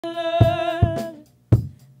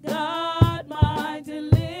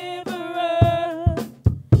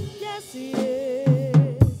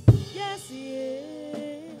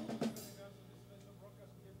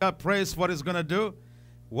God praise for what He's going to do.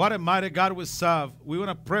 What a mighty God we serve. We want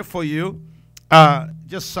to pray for you.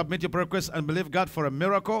 Just submit your prayer request and believe God for a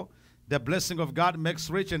miracle. The blessing of God makes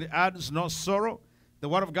rich and it adds no sorrow. The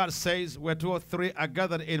word of God says, where two or three are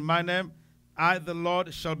gathered in my name, I, the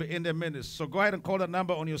Lord, shall be in their midst. So go ahead and call the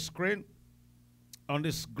number on your screen on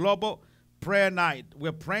this global prayer night.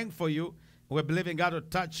 We're praying for you. We're believing God to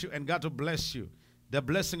touch you and God to bless you. The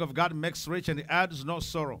blessing of God makes rich and it adds no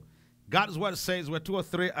sorrow. God's word says, where two or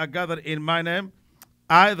three are gathered in my name,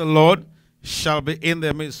 I, the Lord, shall be in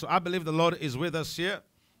their midst. So I believe the Lord is with us here.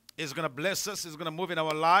 He's going to bless us. He's going to move in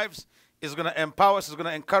our lives. He's going to empower us. He's going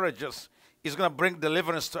to encourage us. He's going to bring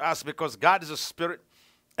deliverance to us because God is a spirit,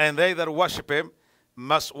 and they that worship Him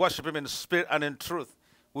must worship Him in spirit and in truth.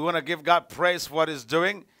 We want to give God praise for what He's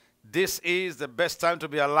doing. This is the best time to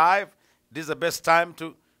be alive. This is the best time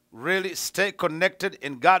to really stay connected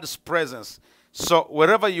in God's presence. So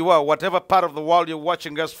wherever you are, whatever part of the world you're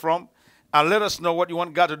watching us from, and let us know what you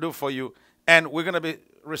want God to do for you. And we're going to be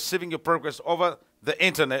receiving your prayer requests over the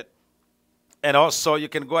internet. And also you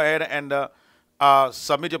can go ahead and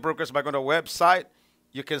submit your prayer requests by going to the website.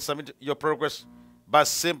 You can submit your prayer requests by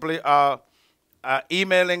simply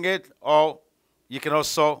emailing it, or you can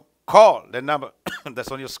also call the number that's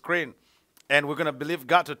on your screen. And we're going to believe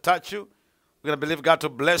God to touch you. We're going to believe God to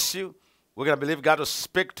bless you. We're going to believe God to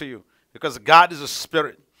speak to you because God is a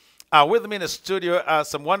spirit. With me in the studio are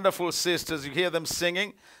some wonderful sisters. You hear them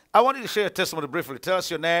singing. I want you to share your testimony briefly. Tell us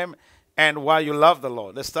your name and why you love the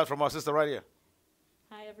Lord. Let's start from our sister right here.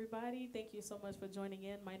 Hi, everybody. Thank you so much for joining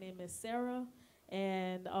in. My name is Sarah,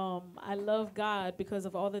 and I love God because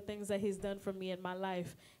of all the things that He's done for me in my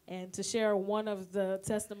life. And to share one of the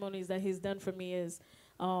testimonies that He's done for me is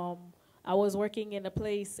I was working in a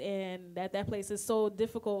place, and that place is so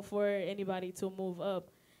difficult for anybody to move up.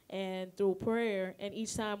 And through prayer, and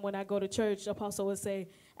each time when I go to church, Apostle would say,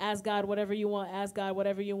 ask God whatever you want, ask God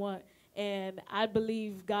whatever you want. And I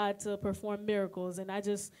believe God to perform miracles, and I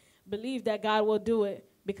just believe that God will do it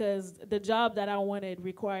because the job that I wanted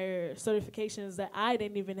required certifications that I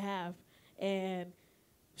didn't even have. And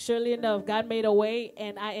surely enough, God made a way,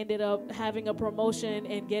 and I ended up having a promotion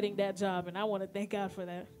and getting that job, and I want to thank God for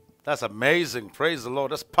that. That's amazing. Praise the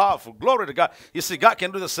Lord. That's powerful. Glory to God. You see, God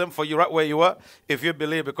can do the same for you right where you are if you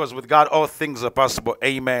believe, because with God, all things are possible.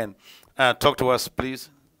 Amen. Talk to us,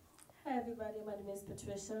 please. Hi, everybody. My name is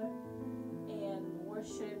Patricia, and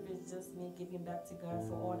worship is just me giving back to God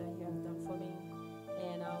for all that He has done for me.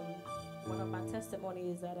 And one of my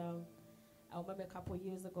testimonies is that I remember a couple of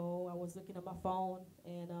years ago, I was looking at my phone,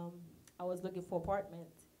 and I was looking for apartment.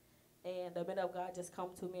 And the man of God just come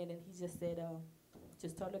to me, and then he just said,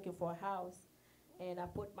 just start looking for a house. And I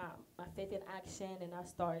put my faith in action, and I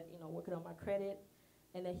started, working on my credit.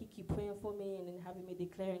 And then he keep praying for me and then having me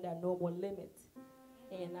declaring that no more limit.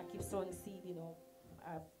 And I keep sowing seed,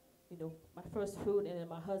 my first fruit, and then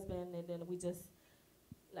my husband, and then we just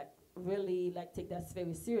really take that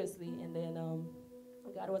very seriously. And then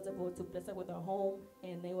God was able to bless us with a home,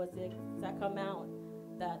 and it was the exact amount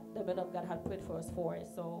that the man of God had prayed for us for it.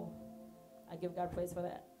 So I give God praise for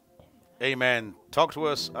that. Amen. Talk to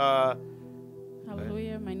us.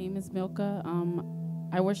 Hallelujah. My name is Milka.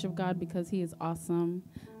 I worship God because He is awesome.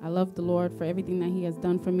 I love the Lord for everything that He has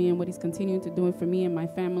done for me and what He's continuing to do for me and my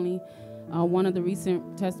family. One of the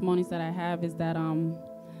recent testimonies that I have is that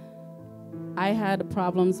I had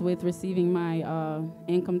problems with receiving my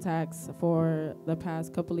income tax for the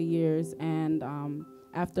past couple of years, and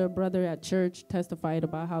after a brother at church testified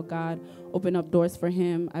about how God opened up doors for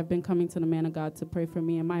him, I've been coming to the man of God to pray for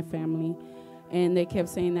me and my family. And they kept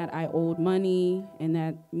saying that I owed money and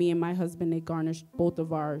that me and my husband, they garnished both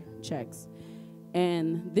of our checks.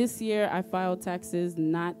 And this year I filed taxes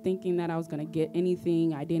not thinking that I was going to get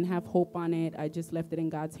anything. I didn't have hope on it. I just left it in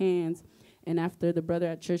God's hands. And after the brother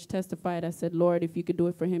at church testified, I said, Lord, if you could do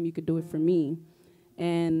it for him, you could do it for me.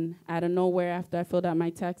 And out of nowhere, after I filled out my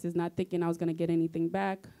taxes, not thinking I was going to get anything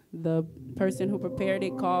back, the person who prepared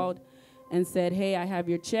it called and said, hey, I have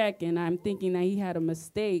your check. And I'm thinking that he had a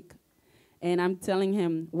mistake. And I'm telling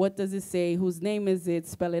him, what does it say? Whose name is it?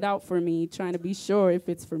 Spell it out for me, trying to be sure if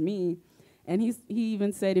it's for me. And he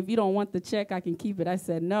even said, if you don't want the check, I can keep it. I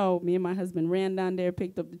said, no. Me and my husband ran down there,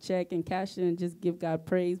 picked up the check, and cashed it and just give God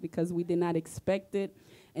praise because we did not expect it.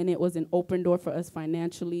 And it was an open door for us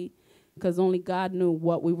financially because only God knew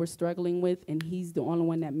what we were struggling with, and He's the only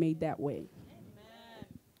one that made that way. Amen.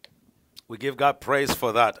 We give God praise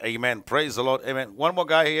for that. Amen. Praise the Lord. Amen. One more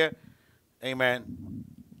guy here. Amen.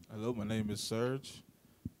 Hello, my name is Serge,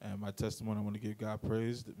 and my testimony, I want to give God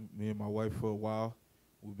praise. Me and my wife for a while,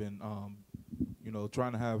 we've been,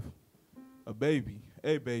 trying to have a baby,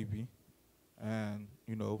 And,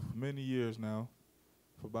 for many years now,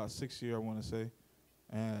 for about 6 years, I want to say,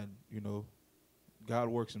 and, God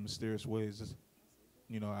works in mysterious ways, just,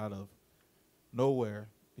 out of nowhere.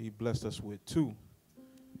 He blessed us with two,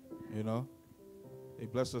 you know. He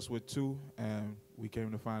blessed us with two, and we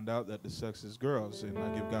came to find out that the sex is girls, and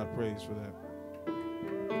I give God praise for that.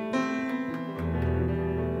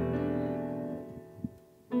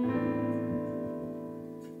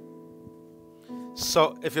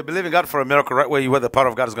 So if you believe in God for a miracle, right where you are, the power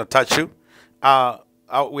of God is going to touch you.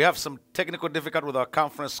 We have some technical difficulty with our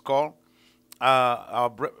conference call. Our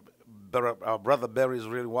brother Barry is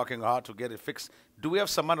really working hard to get it fixed. Do we have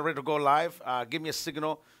someone ready to go live? Give me a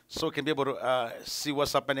signal so we can be able to see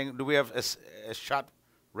what's happening. Do we have a shot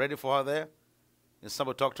ready for her there? Can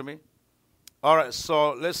somebody talk to me? All right,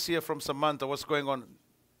 so let's hear from Samantha what's going on.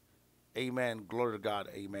 Amen. Glory to God.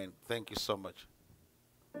 Amen. Thank you so much.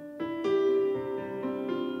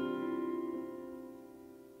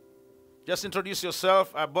 Just introduce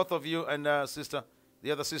yourself, both of you, and sister,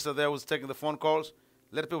 the other sister there who's taking the phone calls.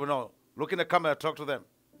 Let people know. Look in the camera, talk to them.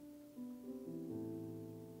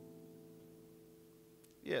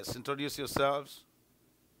 Yes, introduce yourselves.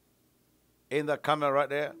 In the camera right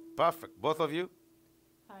there. Perfect. Both of you.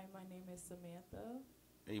 Hi, my name is Samantha.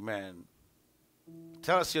 Amen.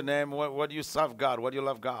 Tell us your name. What do you serve God? What do you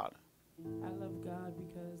love God? I love God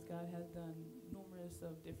because God has done numerous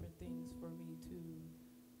of different things for me too.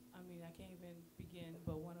 I mean, I can't even begin,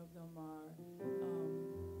 but one of them are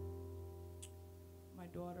my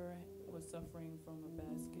daughter was suffering from a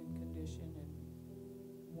bad skin condition,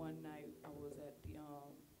 and one night I was at the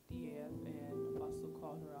DAF, and Apostle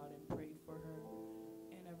called her out and prayed for her,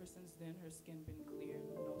 and ever since then her skin been clear,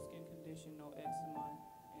 no skin condition, no eczema,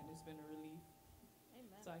 and it's been a relief.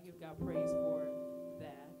 Amen. So I give God praise for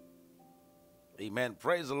that. Amen.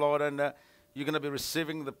 Praise the Lord. And you're going to be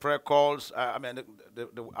receiving the prayer calls.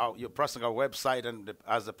 You're pressing our website, and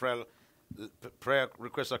as the prayer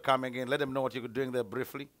requests are coming in, let them know what you're doing there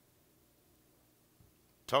briefly.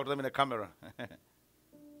 Talk to them in the camera.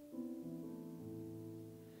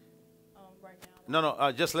 Right now.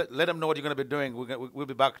 No. Just let them know what you're going to be doing. We'll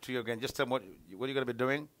be back to you again. Just tell them what you're going to be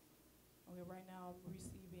doing. Okay. Right now, I'm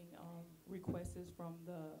receiving requests from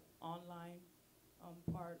the online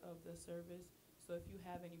part of the service. So if you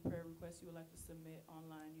have any prayer requests you would like to submit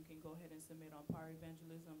online, you can go ahead and submit on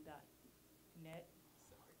powerevangelism.net.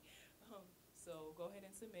 Sorry. So go ahead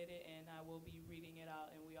and submit it, and I will be reading it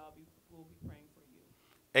out, and will be praying for you.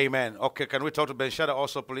 Amen. Okay, can we talk to Benshada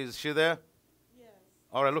also, please? Is she there? Yes.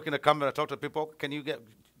 All right, look in the camera, talk to people. Can you get,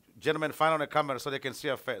 gentlemen, find on the camera so they can see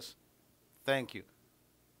her face? Thank you.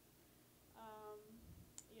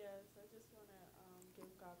 Yes, I just want to give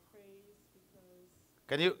God praise because...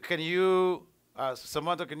 Can you,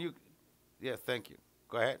 Samantha, can you? Yeah, thank you.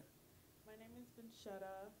 Go ahead. My name is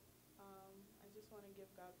Benshada. I just want to give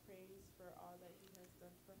God praise for all that He has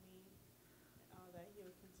done for me and all that He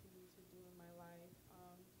will continue to do in my life.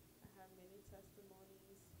 I have many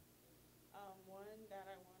testimonies. One that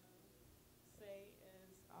I want to say is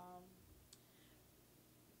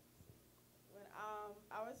when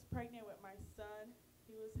I was pregnant with my son,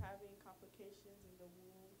 he was having complications in the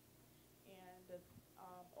womb, and the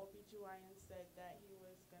OBGYN said that he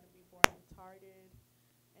was going to be born retarded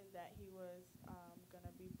and that he was going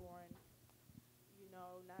to be born,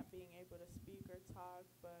 not being able to speak or talk.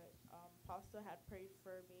 But Apostle had prayed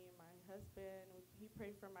for me and my husband. He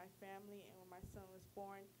prayed for my family, and when my son was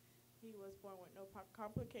born, he was born with no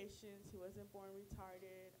complications. He wasn't born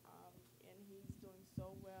retarded, and he's doing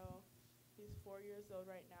so well. He's 4 years old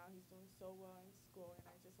right now. He's doing so well in school, and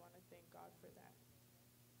I just want to thank God for that.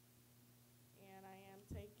 And I am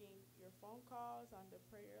taking your phone calls on the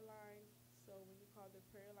prayer line. So when you call the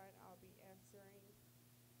prayer line, I'll be answering,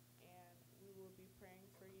 and we will be praying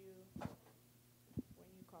for you when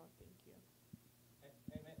you call. Thank you.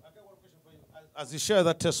 Amen. I got one question for you. As you share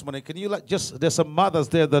that testimony, can you there's some mothers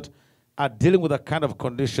there that are dealing with a kind of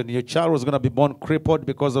condition. Your child was going to be born crippled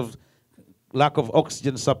because of lack of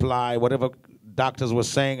oxygen supply, whatever doctors were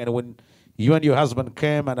saying. And when you and your husband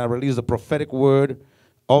came and I released a prophetic word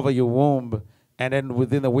over your womb, and then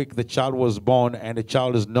within a week the child was born and the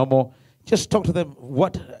child is normal, just talk to them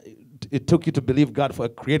what it took you to believe God for a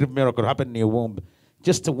creative miracle to happen in your womb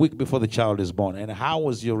just a week before the child is born. And how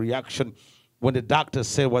was your reaction when the doctors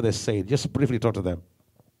said what they said? Just briefly talk to them.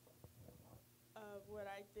 What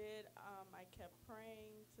I did, I kept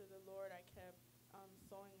praying to the Lord. I kept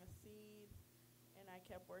sowing a seed, and I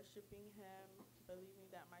kept worshiping Him, believing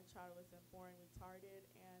that my child wasn't born retarded.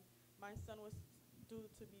 And my son was due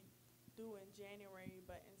in January,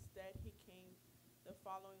 but instead he came the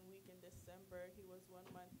following week in December. He was 1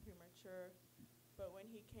 month premature. But when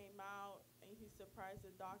he came out and he surprised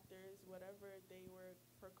the doctors, whatever they were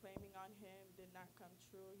proclaiming on him did not come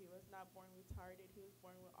true. He was not born retarded. He was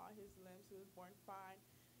born with all his limbs. He was born fine,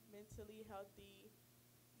 mentally healthy,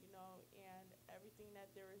 you know, and everything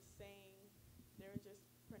that they were saying, they were just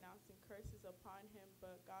pronouncing curses upon him,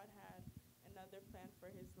 but God had another plan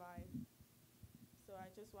for his life. So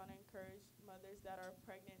I just want to encourage mothers that are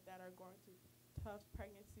pregnant, that are going through tough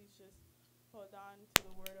pregnancies, just hold on to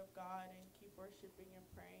the word of God and keep worshiping and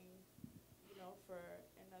praying, you know, for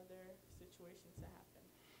another situation to happen.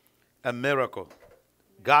 A miracle.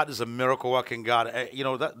 God is a miracle working God. You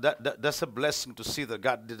know, that's a blessing to see that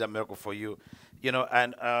God did a miracle for you. You know,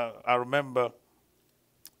 and I remember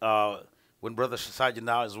when Brother Sajid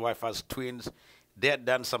now, his wife has twins, they had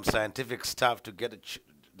done some scientific stuff to get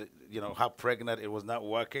you know, how pregnant it was not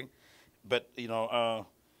working. But, you know,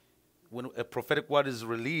 when a prophetic word is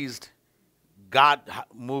released, God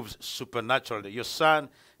moves supernaturally. Your son,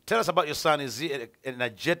 tell us about your son. Is he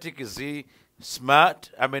energetic? Is he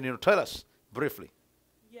smart? I mean, you know, tell us briefly.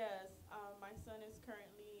 Yes, my son is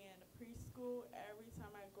currently in preschool. Every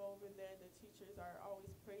time I go over there, the teachers are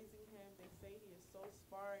always praising him. They say he is so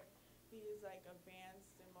smart. He is like advanced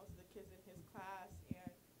than most of the kids in his class.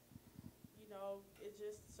 And, you know, it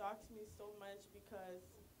just shocks me so much because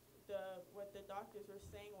what the doctors were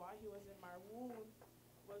saying while he was in my womb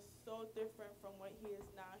was so different from what he is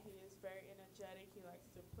now. He is very energetic. He likes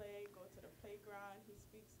to play, go to the playground. He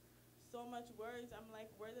speaks so much words. I'm like,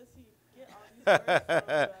 where does he get all these words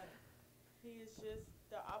from? But he is just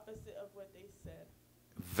the opposite of what they said.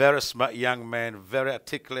 Very smart young man, very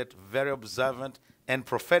articulate, very observant, and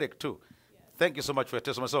prophetic too. Yes. Thank you so much for your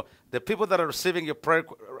testimony. So the people that are receiving your prayer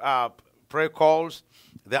calls,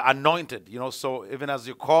 they're anointed. You know, so even as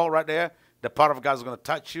you call right there, the power of God is going to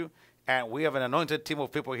touch you. And we have an anointed team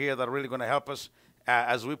of people here that are really going to help us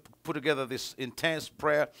as we put together this intense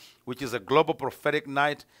prayer, which is a global prophetic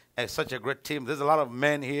night, and such a great team. There's a lot of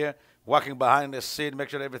men here working behind the scene, make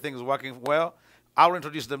sure everything is working well. I'll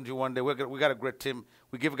introduce them to you one day. We got a great team.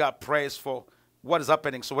 We give God praise for what is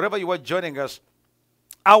happening. So wherever you are joining us,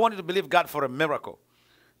 I want you to believe God for a miracle.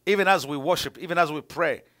 Even as we worship, even as we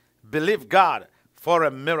pray, believe God for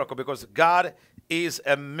a miracle, because God is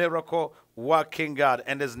a miracle working God,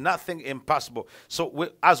 and there's nothing impossible. So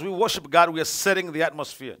as we worship God, we are setting the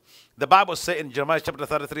atmosphere. The Bible says in Jeremiah chapter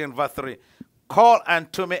 33 and verse 3, call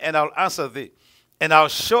unto me, and I'll answer thee, and I'll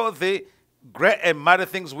show thee great and mighty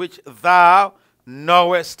things which thou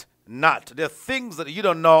knowest not. There are things that you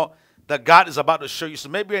don't know that God is about to show you. So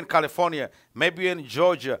maybe you're in California, maybe you're in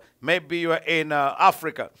Georgia, maybe you are in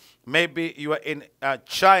Africa, maybe you are in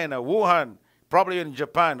China, Wuhan, probably in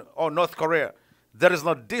Japan or North Korea. There is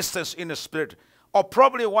no distance in the spirit. Or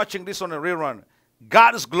probably watching this on a rerun.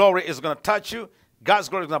 God's glory is going to touch you. God's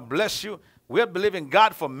glory is going to bless you. We're believing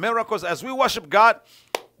God for miracles. As we worship God,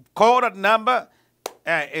 call that number,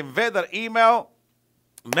 invade that email,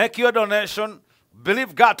 make your donation,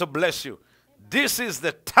 believe God to bless you. This is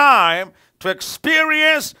the time to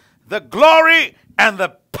experience the glory and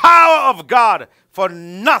the power of God, for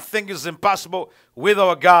nothing is impossible with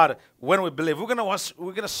our God when we believe. We're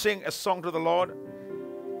gonna sing a song to the Lord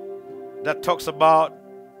that talks about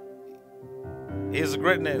His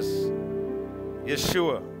greatness.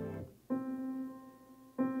 Yeshua.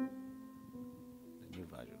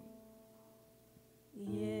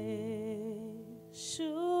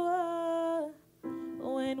 Yeshua,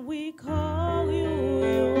 when we call you,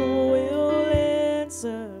 you will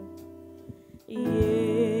answer. Yeshua,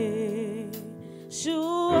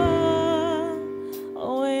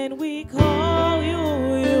 when we call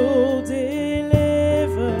you, you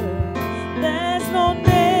deliver. There's no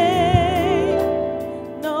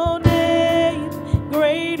name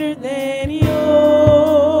greater than yours.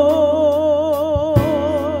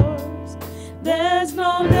 There's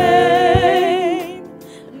no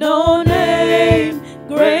name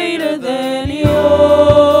greater than yours.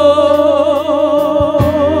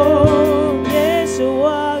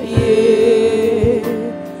 Yeshua,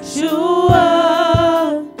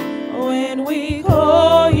 Yeshua, when we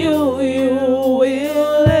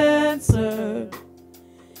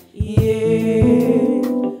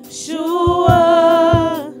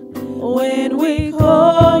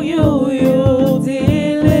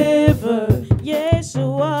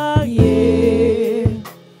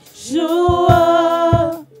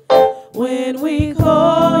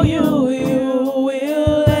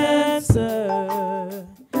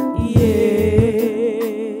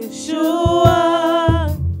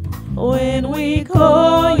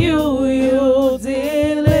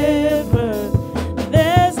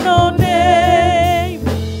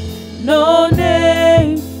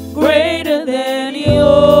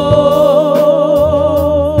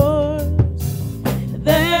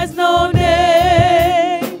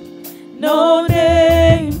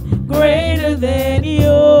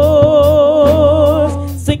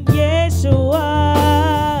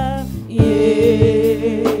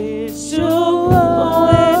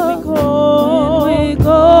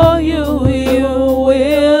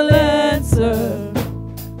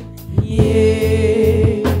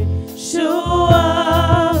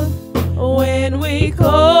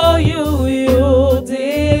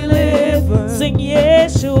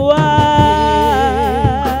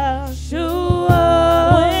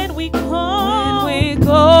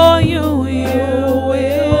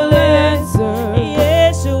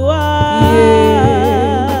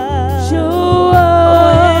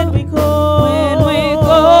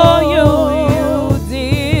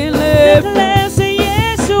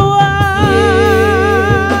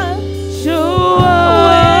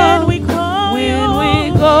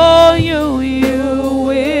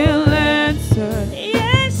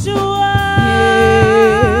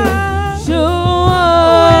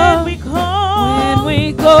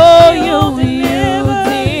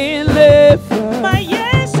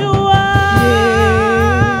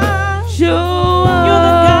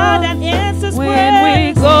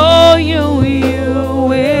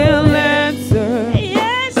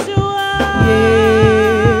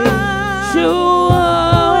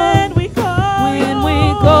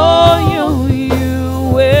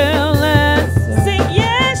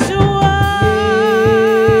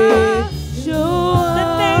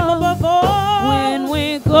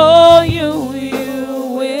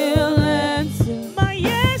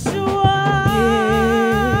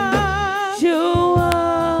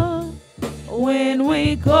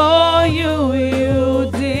call you, you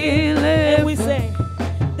deliver. And we say,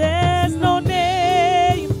 there's no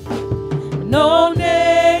name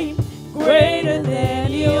greater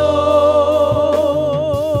than yours.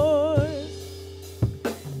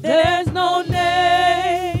 There's no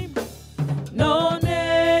name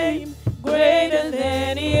greater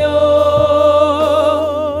than yours.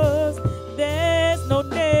 There's no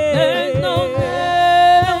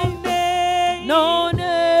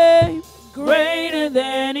name greater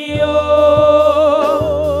than yours.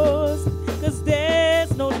 'Cause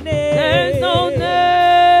there's no name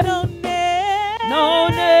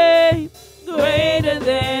greater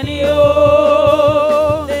than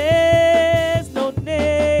yours. There's no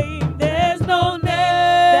name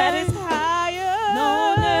that is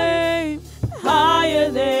higher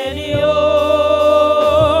than yours.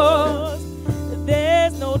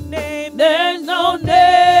 There's no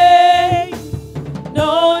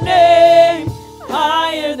name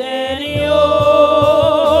higher than yours.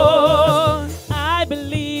 I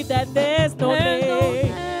believe that there's no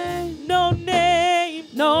name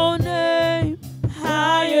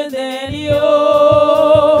higher than yours.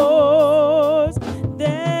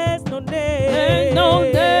 There's no name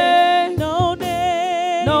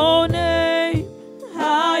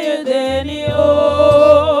higher than yours.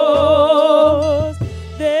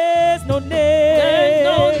 There's no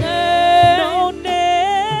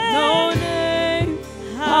name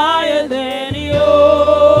higher than yours.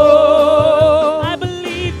 I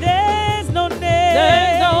believe there's no name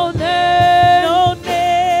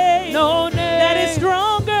that is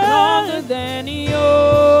stronger than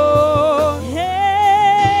yours.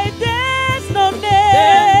 Hey, there's no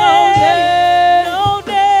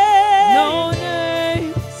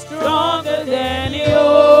name stronger than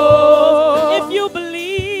yours. If you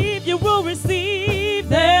believe, you will receive.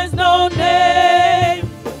 There's no name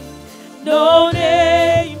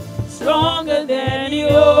stronger than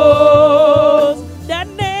yours. That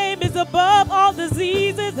name is above all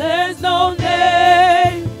diseases. There's no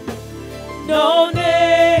name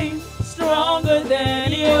stronger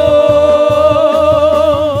than yours.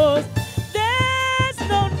 There's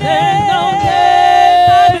no name, I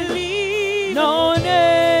believe,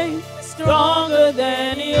 stronger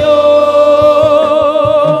than yours.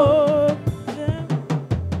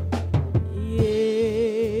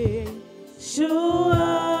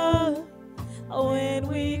 Yeshua, when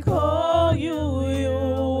we call you, you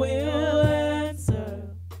will answer.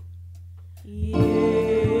 Yeshua,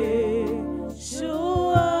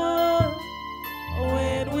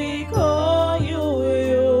 when we call you,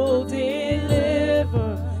 you'll deliver.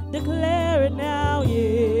 Declare it now,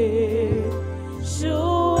 Yeshua,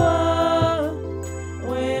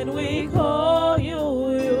 when we call you,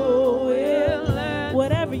 you will answer.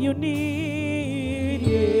 Whatever you need,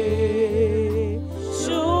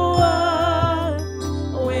 Yeshua,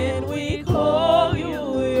 when we call you,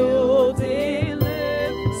 you'll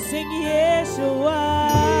deliver. Sing Yeshua.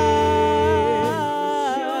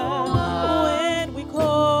 When we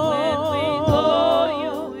call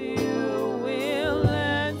you, you will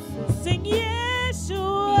answer. Sing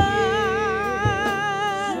Yeshua.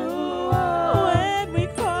 When we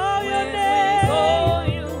call your name,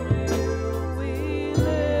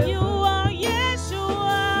 you are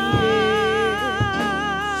Yeshua.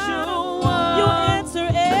 You answer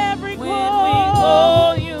every call.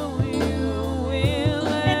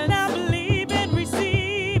 And I believe and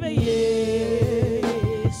receive it.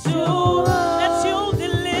 Yeshua, that you'll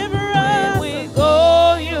deliver us.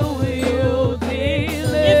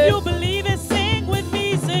 If you believe it, sing with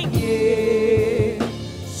me. Sing Yeshua.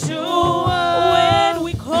 When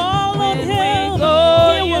we call on him, he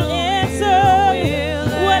will answer.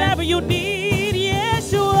 Whatever you need,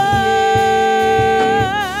 Yeshua,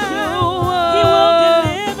 he will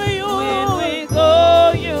deliver you.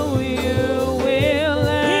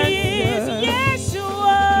 He is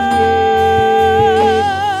Yeshua.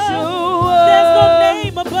 There's no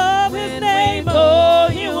name above his name.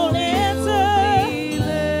 He will answer.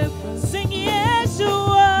 Sing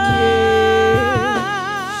Yeshua.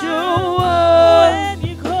 When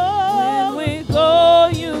you call,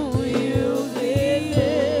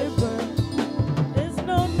 deliver. There's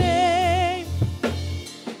no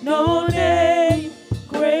name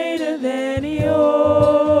greater than yours.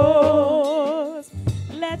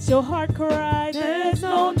 Let your heart cry. There's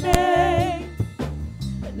no name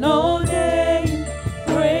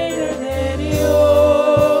greater than yours.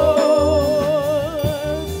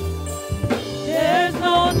 There's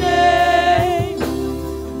no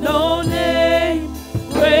name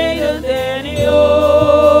greater than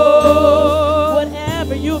yours.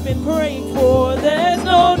 Whatever you've been praying for, there's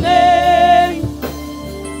no name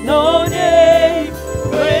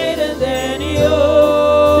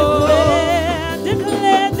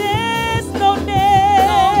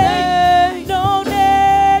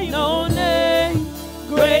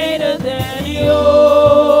than yours.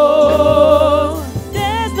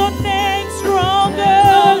 There's no name stronger.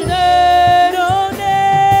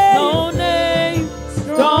 No name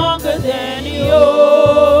stronger than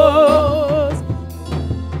yours.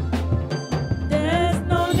 There's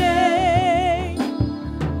no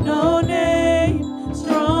name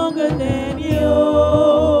stronger than yours.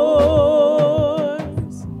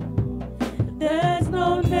 There's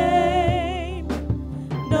no name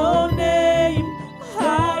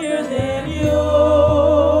higher than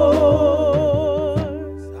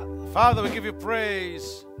yours. Father, we give you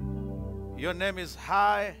praise. Your name is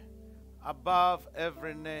high above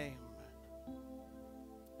every name.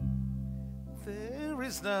 There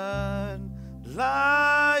is none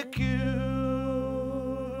like you.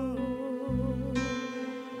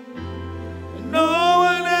 No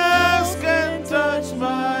one else can touch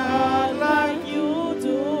my heart like you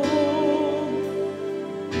do.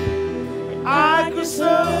 I could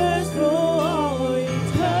search Through all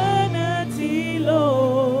eternity,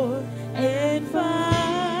 Lord, and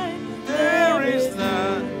find there is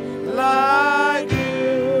none like you.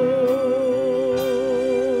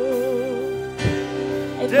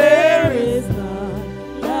 there is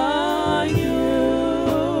none like you.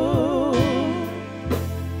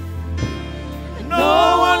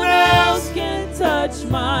 No one else can touch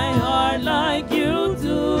my heart like you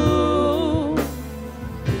do.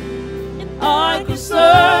 I could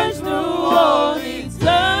search through all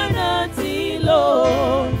eternity,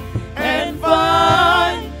 Lord, and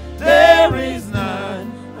find there is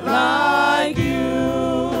none like you.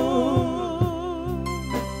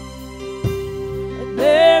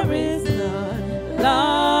 There is none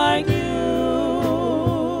like you.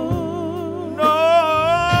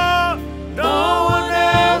 No one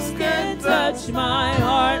else can touch my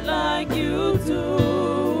heart like you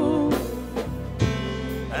do.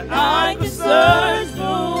 And I could search through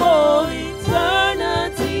all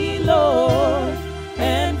eternity, Lord,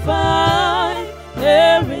 and find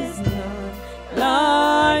there is none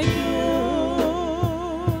like you.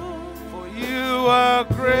 For you are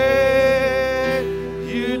great,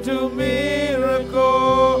 you do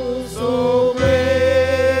miracles so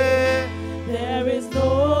great. There is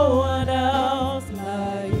no one else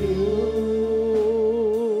like you.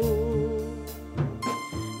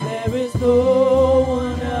 There is no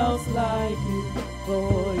one else like you.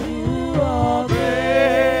 For you are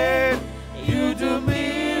Great, you do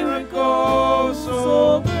miracles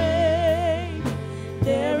so great.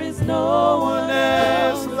 There is no one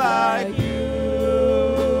else like you.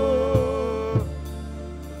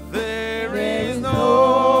 There is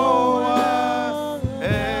no one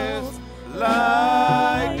else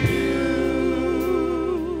like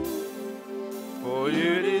you. For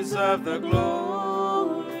you deserve the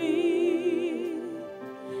glory.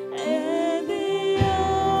 And the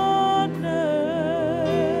honor.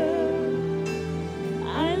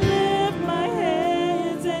 I lift my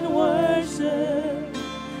hands and worship,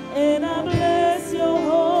 and I bless your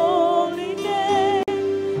holy name.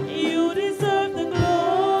 You deserve the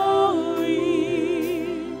glory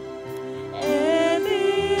and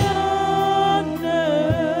the honor.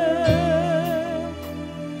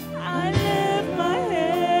 I lift my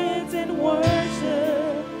hands and worship.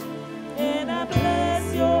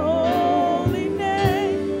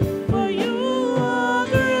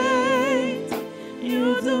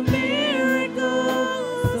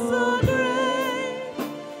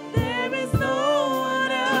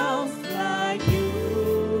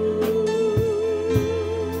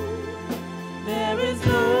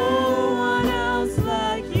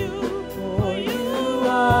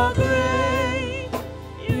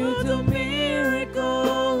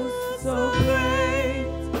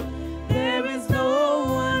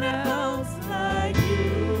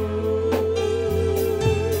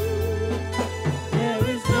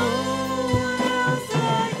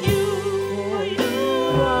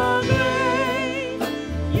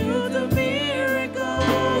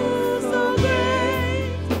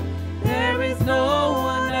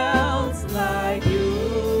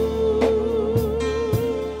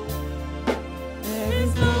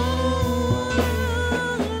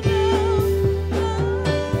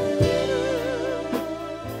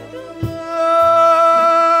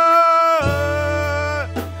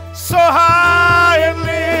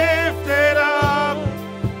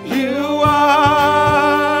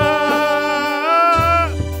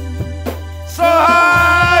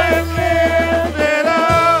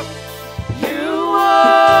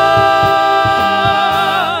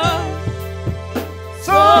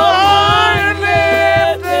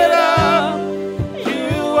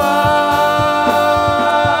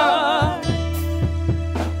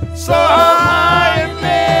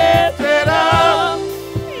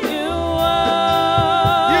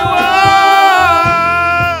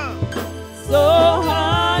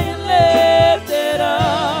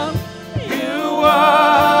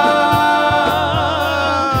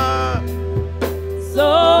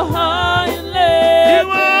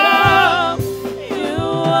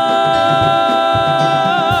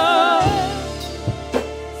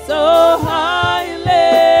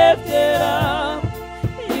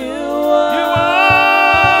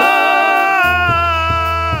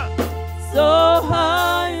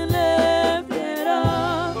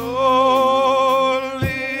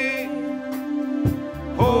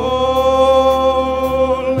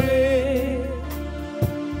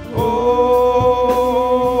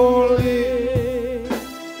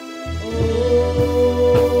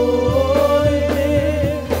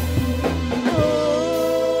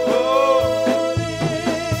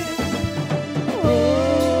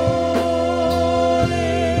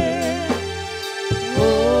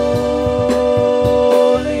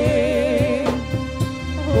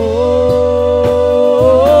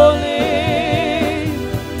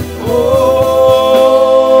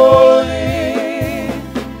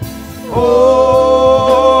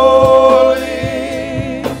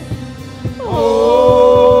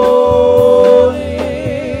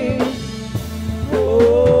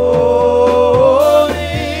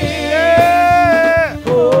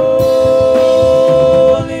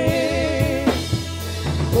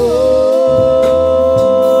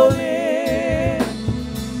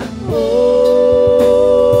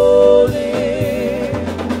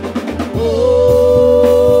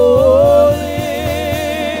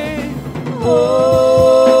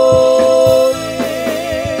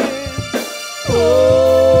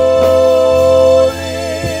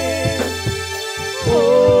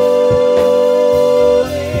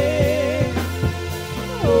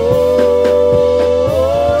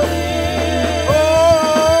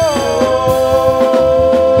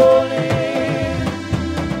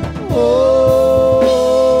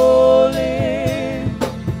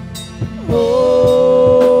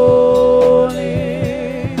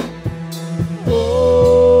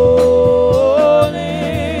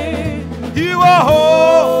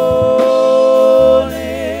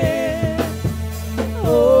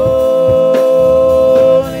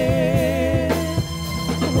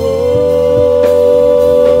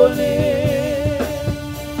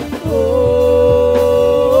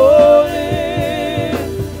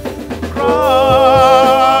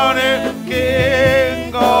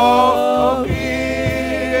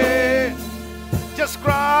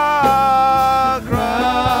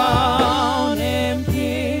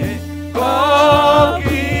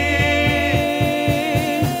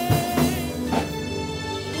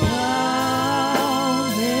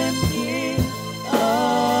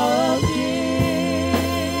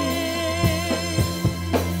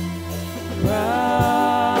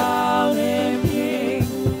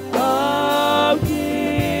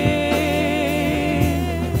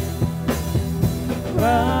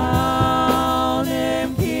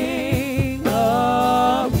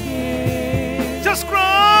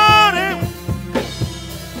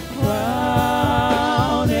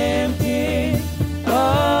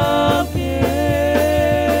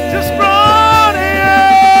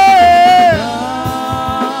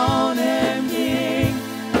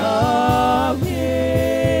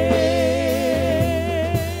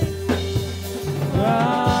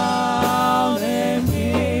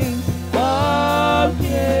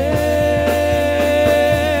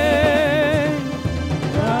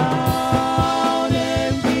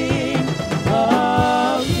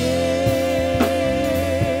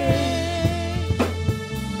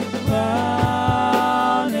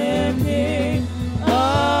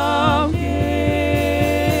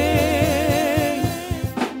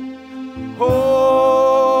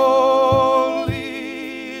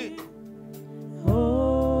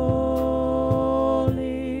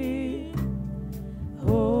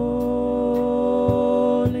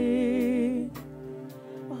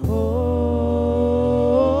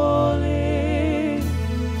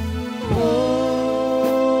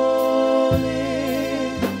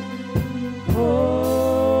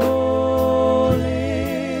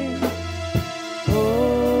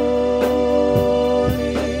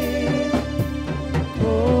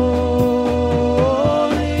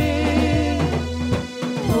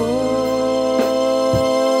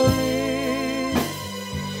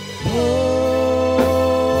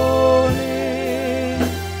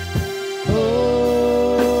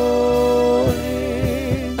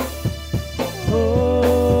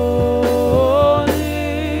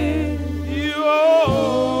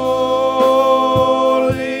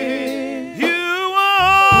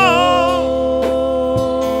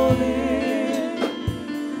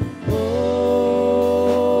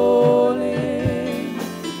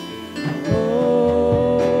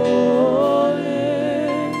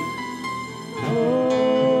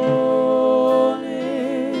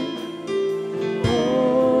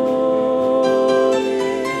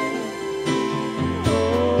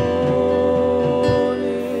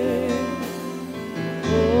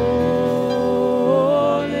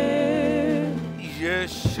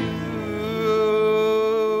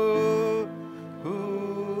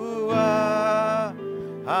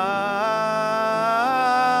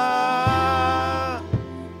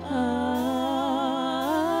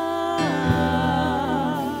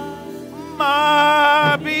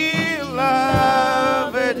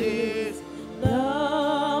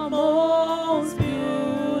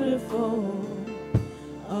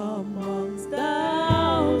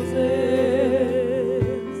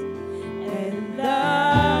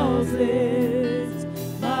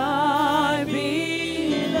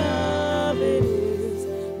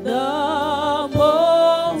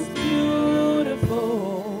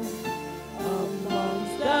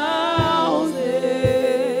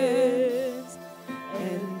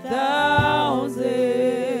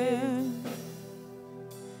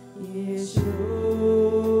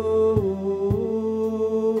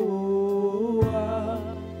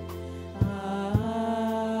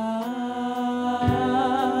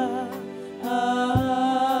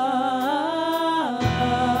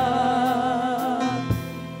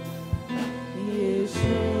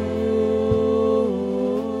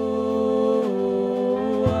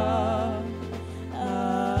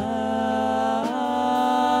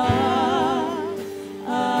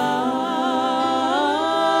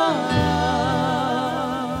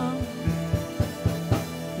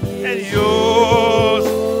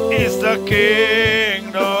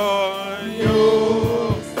 kingdom.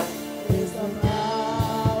 Yours is the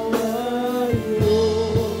power,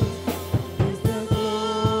 yours is the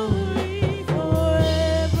glory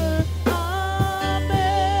forever.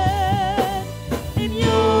 Amen. And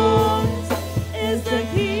yours is the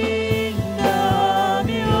kingdom,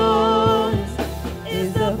 yours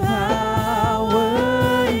is the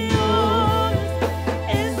power, yours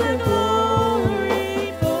is the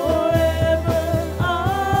glory forever.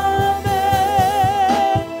 Amen.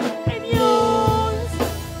 And yours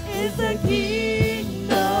is the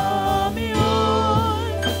kingdom,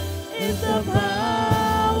 yours is the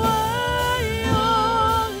power,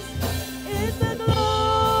 yours is the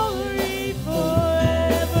glory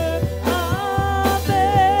forever.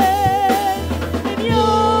 Amen. And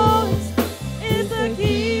yours is the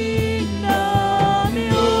kingdom,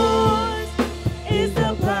 yours is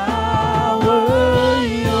the power,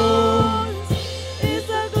 yours is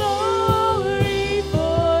the glory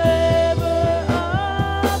forever.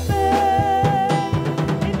 Amen.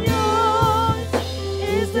 And yours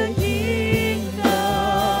is the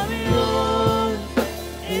kingdom, yours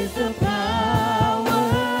is the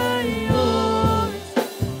power, yours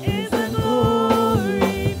is the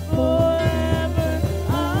glory forever.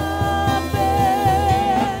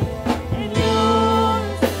 Amen. And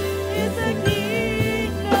yours is the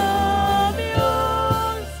kingdom,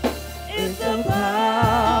 yours is the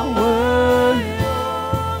power,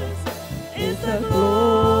 yours is the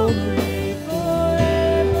glory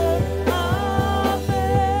forever.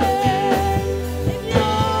 Amen. And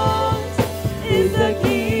yours is the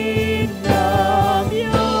kingdom,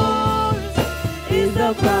 yours is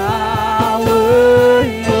the power,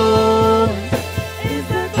 yours is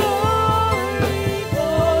the glory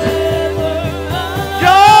forever.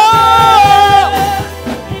 Yours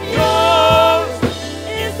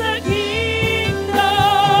is the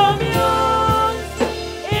kingdom, yours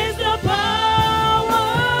is the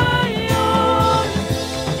power, yours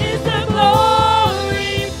is the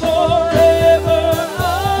glory forever.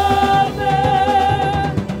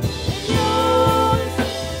 Amen. Yours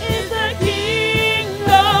is the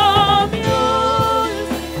kingdom, yours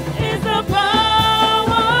is the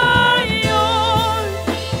power, yours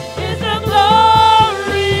is the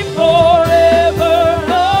glory forever.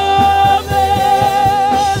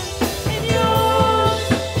 Amen. And yours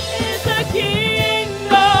is the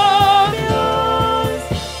kingdom, yours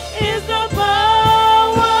is the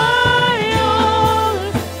power,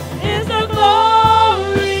 yours is the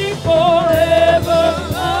glory forever.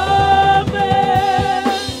 Amen.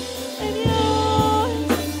 And yours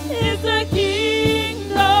is the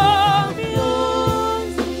kingdom,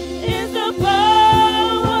 yours is the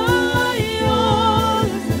power,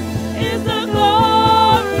 yours is the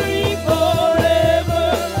glory forever.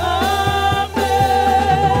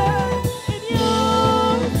 Amen. And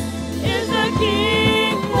yours is the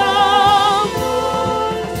kingdom,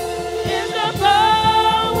 yours is the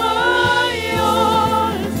power,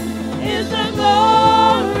 yours is the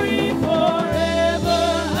glory forever.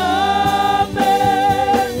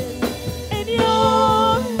 Amen. And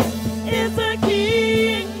yours is the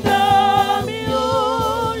kingdom,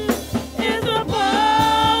 yours is the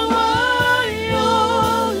power,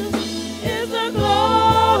 yours is the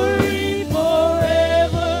glory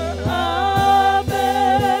forever.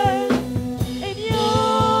 Amen. And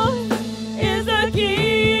yours is the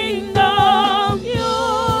kingdom,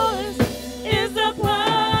 yours is the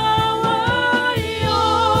power,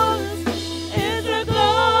 yours is the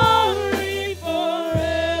glory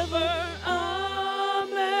forever.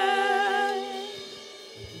 Amen.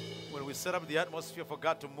 When we set up the atmosphere for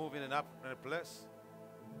God to move in a place,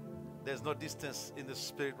 there's no distance in the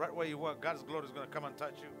spirit. Right where you are, God's glory is going to come and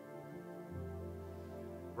touch you.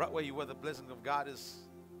 Right where you are, the blessing of God is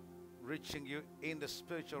reaching you in the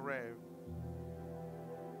spiritual realm.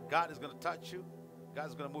 God is going to touch you. God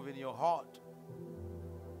is going to move in your heart.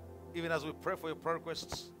 Even as we pray for your prayer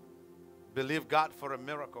requests, believe God for a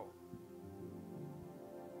miracle.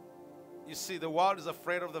 You see, the world is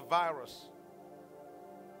afraid of the virus.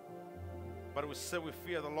 But we say we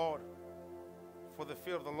fear the Lord. For the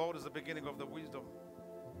fear of the Lord is the beginning of the wisdom.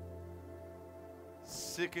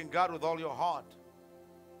 Seeking God with all your heart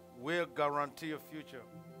will guarantee your future.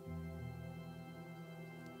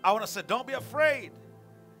 I want to say, don't be afraid.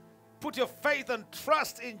 Put your faith and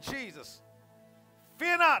trust in Jesus.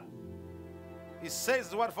 Fear not. He says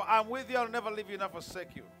the word, for I'm with you, I'll never leave you, nor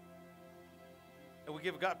forsake you. And we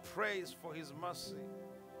give God praise for his mercy,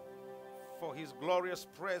 for his glorious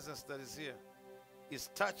presence that is here. He's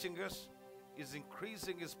touching us. He's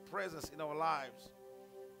increasing his presence in our lives.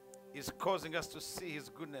 He's causing us to see his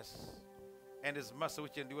goodness. and his mercy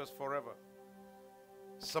which endures forever.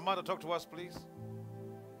 Samantha, talk to us, please.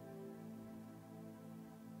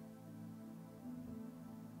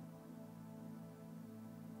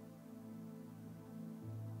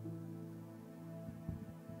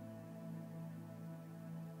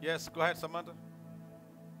 Yes, go ahead, Samantha.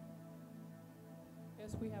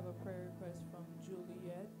 Yes, we have a prayer request from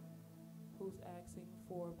Juliet, who's asking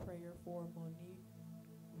for prayer for Monique,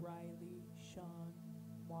 Riley, Sean,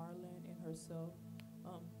 Marlon, and herself.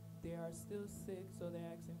 They are still sick, so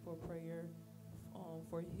they're asking for prayer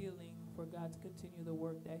for healing, for God to continue the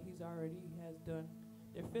work that He's already has done.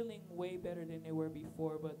 They're feeling way better than they were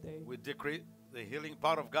before, but we decree the healing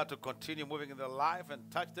power of God to continue moving in their life and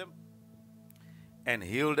touch them and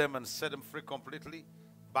heal them and set them free completely.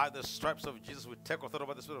 By the stripes of Jesus, we take authority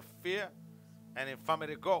over the spirit of fear and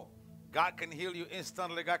infirmity. Go. God can heal you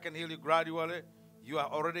instantly. God can heal you gradually. You are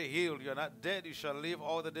already healed. You are not dead. You shall live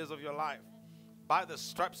all the days of your life. By the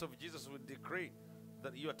stripes of Jesus, we decree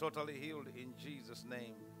that you are totally healed in Jesus'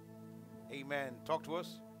 name. Amen. Talk to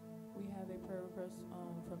us. we have a prayer request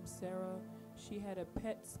from Sarah. She had a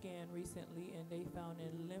PET scan recently, and they found a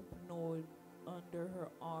lymph node under her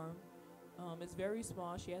arm. It's very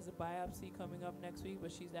small. She has a biopsy coming up next week,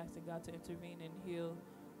 but she's asking God to intervene and heal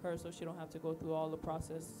her so she don't have to go through all the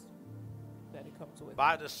process that it comes with.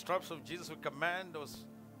 By the stripes of Jesus, we command those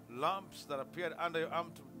lumps that appeared under your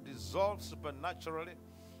arm to dissolve supernaturally.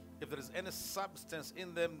 If there is any substance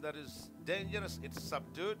in them that is dangerous, it's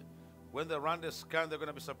subdued. When they run the scan, they're going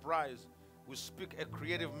to be surprised. We speak a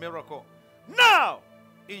creative miracle now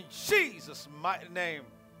in Jesus' mighty name.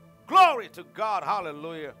 Glory to God.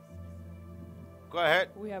 Hallelujah. Go ahead.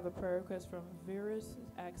 We have a prayer request from Virus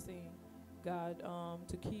asking God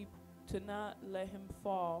to not let him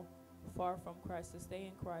fall far from Christ, to stay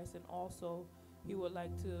in Christ, and also he would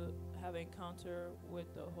like to have an encounter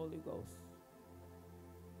with the Holy Ghost.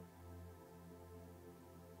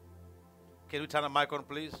 Can we turn the mic on,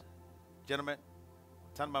 please? Gentlemen,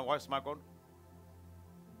 turn my wife's mic on.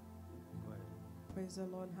 Go ahead. Praise the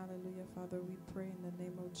Lord. Hallelujah. Father, we pray in the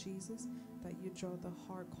name of Jesus that you draw the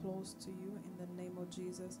heart close to you in the name of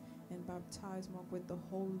Jesus and baptize Mark with the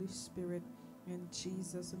Holy Spirit. In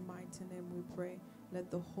Jesus' mighty name we pray. Let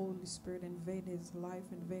the Holy Spirit invade his life,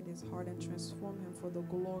 invade his heart, and transform him for the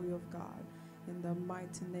glory of God. In the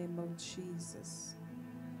mighty name of Jesus.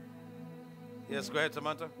 Yes, go ahead,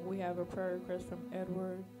 Samantha. We have a prayer request from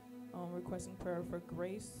Edward requesting prayer for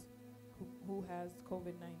Grace, who has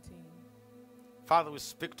COVID-19. Father, we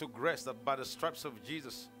speak to Grace that by the stripes of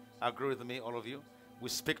Jesus, agree with me, all of you. We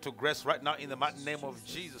speak to Grace right now in the mighty name of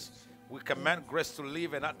Jesus. We command Grace to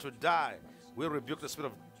live and not to die. We rebuke the spirit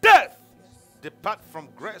of death. Depart from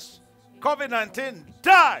Grace. COVID-19,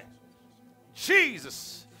 die.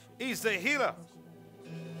 Jesus is the healer.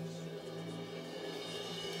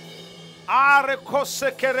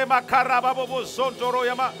 Arekose kerema karababo zondoro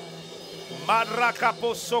yama. Madraka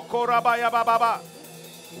posokora ya baba.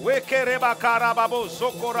 Wekereba karababo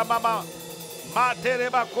zokora mama.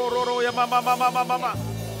 Matereba kororo ya mama mama mama.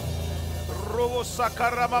 Robo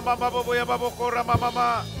sakara mama babo ya babo kora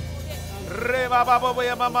mama. Reba babo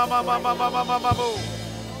ya mama mama mama mama.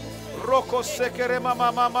 Roko sekere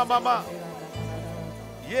mama mama mama.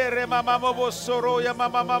 Yere mama bobo soro ya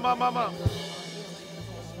mama mama mama.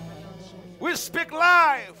 We speak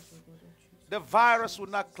life. The virus will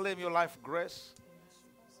not claim your life, Grace.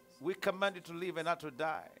 We command you to live and not to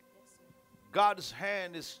die. God's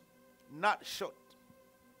hand is not short.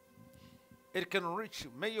 It can reach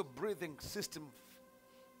you. May your breathing system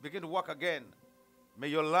begin to work again. May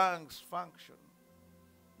your lungs function.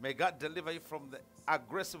 May God deliver you from the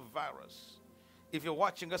aggressive virus. If you're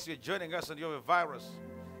watching us, you're joining us, and you have a virus,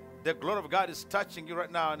 the glory of God is touching you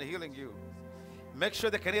right now and healing you. Make sure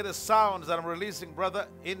they can hear the sounds that I'm releasing, brother,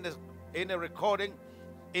 in the recording,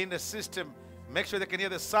 in the system. Make sure they can hear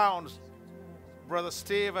the sounds. Brother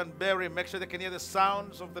Steve and Barry, make sure they can hear the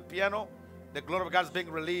sounds of the piano. The glory of God is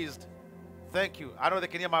being released. Thank you. I know they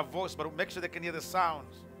can hear my voice, but make sure they can hear the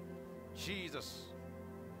sounds. Jesus.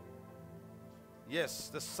 Yes,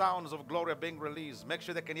 the sounds of glory are being released. Make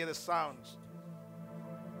sure they can hear the sounds.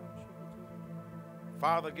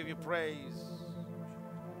 Father, give you praise.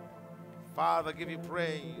 Father, give you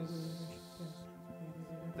praise.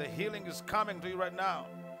 The healing is coming to you right now.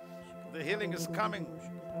 The healing is coming.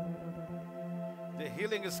 The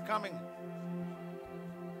healing is coming.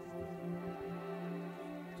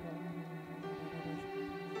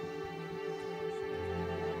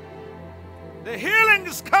 The healing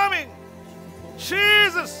is coming.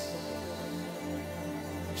 Jesus.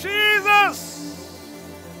 Jesus.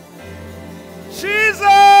 Jesus.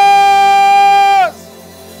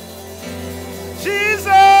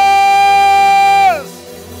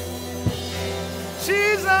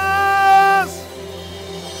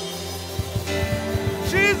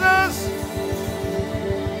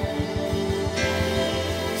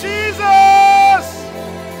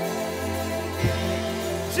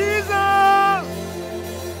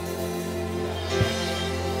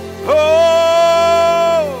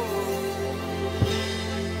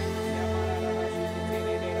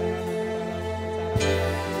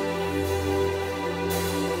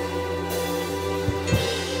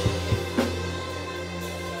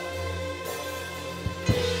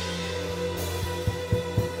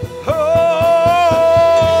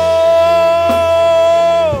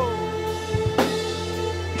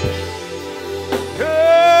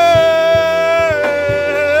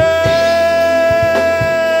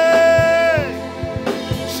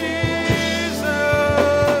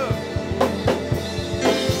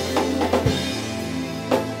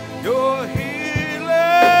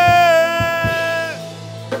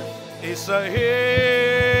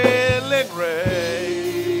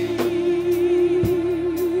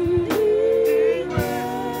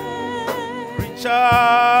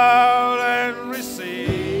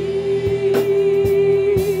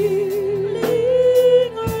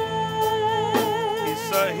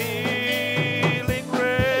 the healing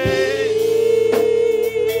rain.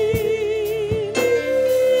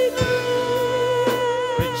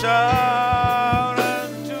 Reach out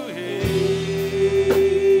and to heal.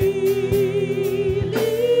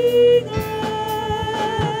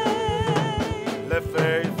 Let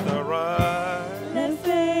faith arise. Let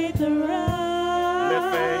faith arise.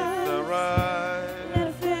 Let faith arise.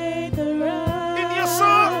 Let faith arise. In your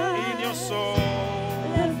soul. In your soul.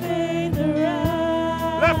 Let faith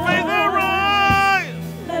arise. Let faith arise.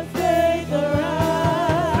 Let faith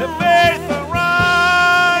arise. Let faith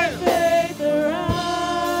arise. Faith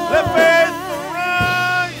arise. Let faith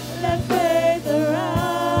arise. Let faith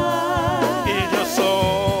arise. In your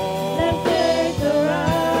soul. Let faith arise.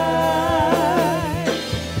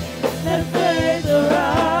 Let faith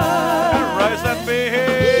arise. And rise and be healed.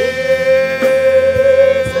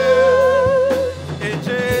 In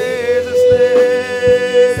Jesus'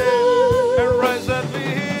 name. And rise and be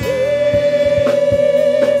healed.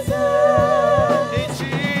 In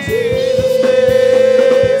Jesus'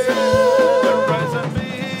 name. And rise and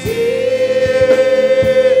be healed. In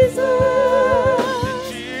Jesus'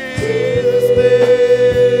 name. And rise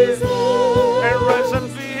and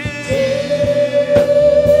be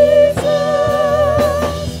healed.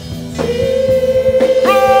 Rise and rise and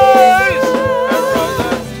be healed.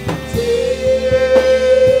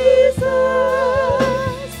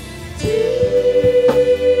 Rise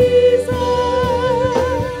and be healed.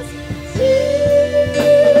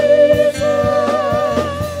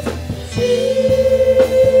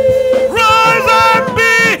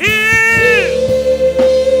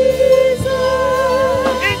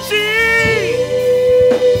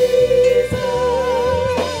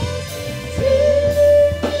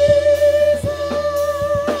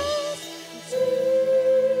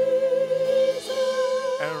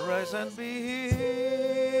 In and rise and be healed.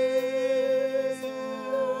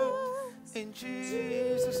 In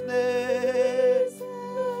Jesus' name.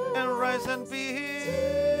 And rise and be healed.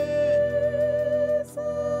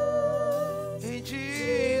 In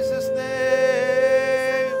Jesus'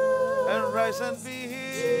 name. And rise and be healed.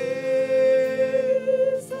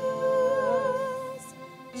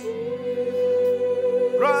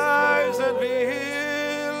 Rise and be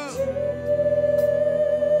healed.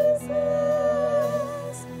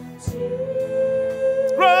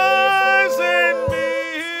 Rise and be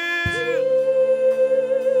healed.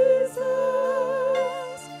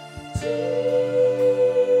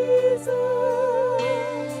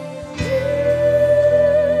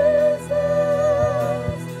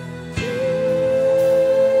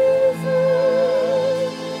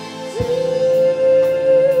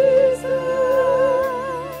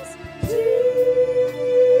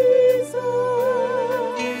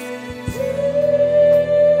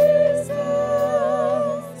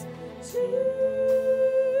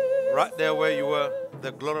 Right there where you were,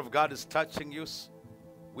 the glory of God is touching you.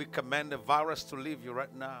 We command the virus to leave you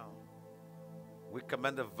right now. We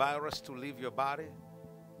command the virus to leave your body.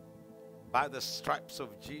 By the stripes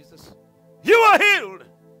of Jesus, you are healed.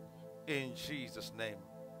 In Jesus' name.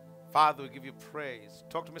 Father, we give you praise.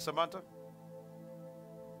 Talk to me, Samantha.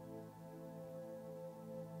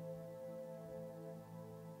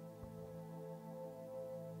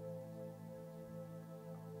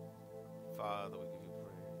 Father, we give you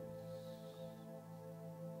praise.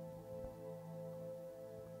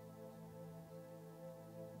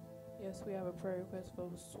 Yes, we have a prayer request for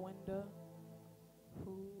Swinda,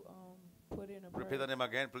 who put in a Repeat prayer. the name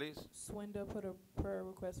again, please. Swinda put a prayer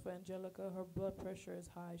request for Angelica. Her blood pressure is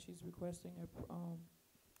high. She's requesting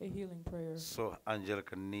a healing prayer. So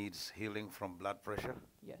Angelica needs healing from blood pressure.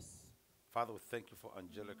 Yes. Father, we thank you for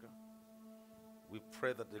Angelica. We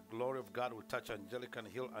pray that the glory of God will touch Angelica and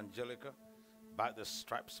heal Angelica by the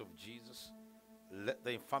stripes of Jesus. Let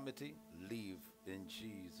the infirmity leave in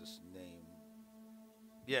Jesus' name.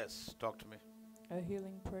 Yes, talk to me. A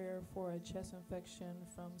healing prayer for a chest infection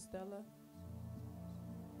from Stella.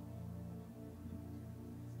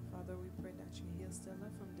 Father, we pray that you heal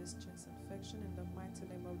Stella from this chest infection in the mighty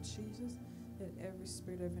name of Jesus. Let every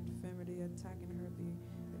spirit of infirmity attacking her be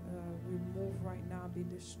removed right now, be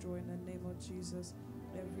destroyed in the name of Jesus.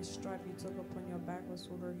 Every stripe you took upon your back was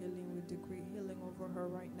for her healing. We decree healing over her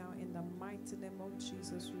right now in the mighty name of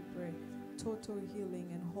Jesus. We pray total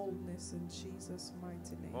healing and wholeness in Jesus'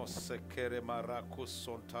 mighty name.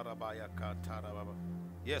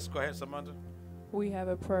 Yes, go ahead, Samantha. We have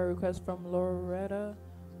a prayer request from Loretta,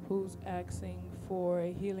 who's asking for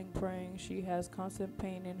a healing praying. She has constant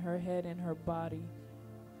pain in her head and her body.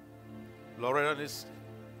 Loretta is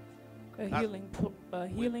A healing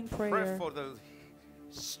prayer. Pray for the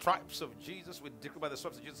stripes of Jesus. We declare by the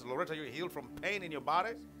stripes of Jesus. Loretta, you're healed from pain in your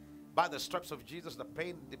body. By the stripes of Jesus, the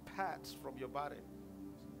pain departs from your body.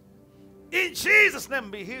 In Jesus' name,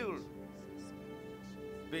 be healed.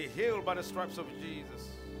 Be healed by the stripes of Jesus.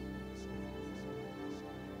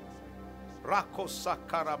 Talk to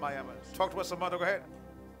us, Samantha. Go ahead.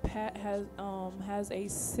 Pat has a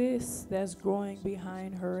cyst that's growing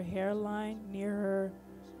behind her hairline, near her,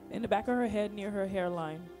 in the back of her head, near her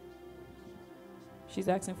hairline. She's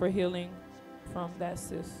asking for healing from that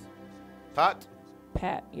cyst. Pat?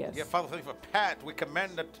 Pat, yes. Yeah, Father, thank you for Pat. We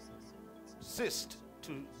command that cyst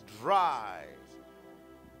to dry.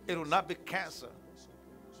 It will not be cancer.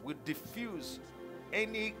 We diffuse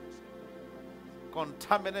any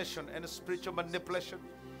contamination, any spiritual manipulation,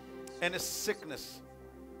 any sickness.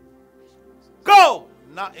 Go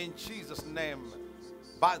now in Jesus' name.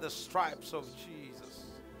 By the stripes of Jesus,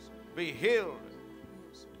 be healed.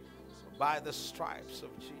 By the stripes of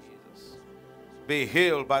Jesus, be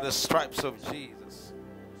healed. By the stripes of Jesus,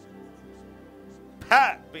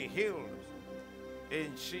 Pat, be healed.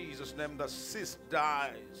 In Jesus' name, the cyst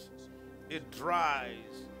dies. It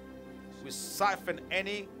dries. We siphon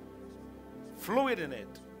any fluid in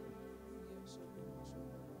it.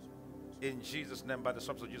 In Jesus' name, by the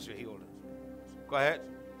stripes of Jesus, you're healed. Go ahead.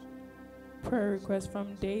 Prayer request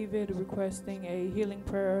from David requesting a healing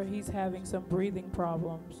prayer. He's having some breathing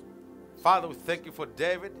problems. Father, we thank you for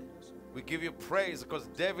David. We give you praise because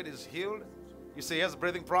David is healed. You say he has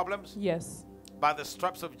breathing problems? Yes. By the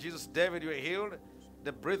stripes of Jesus, David, you are healed.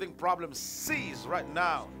 The breathing problem cease right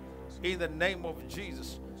now in the name of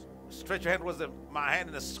Jesus. Stretch your hand towards my hand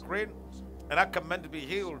in the screen, and I command to be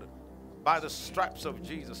healed. By the stripes of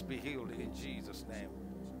Jesus, be healed in Jesus' name.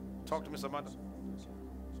 Talk to me, Samantha.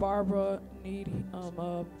 Barbara need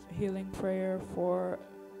a healing prayer for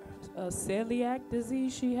a celiac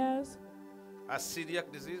disease she has. A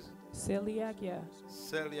celiac disease? Celiac, yeah.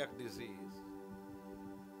 Celiac disease.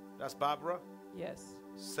 That's Barbara? Yes.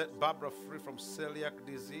 Set Barbara free from celiac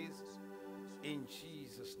disease in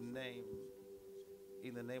Jesus' name.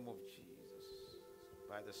 In the name of Jesus.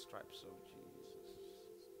 By the stripes of Jesus.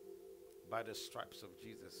 By the stripes of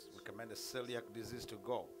Jesus. We command the celiac disease to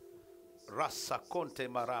go. Rasa konte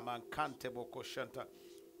maraman kante bokoshanta.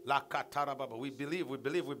 La katarababa. We believe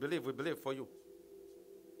for you.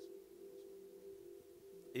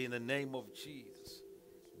 In the name of Jesus.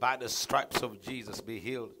 By the stripes of Jesus, be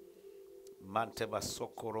healed. Manteba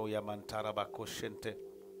sokoro ya mantaraba koshente.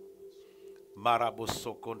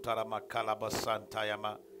 Marabuso kontara makalaba santa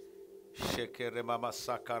yama. Shekere mama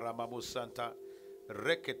sakara mamu santa.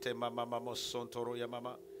 Rekete mama mamo sontoro ya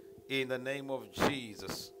mama. In the name of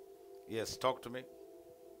Jesus. Yes, talk to me.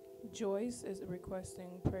 Joyce is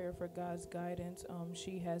requesting prayer for God's guidance.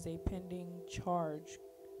 She has a pending charge.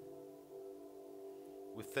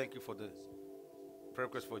 We thank you for the prayer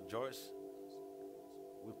request for Joyce.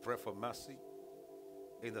 We pray for mercy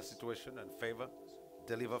in the situation and favor.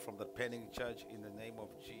 Deliver from the pending charge in the name of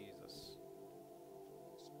Jesus.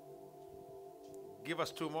 Give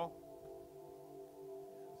us two more.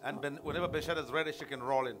 And whenever Beshad is ready, she can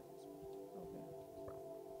roll in.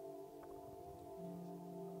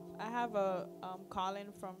 I have a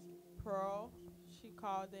calling from Pearl. She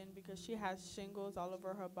called in because she has shingles all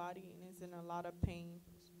over her body and is in a lot of pain.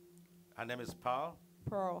 Her name is Pearl.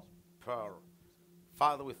 Pearl. Pearl.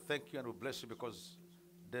 Father, we thank you and we bless you because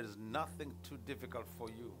there is nothing too difficult for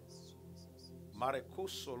you.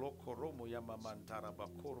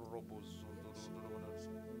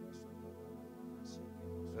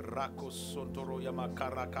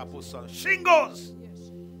 Shingles!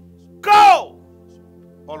 Go!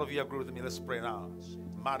 All of you agree with me. Let's pray now.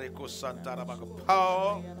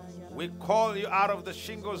 Power, we call you out of the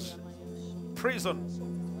shingles prison.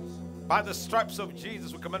 By the stripes of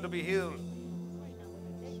Jesus, we command to be healed.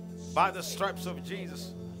 By the stripes of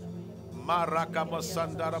Jesus.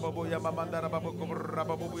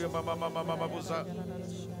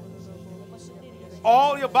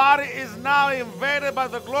 All your body is now invaded by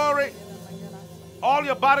the glory. All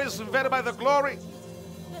your body is invaded by the glory.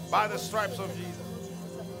 By the stripes of Jesus.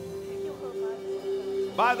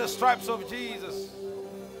 By the stripes of Jesus.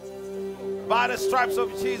 By the stripes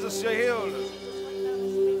of Jesus, you're healed.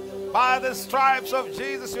 By the stripes of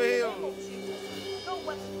Jesus, you're healed.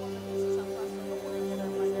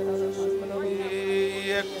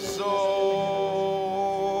 We exalt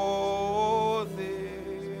thee.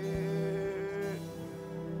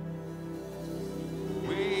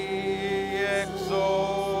 We exalt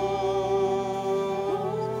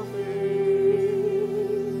thee.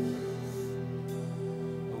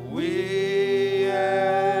 We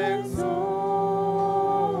exalt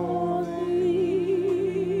thee.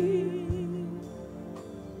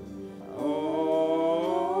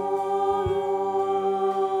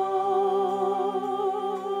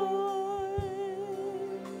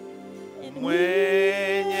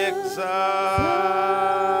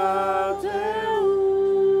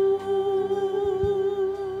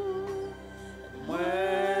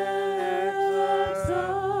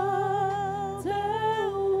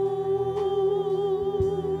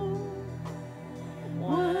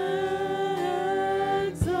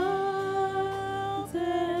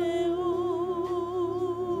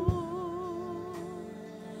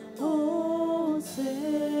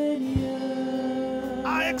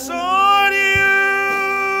 exalt you.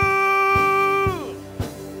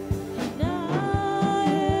 And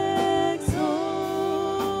I exalt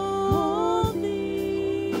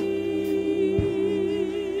thee.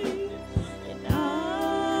 And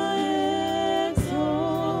I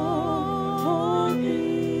exalt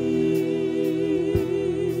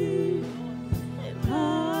thee. And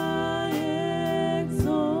I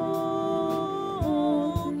exalt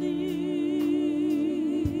thee.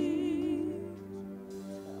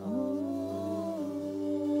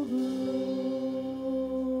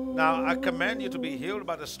 Now I command you to be healed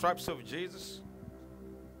by the stripes of Jesus.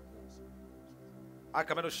 I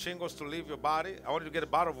command those shingles to leave your body. I want you to get a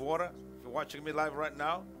bottle of water if you're watching me live right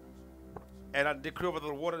now. And I decree over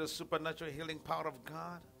the water the supernatural healing power of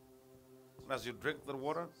God. And as you drink the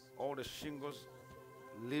water, all the shingles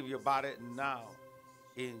leave your body now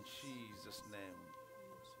in Jesus' name.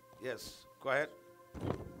 Yes, go ahead.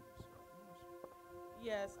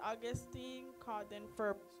 Yes, Augustine called in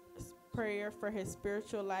for prayer for his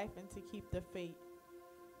spiritual life and to keep the faith.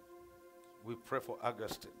 We pray for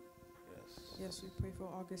Augustine. Yes. Yes, we pray for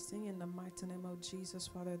Augustine in the mighty name of Jesus,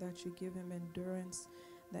 Father, that you give him endurance,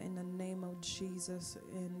 that in the name of Jesus,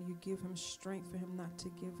 and you give him strength for him not to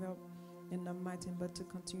give up in the mighty name, but to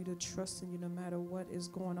continue to trust in you no matter what is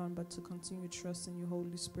going on, but to continue trusting you,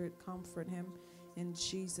 Holy Spirit. Comfort him in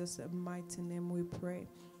Jesus' mighty name we pray.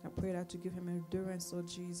 I pray that you give him endurance, Lord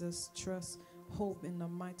Jesus, trust, hope in the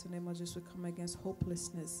mighty name of Jesus. We come against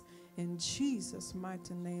hopelessness in Jesus'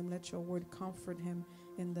 mighty name. Let your word comfort him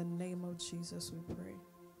in the name of Jesus, we pray.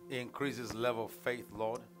 Increase his level of faith,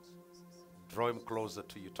 Lord. Draw him closer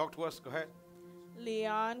to you. Talk to us. Go ahead.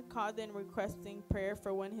 Leon called in requesting prayer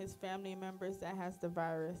for one of his family members that has the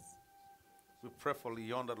virus. We pray for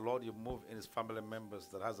Leon that, Lord, you move in his family members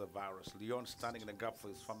that has a virus. Leon standing in the gap for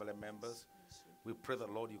his family members. We pray that,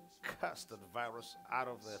 Lord, you cast that virus out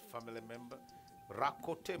of their family member.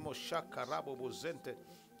 Rakote moshaka rabo bozente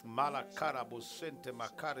malakara bozente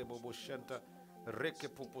makare boboshenta reke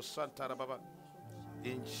pupusanta rababa.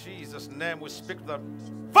 In Jesus' name we speak the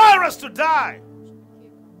virus to die.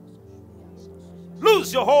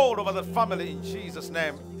 Lose your hold over the family in Jesus'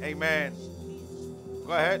 name. Amen.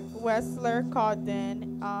 Go ahead. Wessler called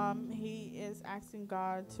in. He is asking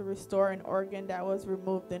God to restore an organ that was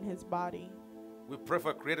removed in his body. We pray for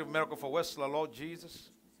a creative miracle for Wessler, Lord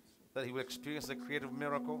Jesus, that he will experience a creative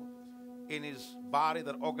miracle in his body.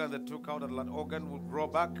 That organ that took out, that organ will grow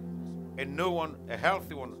back. A new one, a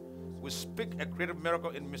healthy one. We speak a creative miracle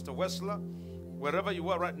in Mr. Wessler. Wherever you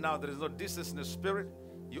are right now, there is no distance in the spirit.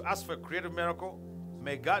 You ask for a creative miracle.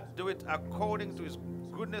 May God do it according to his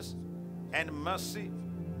goodness and mercy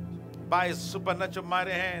by his supernatural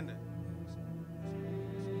mighty hand.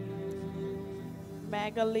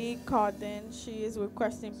 Magali called in. She is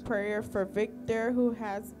requesting prayer for Victor, who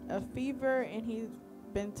has a fever, and he's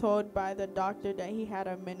been told by the doctor that he had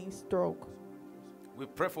a mini stroke. We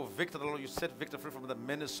pray for Victor, the Lord. You set Victor free from the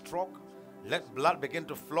mini stroke. Let blood begin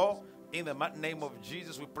to flow in the mighty name of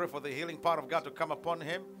Jesus. We pray for the healing power of God to come upon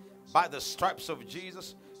him by the stripes of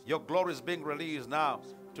Jesus. Your glory is being released now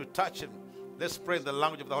to touch him. Let's pray in the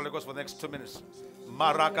language of the Holy Ghost for the next 2 minutes.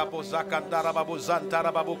 Marakapo zakandara babu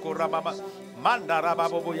zantara babu kuramama mandara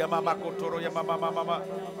babu yamama kotoro yamama mama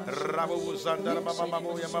rabu zantara mama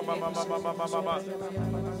mama yamama mama mama mama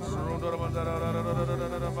rundoro mandara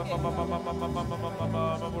mama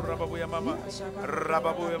mama rabu yamama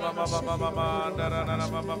rabu yamama mama ndara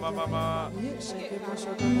mama mama.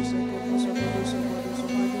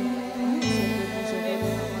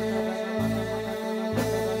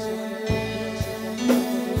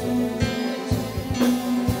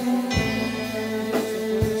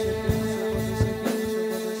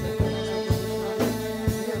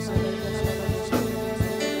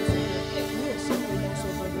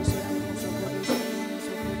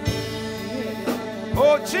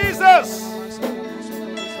 Oh, Jesus!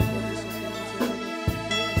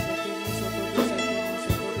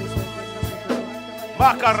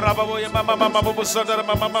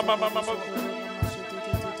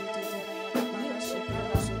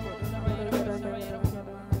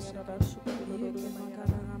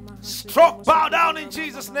 Stroke, bow down in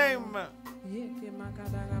Jesus' name.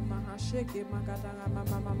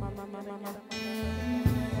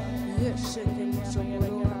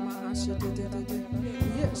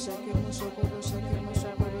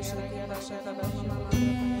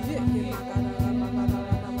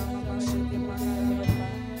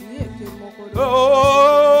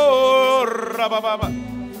 Oh, rabababa,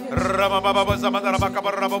 rabababa,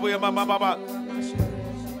 zamandarabakaba, rababuya, mamababa.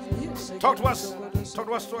 Talk to us. Talk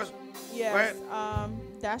to us. Yes.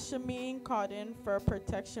 Dashameen called in for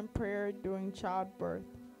protection prayer during childbirth.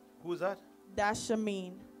 Who's that?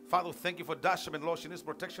 Dashamine. Father, thank you for Dashaman, Lord. She needs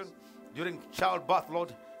protection during childbirth,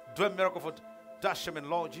 Lord. Do a miracle for Dashaman,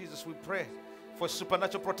 Lord Jesus. We pray for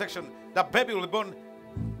supernatural protection. That baby will be born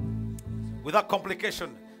without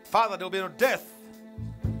complication. Father, there will be no death.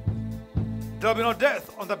 There will be no death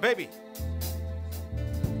on the baby.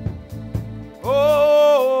 Oh,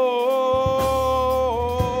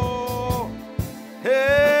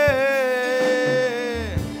 hey,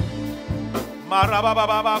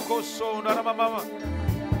 marababa koso naramama.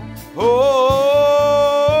 Oh,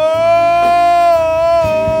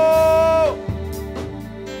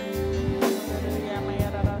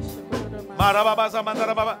 marababa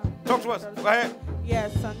zamandarababa. Talk to us. Go ahead.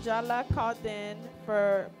 Yes, Sanjala called in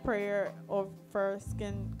for prayer for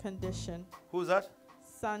skin condition. Who's that?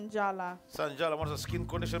 Sanjala. Sanjala wants a skin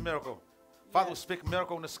condition miracle. Father, we speak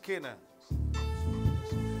miracle on the skin.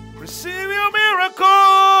 Receive your miracle.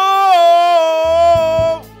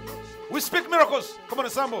 We speak miracles. Come on,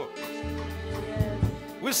 Sambo.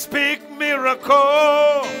 We speak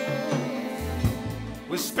miracle.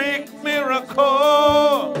 We speak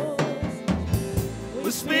miracle.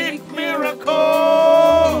 We speak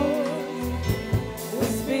miracle. We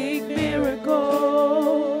speak miracle.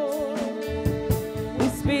 We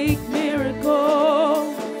speak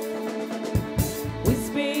miracle. We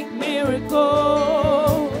speak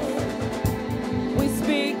miracle. We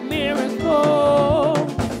speak miracle.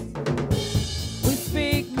 We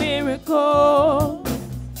speak miracle.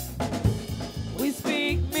 We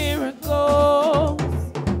speak miracles.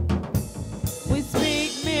 We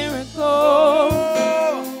speak miracles.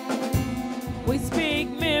 We speak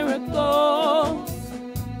miracles.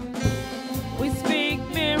 We speak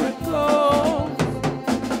miracles.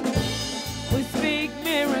 We speak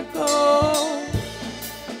miracles.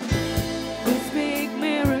 We speak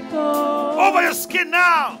miracles. Over your skin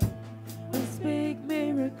now. We speak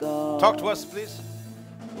miracles. Talk to us, please.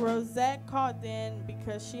 Rosette called in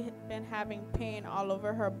because she had been having pain all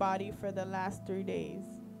over her body for the last 3 days.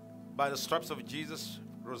 By the stripes of Jesus,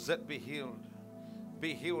 Rosette be healed.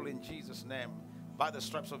 Be healed in Jesus' name. By the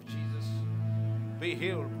stripes of Jesus. Be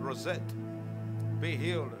healed, Rosette. Be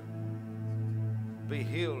healed. Be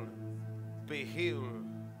healed. Be healed.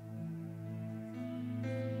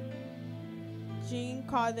 Jean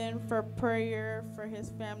called in for prayer for his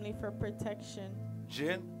family for protection.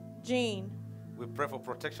 Jean, Jean. we pray for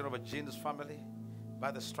protection over Jean's family by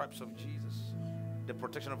the stripes of Jesus. The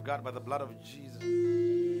protection of God by the blood of Jesus.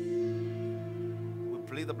 We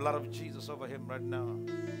plead the blood of Jesus over him right now.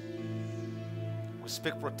 We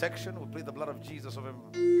speak protection. We plead the blood of Jesus over him.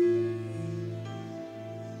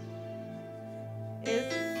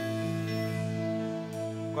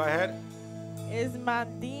 Go ahead. Is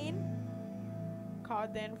Madine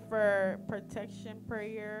called in for protection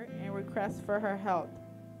prayer and request for her health?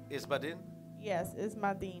 Isbadin? Yes, is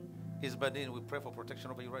Madine. Isbadin, we pray for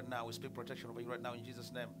protection over you right now. We speak protection over you right now in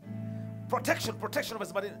Jesus' name. Protection over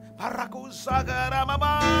Isbadin. Parakusaga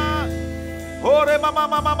mama. Ore mama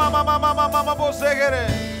mama mama mama mama bosegere.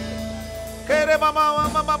 Kere mama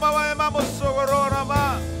mama mama mama sogorora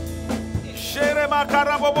ma. Shere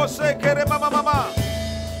makarabo bose kere mama mama.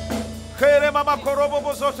 Kere mama korobo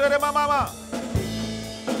boso shere mama mama.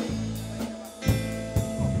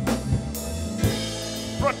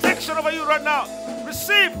 Protection over you right now.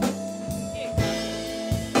 Receive.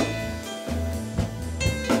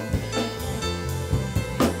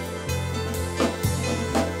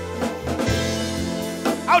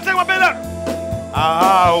 I'll take my bed up.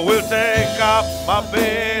 I will take up my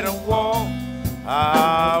bed and walk.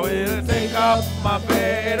 I will take up my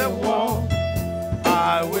bed and walk.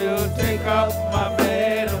 I will take up my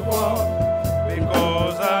bed and walk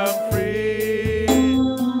because I'm free.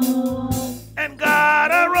 And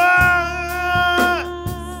God arise.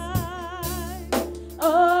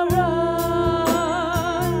 Arise,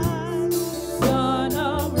 Son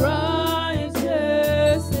of righteousness.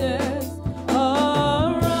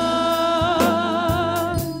 Arise,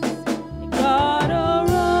 God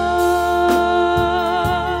arise.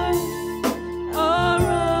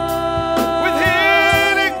 Arise.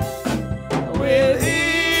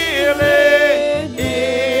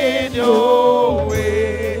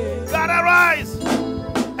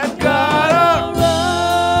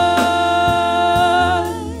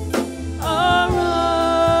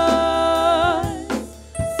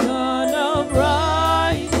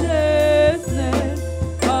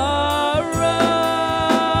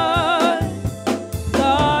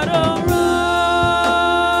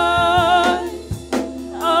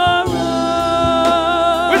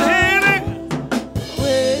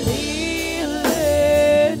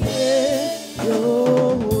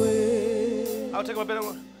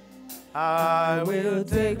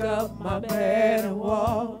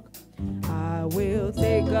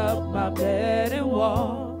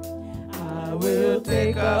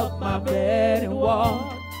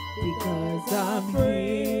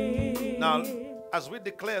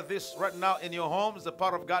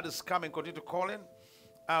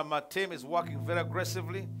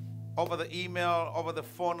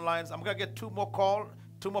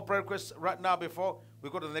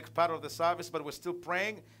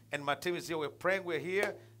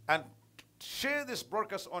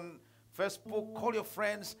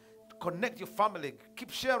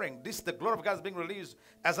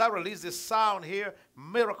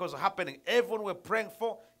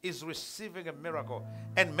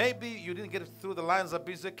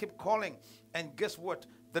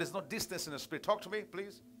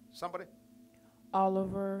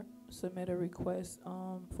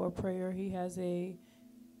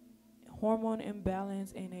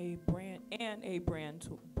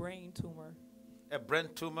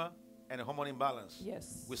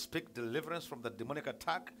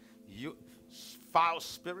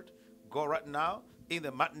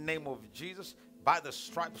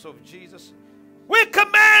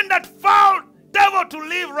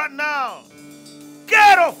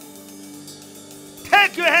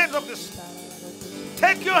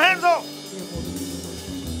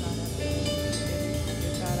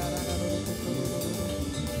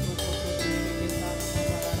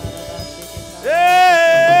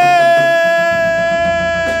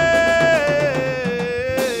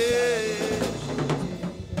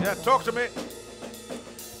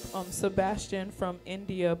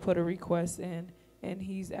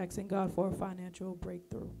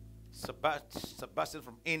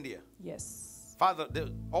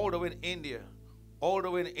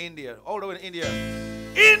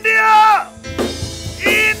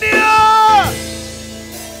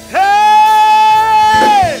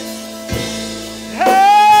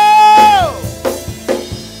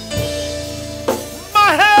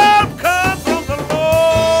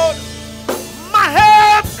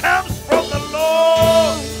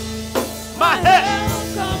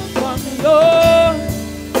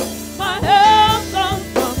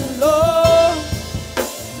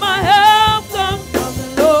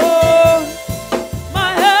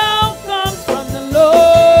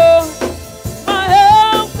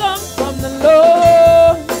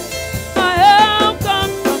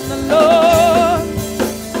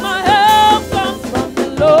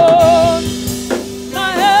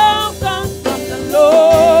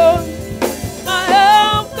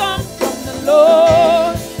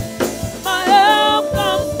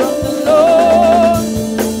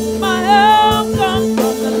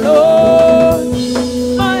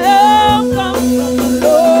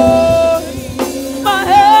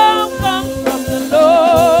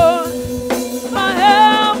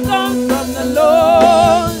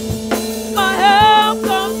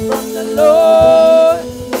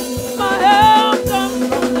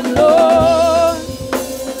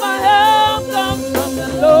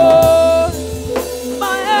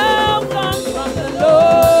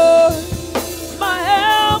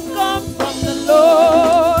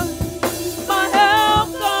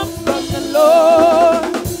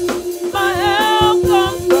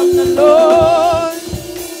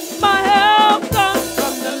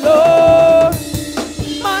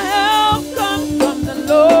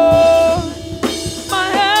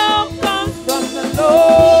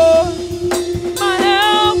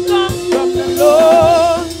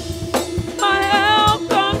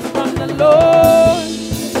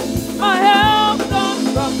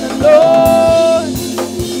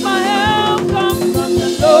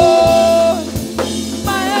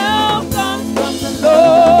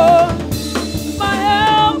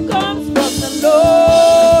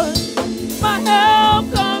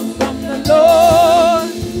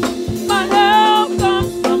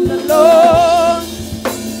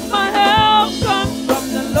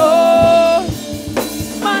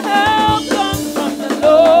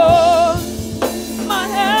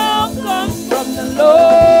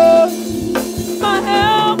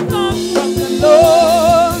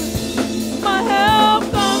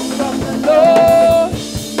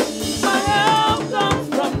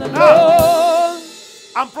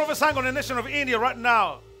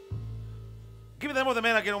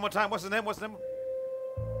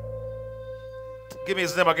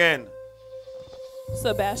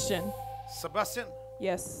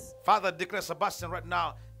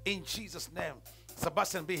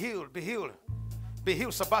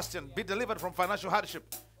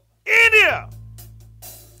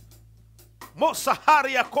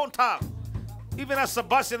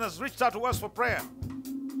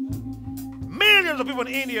 Millions of people in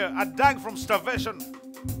India are dying from starvation.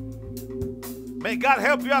 May God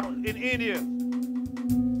help you out in India.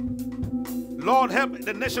 Lord, help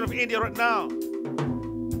the nation of India right now.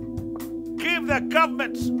 Give their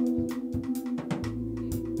government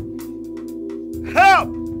help.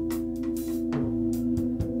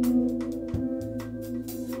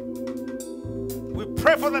 We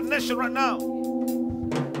pray for the nation right now.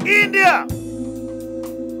 India.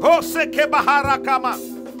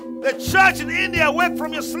 The church in India, wake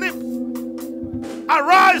from your sleep.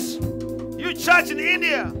 Arise, you church in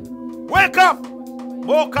India. Wake up.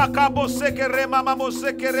 India,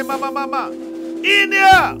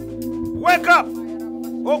 wake up.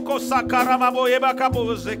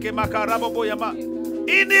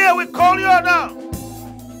 India, we call you now.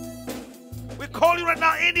 We call you right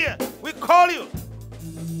now, India. We call you.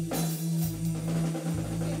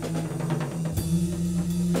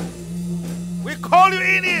 We call you,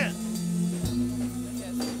 India.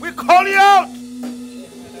 We call you out.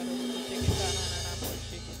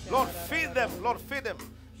 Lord, feed them. Lord, feed them.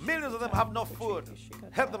 Millions of them have no food.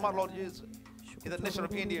 Help them out, Lord Jesus. In the nation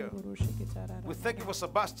of India. We thank you for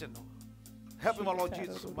Sebastian. Help him, our Lord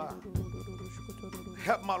Jesus.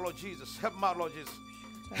 Help my Lord Jesus. Help my Lord Jesus.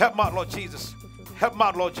 Help my Lord Jesus. Help my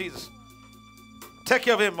Lord Jesus. Take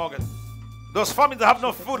care of him, Morgan. Those families that have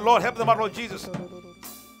no food, Lord, help them out, Lord Jesus.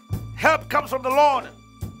 Help comes from the Lord.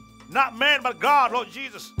 Not man, but God, Lord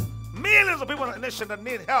Jesus. Millions of people in the nation that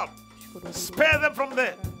need help. Spare them from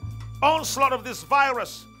the onslaught of this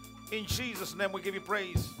virus. In Jesus' name we give you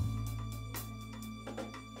praise.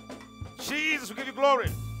 Jesus, we give you glory.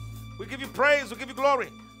 We give you praise. We give you glory.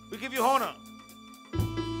 We give you honor.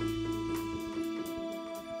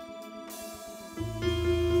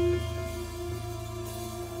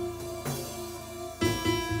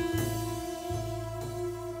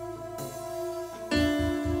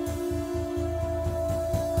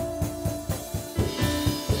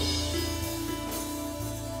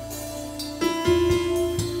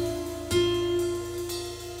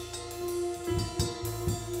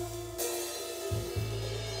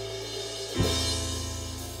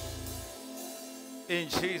 In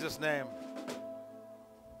Jesus' name,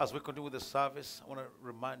 as we continue with the service, I want to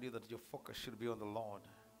remind you that your focus should be on the Lord.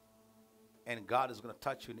 And God is going to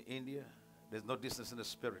touch you in India. There's no distance in the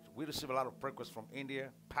spirit. We receive a lot of prayer requests from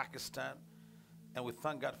India, Pakistan, and we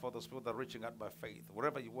thank God for those people that are reaching out by faith.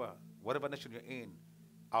 Wherever you are, whatever nation you're in,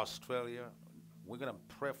 Australia, we're going to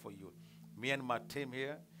pray for you. Me and my team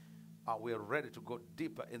here, we are ready to go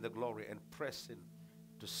deeper in the glory and press in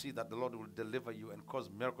to see that the Lord will deliver you and cause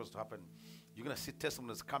miracles to happen. You're going to see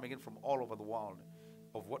testimonies coming in from all over the world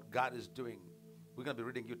of what God is doing. We're going to be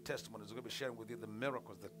reading you testimonies. We're going to be sharing with you the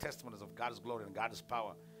miracles, the testimonies of God's glory and God's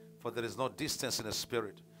power. For there is no distance in the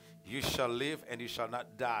spirit. You shall live and you shall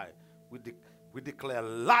not die. We declare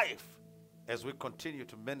life as we continue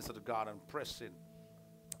to minister to God and press in.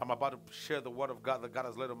 I'm about to share the word of God that God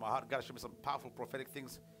has laid on my heart. God has shown me some powerful prophetic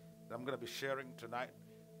things that I'm going to be sharing tonight.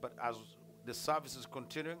 But as the service is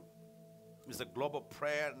continuing, it's a global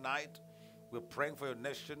prayer night. We're praying for your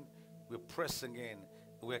nation. We're pressing in.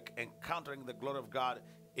 We're encountering the glory of God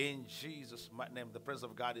in Jesus' mighty name. The presence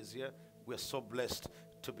of God is here. We're so blessed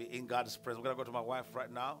to be in God's presence. We're going to go to my wife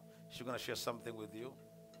right now. She's going to share something with you.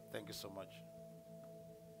 Thank you so much.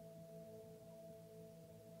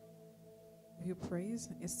 Give you praise.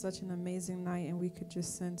 It's such an amazing night, and we could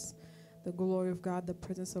just sense the glory of God, the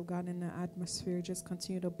presence of God in the atmosphere. Just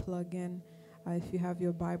continue to plug in. If you have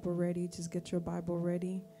your Bible ready, just get your Bible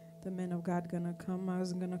ready. The man of God gonna come. I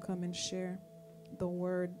was gonna come and share the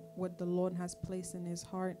word, what the Lord has placed in his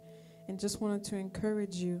heart, and just wanted to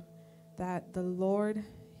encourage you that the Lord,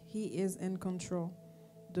 he is in control.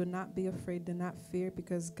 Do not be afraid, do not fear,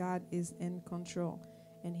 because God is in control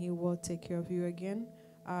and he will take care of you. Again,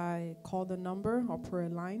 I call the number or prayer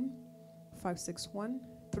line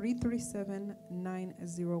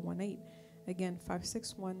 561-337-9018. Again,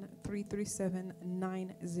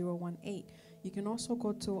 561-337-9018. You can also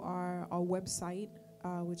go to our website,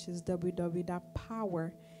 which is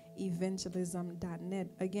www.powerevangelism.net.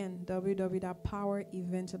 Again,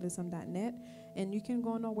 www.powerevangelism.net. And you can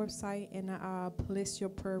go on our website and place your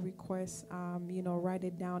prayer requests, write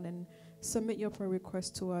it down and submit your prayer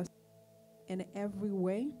request to us. In every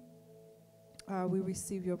way, we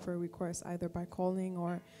receive your prayer requests either by calling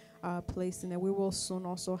or placing it. We will soon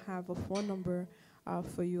also have a phone number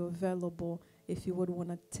for you available if you would want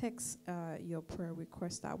to text your prayer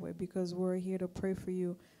request that way, because we're here to pray for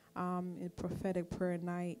you. In prophetic prayer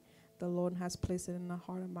night, the Lord has placed it in the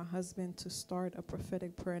heart of my husband to start a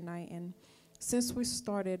prophetic prayer night. And since we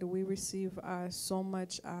started, we receive so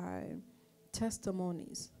much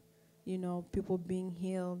testimonies people being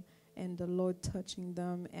healed and the Lord touching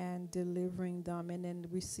them and delivering them, and then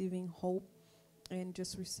receiving hope and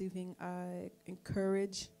just receiving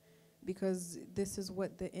encourage, because this is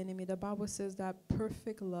what the Bible says that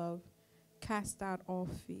perfect love casts out all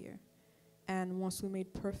fear. And once we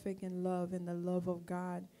made perfect in love, in the love of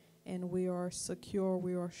God, and we are secure,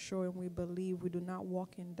 we are sure, and we believe, we do not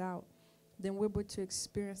walk in doubt, then we're able to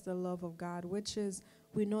experience the love of God, which is,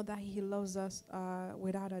 we know that He loves us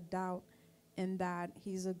without a doubt, and that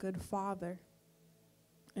He's a good Father,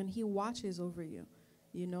 and He watches over you,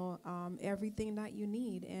 everything that you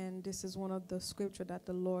need. And this is one of the scripture that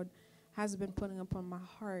the Lord has been putting upon my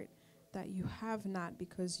heart, that you have not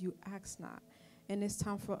because you ask not. And it's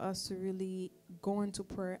time for us to really go into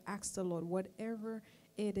prayer, ask the Lord, whatever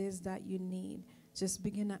it is that you need, just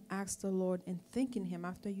begin to ask the Lord and thanking Him.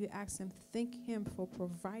 After you ask Him, thank Him for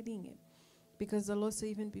providing it. Because the Lord said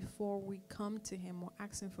even before we come to Him or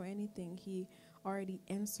ask Him for anything, He already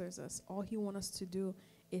answers us. All He wants us to do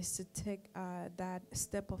is to take that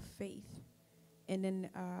step of faith and then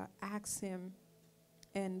ask Him,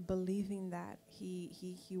 and believing that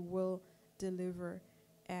He will deliver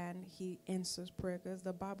and He answers prayer. Because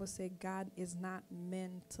the Bible says God is not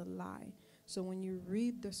meant to lie. So when you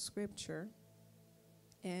read the scripture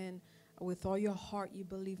and with all your heart you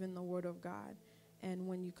believe in the word of God, and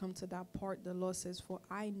when you come to that part, the Lord says, for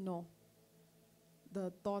I know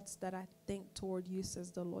the thoughts that I think toward you,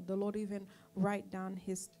 says the Lord. The Lord even write down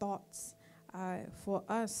His thoughts for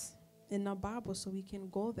us in the Bible so we can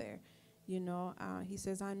go there. He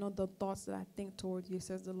says, I know the thoughts that I think toward you,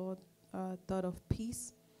 says the Lord, thought of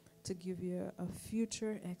peace, to give you a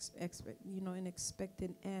future, an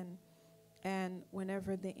expected end. And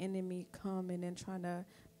whenever the enemy come in and trying to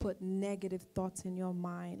put negative thoughts in your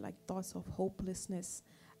mind, like thoughts of hopelessness,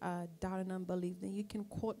 doubt and unbelief, then you can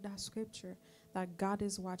quote that scripture, that God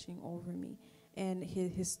is watching over me, and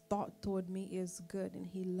his thought toward me is good, and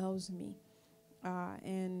He loves me.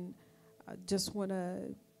 And I just want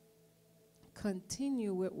to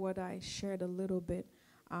continue with what I shared a little bit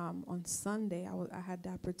on Sunday. I had the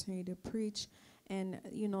opportunity to preach, and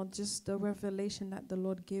just the revelation that the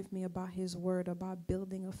Lord gave me about His word, about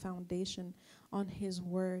building a foundation on His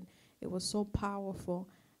word. It was so powerful,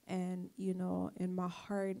 and in my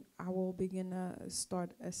heart I will begin to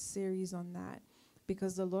start a series on that,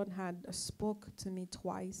 because the Lord had spoke to me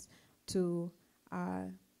twice to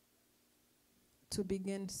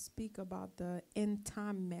begin to speak about the end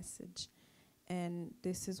time message. And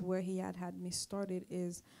this is where He had me started,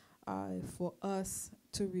 is for us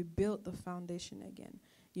to rebuild the foundation again.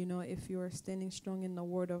 If you are standing strong in the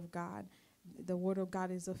Word of God, the Word of God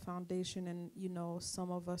is a foundation. And,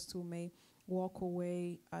 some of us who may walk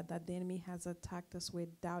away, that the enemy has attacked us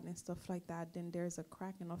with doubt and stuff like that, then there's a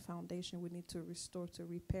crack in our foundation. We need to restore, to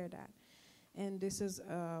repair that. And this is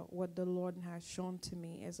what the Lord has shown to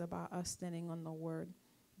me, is about us standing on the Word,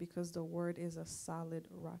 because the Word is a solid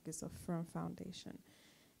rock, it's a firm foundation.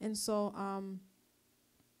 And so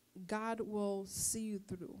God will see you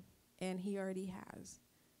through, and He already has.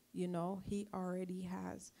 He already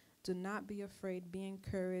has. Do not be afraid, be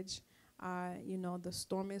encouraged. The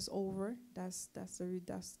storm is over. That's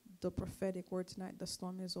the prophetic word tonight. The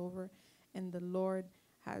storm is over, and the Lord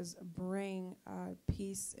has bring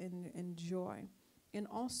peace and joy. And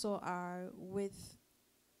also with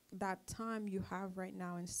that time you have right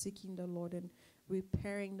now in seeking the Lord and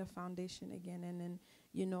repairing the foundation again, and then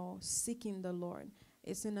seeking the Lord,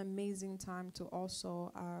 it's an amazing time to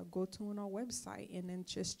also go to on our website and then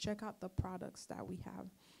just check out the products that we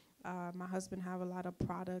have. My husband have a lot of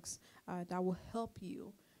products that will help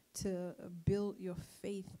you to build your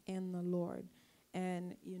faith in the Lord.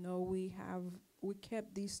 And we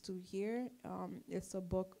kept these two here. It's a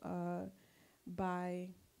book by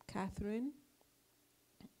Catherine.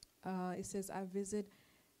 It says, I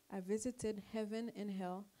visited heaven and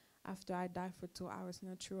hell after I died for 2 hours, in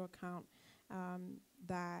a true account,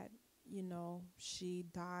 that she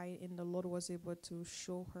died, and the Lord was able to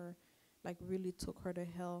show her, like really took her to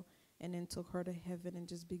hell and then took her to heaven, and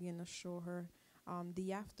just began to show her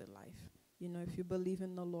the afterlife. If you believe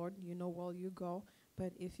in the Lord, where you go.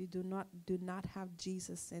 But if you do not have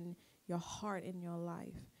Jesus in your heart, in your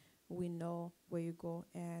life, we know where you go.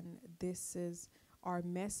 And this is our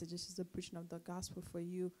message. This is the preaching of the gospel for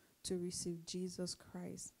you to receive Jesus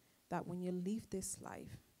Christ, that when you leave this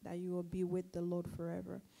life, that you will be with the Lord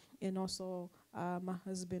forever. And also my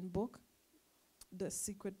husband's book, The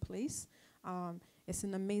Secret Place. It's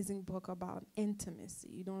an amazing book about intimacy.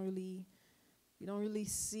 You don't really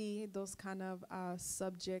see those kind of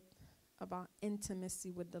subject about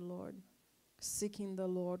intimacy with the Lord, seeking the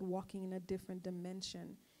Lord, walking in a different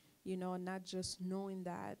dimension. not just knowing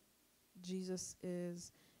that Jesus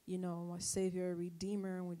is, a Savior,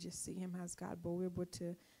 Redeemer, and we just see Him as God, but we're able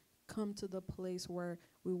to come to the place where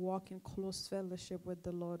we walk in close fellowship with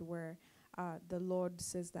the Lord, where the Lord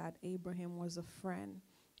says that Abraham was a friend,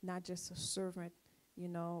 not just a servant,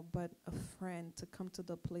 but a friend, to come to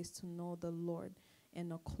the place to know the Lord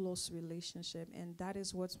in a close relationship. And that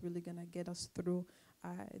is what's really going to get us through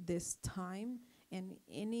this time and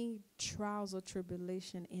any trials or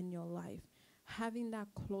tribulation in your life. Having that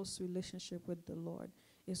close relationship with the Lord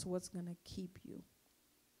is what's going to keep you.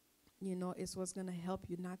 It's what's going to help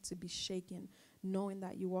you not to be shaken, knowing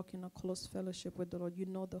that you walk in a close fellowship with the Lord. You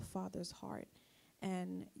know the Father's heart,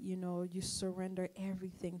 and, you surrender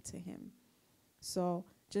everything to Him. So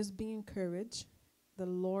just be encouraged. The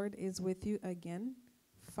Lord is with you again.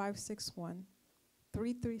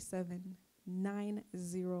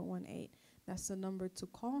 561-337-9018. That's the number to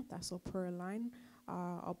call. That's our prayer line.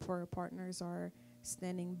 Our prayer partners are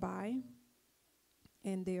standing by,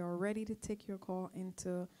 and they are ready to take your call and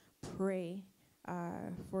to pray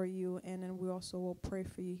for you. And then we also will pray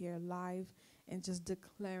for you here live and just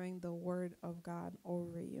declaring the word of God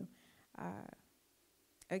over you.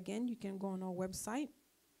 Again, you can go on our website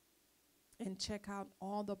and check out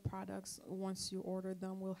all the products. Once you order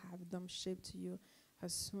them, we'll have them shipped to you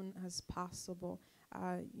as soon as possible.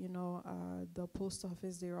 The post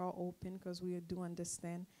office, they're all open, because we do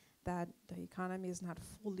understand that the economy is not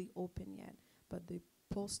fully open yet, but the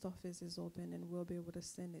post office is open and we'll be able to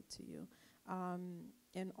send it to you.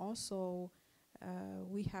 And also,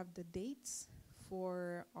 we have the dates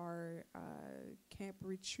for our camp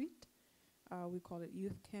retreat. We call it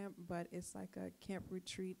youth camp, but it's like a camp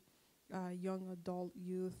retreat, young adult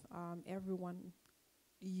youth. Everyone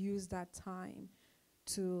use that time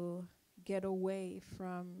to get away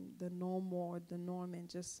from the norm, and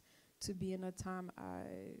just to be in a time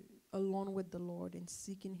alone with the Lord and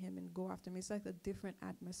seeking Him and go after Him. It's like a different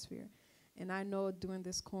atmosphere. And I know during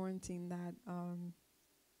this quarantine that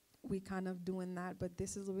we kind of doing that, but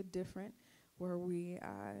this is a bit different, where we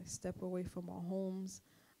step away from our homes,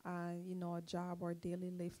 a job, or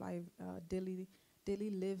daily live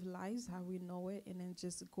lives, how we know it, and then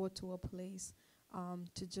just go to a place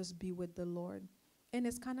to just be with the Lord. And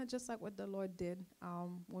it's kind of just like what the Lord did.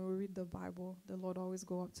 When we read the Bible, the Lord always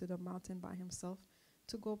go up to the mountain by Himself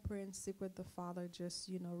to go pray and seek with the Father, just,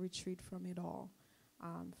 retreat from it all,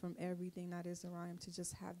 from everything that is around Him, to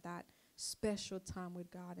just have that special time with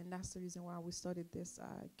God. And that's the reason why we started this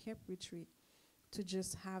camp retreat, to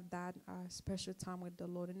just have that special time with the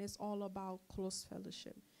Lord. And it's all about close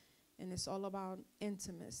fellowship, and it's all about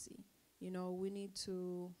intimacy. We need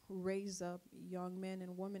to raise up young men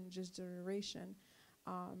and women, just generation,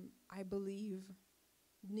 I believe,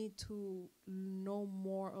 need to know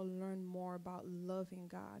more or learn more about loving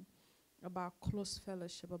God, about close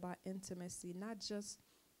fellowship, about intimacy, not just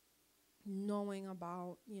knowing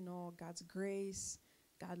about, God's grace,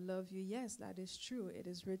 God love you. Yes, that is true. It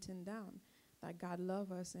is written down that God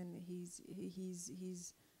love us, and he's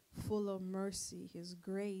full of mercy, His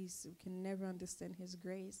grace. We can never understand His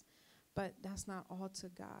grace, but that's not all to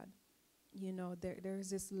God. There is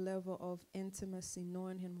this level of intimacy,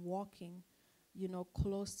 knowing Him, walking,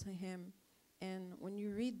 close to Him. And when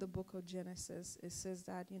you read the book of Genesis, it says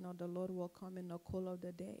that, the Lord will come in the cool of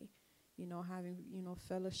the day, having,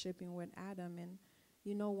 fellowshipping with Adam. And,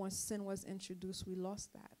 once sin was introduced, we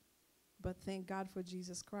lost that. But thank God for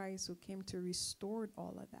Jesus Christ, who came to restore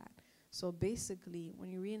all of that. So basically,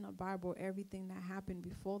 when you read in the Bible, everything that happened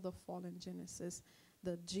before the fall in Genesis,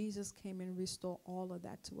 that Jesus came and restored all of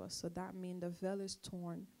that to us. So that means the veil is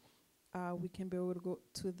torn. We can be able to go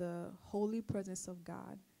to the holy presence of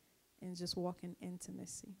God and just walk in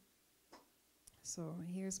intimacy. So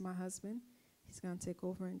here's my husband. He's going to take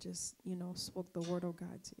over and just, spoke the word of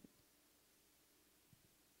God to you.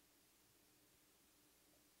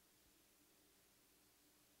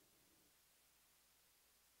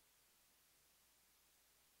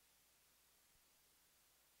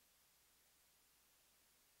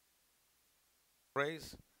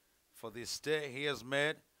 Praise for this day He has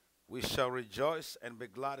made. We shall rejoice and be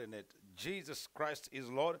glad in it. Jesus Christ is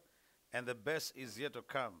Lord, and the best is yet to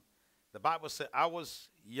come. The Bible says, I was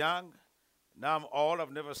young, now I'm old.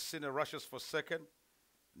 I've never seen a righteous forsaken,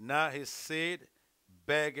 now his seed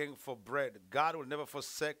begging for bread. God will never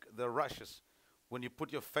forsake the righteous. When you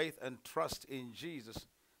put your faith and trust in Jesus,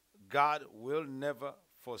 God will never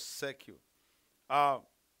forsake you.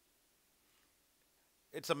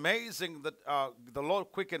 It's amazing that the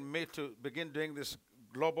Lord quickened me to begin doing this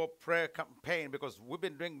global prayer campaign, because we've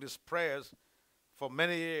been doing these prayers for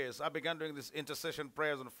many years. I began doing these intercession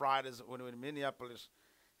prayers on Fridays when we were in Minneapolis,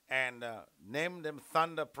 and named them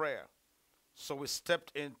thunder prayer. So we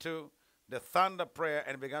stepped into the thunder prayer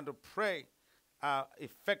and began to pray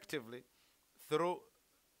effectively through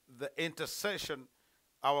the intercession.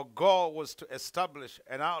 Our goal was to establish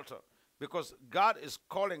an altar because God is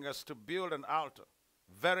calling us to build an altar.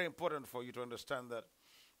 Very important for you to understand that.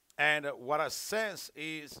 And what I sense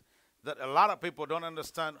is that a lot of people don't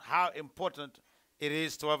understand how important it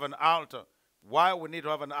is to have an altar. Why we need to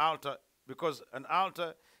have an altar? Because an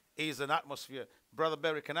altar is an atmosphere. Brother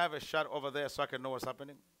Barry, can I have a shot over there so I can know what's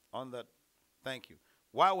happening on that? Thank you.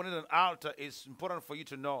 Why we need an altar is important for you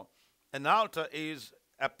to know. An altar is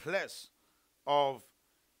a place of,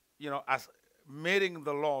 as meeting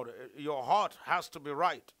the Lord. Your heart has to be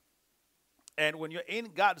right. And when you're in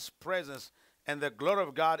God's presence and the glory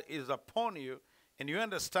of God is upon you, and you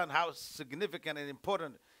understand how significant and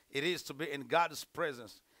important it is to be in God's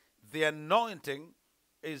presence, the anointing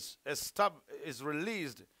is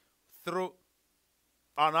released through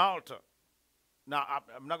an altar. Now,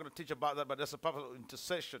 I'm not going to teach about that, but that's a purpose of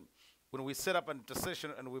intercession. When we set up an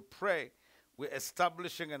intercession and we pray, we're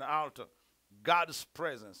establishing an altar, God's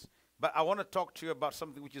presence. But I want to talk to you about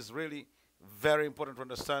something which is really very important to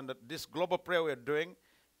understand, that this global prayer we're doing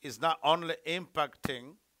is not only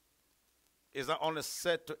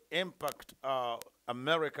set to impact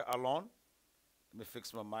America alone. Let me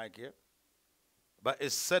fix my mic here. But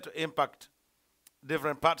it's set to impact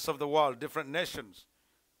different parts of the world, different nations.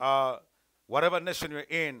 Whatever nation you're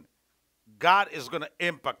in, God is going to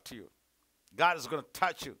impact you. God is going to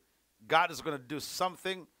touch you. God is going to do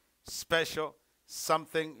something special,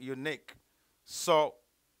 something unique. So,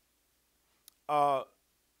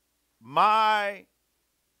 my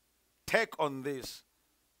take on this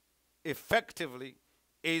effectively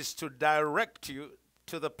is to direct you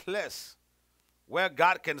to the place where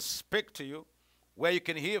God can speak to you, where you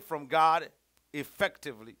can hear from God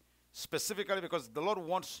effectively, specifically because the Lord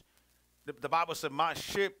wants, the Bible said, my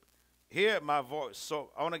sheep hear my voice. So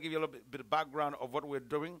I want to give you a little bit of background of what we're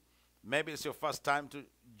doing. Maybe it's your first time to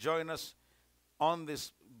join us on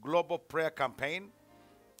this global prayer campaign.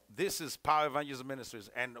 This is Power Evangelism Ministries,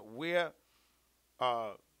 and we're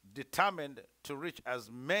determined to reach as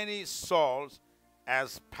many souls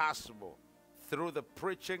as possible through the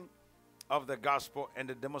preaching of the gospel and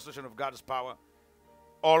the demonstration of God's power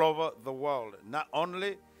all over the world. Not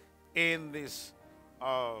only in this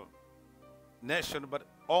nation, but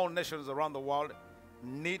all nations around the world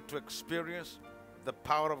need to experience the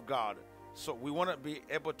power of God. So we want to be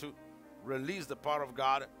able to release the power of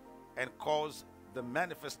God and cause the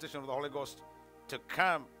manifestation of the Holy Ghost to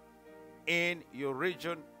come in your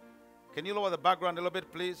region. Can you lower the background a little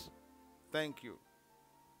bit, please? Thank you.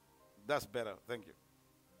 That's better. Thank you.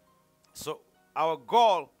 So our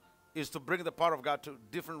goal is to bring the power of God to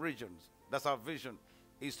different regions. That's our vision,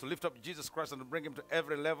 is to lift up Jesus Christ and to bring him to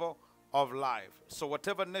every level of life. So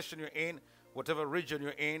whatever nation you're in, whatever region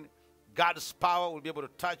you're in, God's power will be able to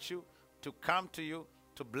touch you, to come to you,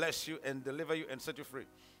 to bless you and deliver you and set you free.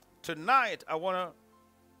 Tonight, I want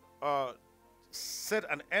to set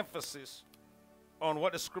an emphasis on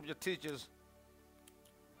what the scripture teaches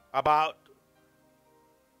about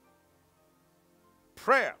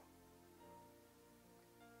prayer.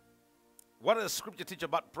 What does the scripture teach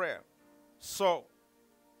about prayer? So,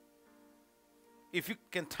 if you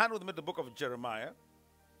can turn with me to the book of Jeremiah,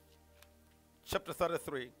 chapter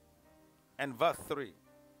 33 and verse 3.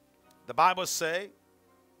 The Bible says,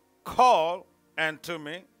 call unto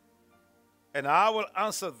me, and I will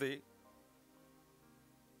answer thee,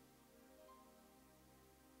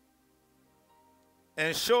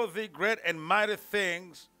 and show thee great and mighty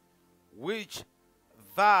things which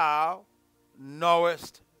thou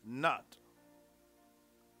knowest not.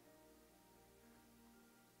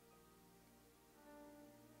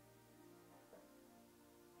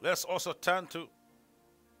 Let's also turn to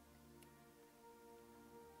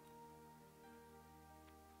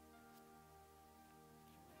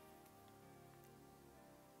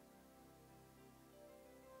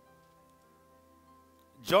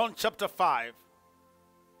John chapter 5.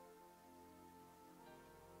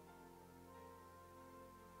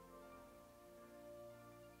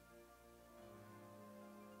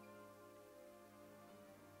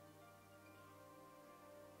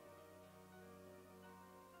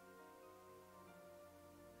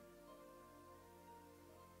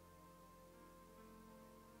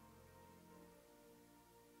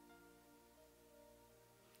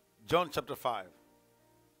 John chapter 5.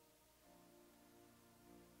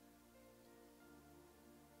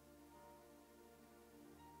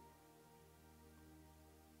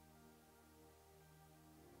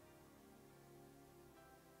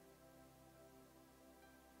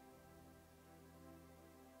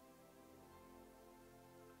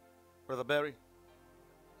 Brother Barry.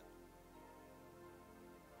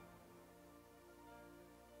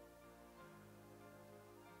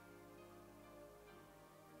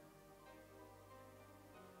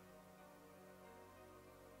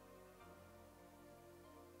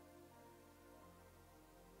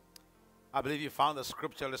 I believe you found the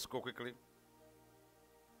scripture. Let's go quickly.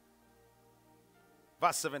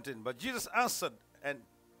 Verse 17. But Jesus answered, and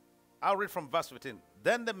I'll read from verse 15.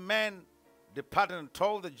 Then the man departed and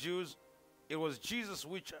told the Jews it was Jesus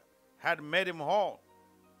which had made him whole.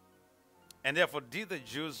 And therefore did the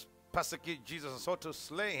Jews persecute Jesus and sought to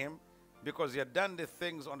slay him, because he had done the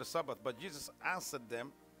things on the Sabbath. But Jesus answered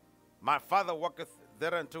them, my Father worketh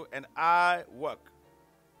thereunto, and I work.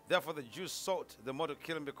 Therefore the Jews sought the more to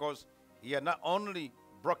kill him, because he had not only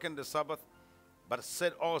broken the Sabbath, but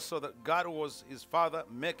said also that God was his Father,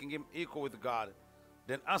 making him equal with God.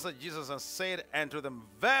 Then answered Jesus and said unto them,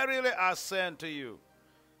 verily I say unto you,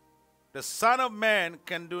 the Son of Man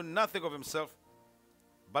can do nothing of himself,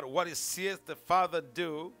 but what he seeth the Father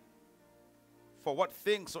do. For what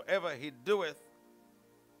things soever he doeth,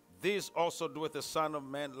 these also doeth the Son of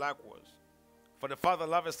Man likewise. For the Father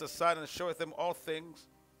loveth the Son, and showeth him all things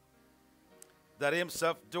that he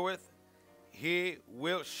himself doeth. He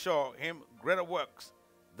will show him greater works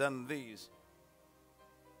than these,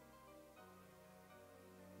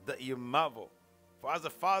 that you marvel. For as the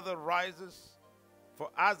Father raises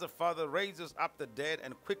up the dead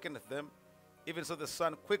and quickeneth them, even so the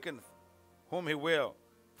Son quickeneth whom he will.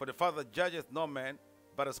 For the Father judgeth no man,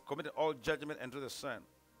 but has committed all judgment unto the Son.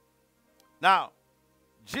 Now,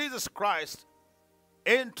 Jesus Christ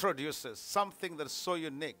introduces something that is so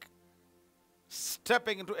unique,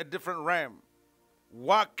 stepping into a different realm,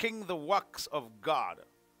 working the works of God.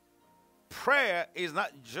 Prayer is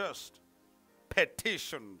not just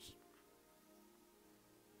petitions.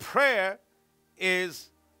 Prayer is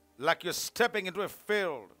like you're stepping into a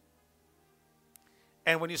field.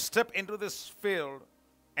 And when you step into this field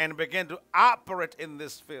and begin to operate in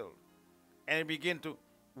this field, and you begin to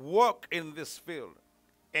work in this field,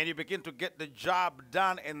 and you begin to get the job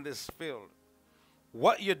done in this field,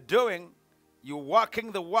 what you're doing, you're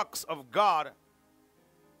working the works of God,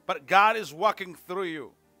 but God is working through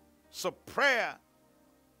you. So prayer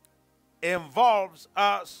involves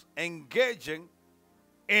us engaging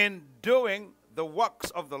in doing the works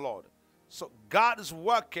of the Lord. So God's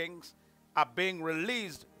workings are being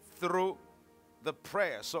released through the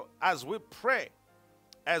prayer. So as we pray,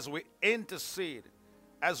 as we intercede,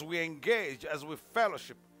 as we engage, as we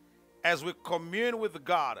fellowship, as we commune with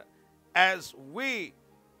God, as we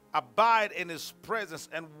abide in His presence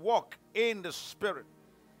and walk in the Spirit,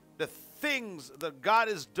 the things that God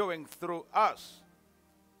is doing through us.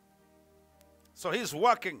 So He's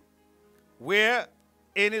working. We're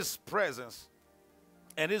in His presence,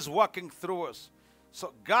 and He's working through us.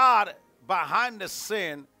 So God, behind the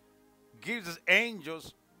scene, gives His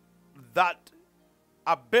angels that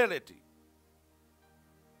ability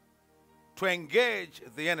to engage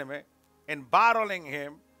the enemy in battling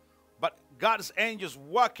him, but God's angels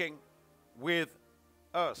working with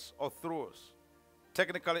us or through us.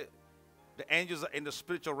 Technically, the angels are in the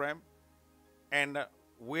spiritual realm, and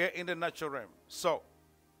we're in the natural realm. So,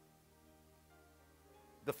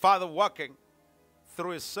 the Father working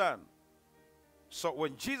through His Son. So,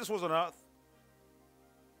 when Jesus was on earth,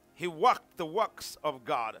 He worked the works of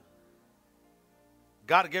God.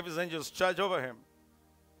 God gave His angels charge over Him.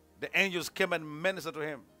 The angels came and ministered to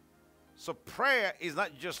Him. So prayer is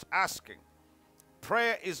not just asking.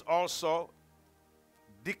 Prayer is also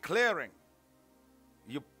declaring.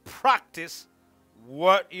 You practice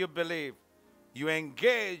what you believe. You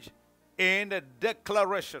engage in the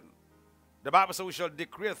declaration. The Bible says we shall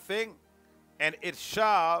decree a thing, and it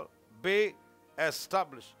shall be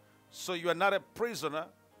established. So you are not a prisoner,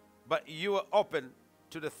 but you are open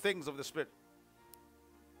to the things of the Spirit.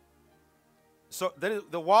 So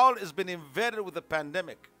the world has been invaded with a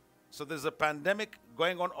pandemic. So there's a pandemic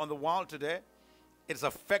going on the world today. It's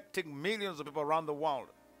affecting millions of people around the world.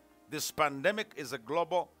 This pandemic is a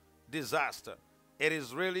global disaster. It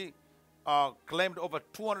is really claimed over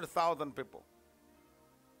 200,000 people.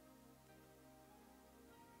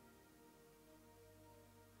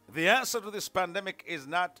 The answer to this pandemic is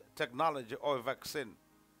not technology or a vaccine.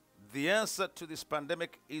 The answer to this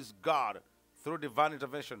pandemic is God through divine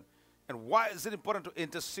intervention. And why is it important to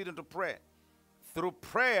intercede and to pray? Through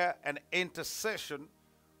prayer and intercession,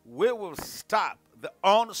 we will stop the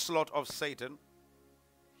onslaught of Satan.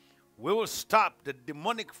 We will stop the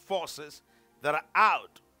demonic forces that are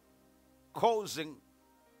out causing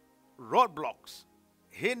roadblocks,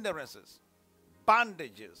 hindrances,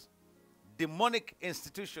 bondages, demonic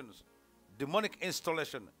institutions demonic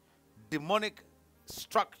installation, demonic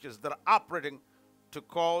structures that are operating to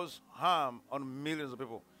cause harm on millions of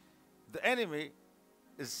people. The enemy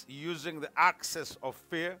is using the access of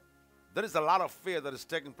fear. There is a lot of fear that is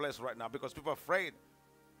taking place right now because people are afraid.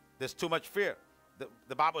 There's too much fear.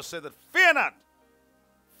 The Bible says that fear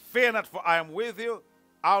not, for I am with you.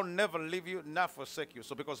 I'll never leave you, not forsake you.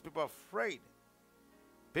 So because people are afraid,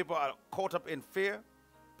 people are caught up in fear,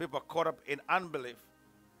 people are caught up in unbelief,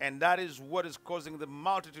 and that is what is causing the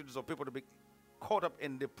multitudes of people to be caught up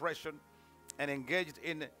in depression and engaged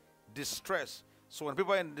in distress. So when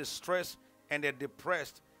people are in distress and they're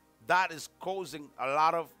depressed, that is causing a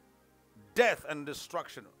lot of death and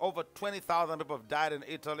destruction. Over 20,000 people have died in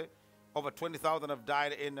Italy. Over 20,000 have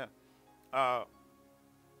died in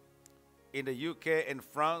the UK, in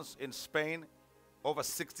France, in Spain. Over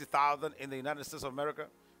 60,000 in the United States of America.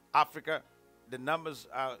 Africa, the numbers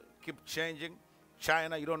keep changing.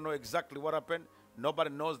 China, you don't know exactly what happened.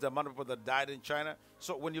 Nobody knows the amount of people that died in China.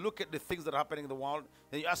 So when you look at the things that are happening in the world,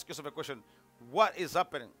 then you ask yourself a question, what is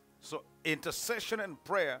happening? So intercession and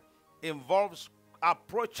prayer involves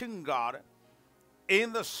approaching God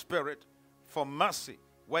in the spirit for mercy,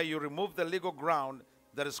 where you remove the legal ground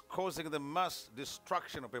that is causing the mass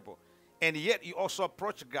destruction of people. And yet you also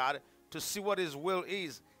approach God to see what his will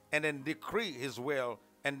is and then decree his will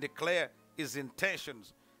and declare his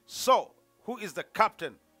intentions. So, who is the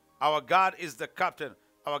captain? Our God is the captain.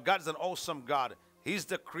 Our God is an awesome God. He's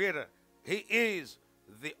the creator. He is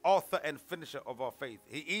the author and finisher of our faith.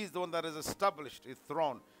 He is the one that has established his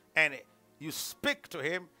throne. And you speak to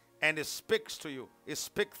him and he speaks to you. He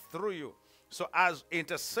speaks through you. So as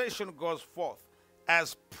intercession goes forth,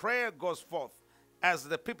 as prayer goes forth, as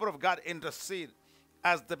the people of God intercede,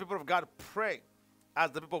 as the people of God pray,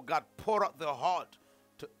 as the people of God pour out their heart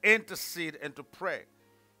to intercede and to pray,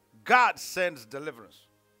 God sends deliverance.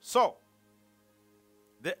 So,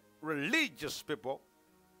 the religious people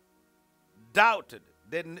doubted.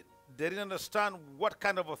 They didn't understand what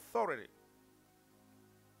kind of authority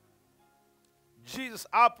Jesus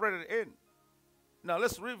operated in. Now,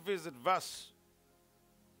 let's revisit verse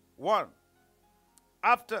 1.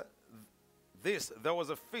 After this, there was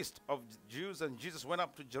a feast of Jews, and Jesus went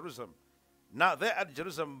up to Jerusalem. Now, there at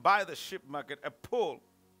Jerusalem, by the sheep market, a pool,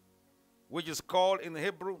 which is called in the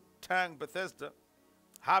Hebrew tongue Bethesda,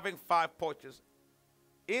 having 5 porches.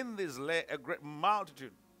 In this lay a great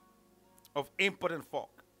multitude of impotent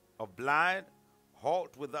folk, of blind,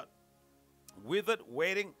 halt, withered,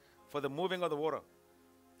 waiting for the moving of the water.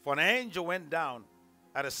 For an angel went down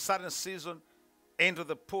at a certain season into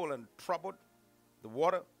the pool and troubled the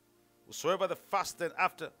water. Whosoever the first and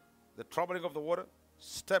after the troubling of the water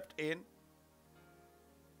stepped in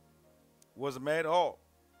was made whole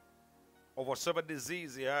of whatsoever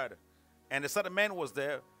disease he had. And a certain man was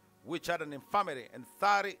there which had an infirmity and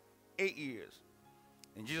 38 years.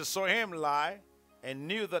 And Jesus saw him lie and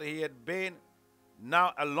knew that he had been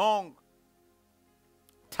now a long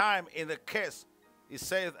time in the case. He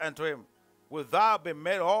saith unto him, Wilt thou be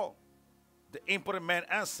made whole? The impotent man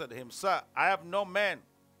answered him, Sir, I have no man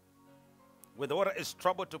when the water is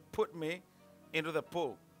troubled to put me into the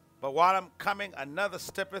pool. But while I'm coming, another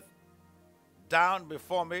steppeth down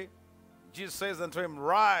before me. Jesus says unto him,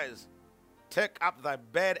 Rise, take up thy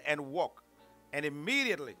bed and walk. And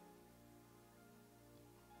immediately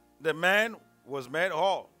the man was made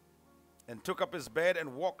whole and took up his bed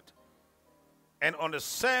and walked. And on the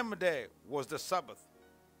same day was the Sabbath.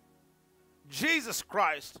 Jesus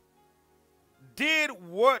Christ did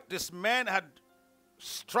what this man had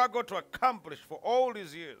struggled to accomplish for all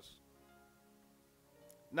these years.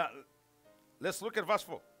 Now, let's look at verse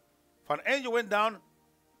 4. For an angel went down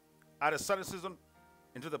at a certain season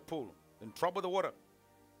into the pool and troubled the water.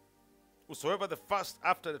 Whosoever the first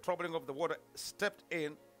after the troubling of the water stepped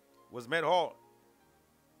in was made whole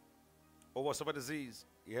of whatsoever disease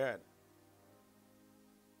he had.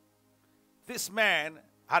 This man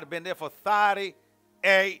had been there for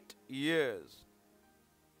 38 years.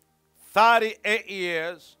 38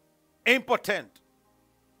 years, impotent.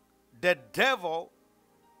 The devil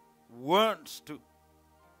wants to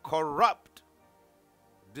corrupt,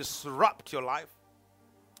 disrupt your life,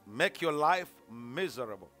 make your life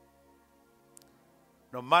miserable.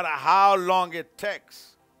 No matter how long it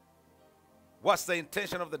takes, what's the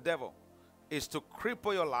intention of the devil? Is to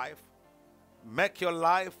cripple your life, make your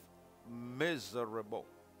life miserable.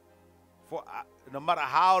 For no matter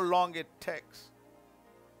how long it takes,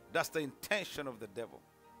 that's the intention of the devil,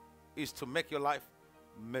 is to make your life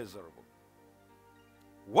miserable.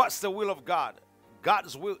 What's the will of God?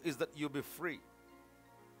 God's will is that you be free.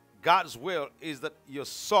 God's will is that your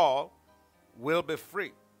soul will be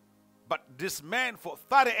free. But this man for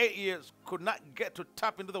 38 years could not get to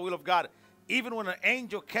tap into the will of God. Even when an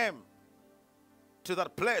angel came to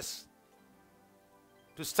that place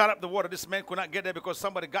to start up the water, this man could not get there because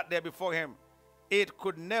somebody got there before him. It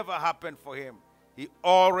could never happen for him. He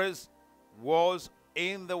always was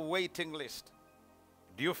in the waiting list.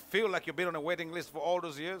 Do you feel like you've been on a waiting list for all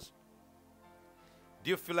those years? Do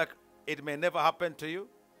you feel like it may never happen to you?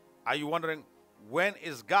 Are you wondering, when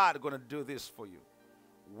is God going to do this for you?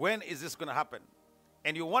 When is this going to happen?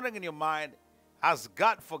 And you're wondering in your mind, has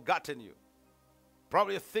God forgotten you?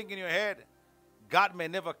 Probably think in your head, God may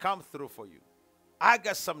never come through for you. I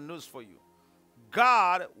got some news for you.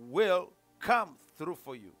 God will come through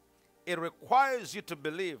for you. It requires you to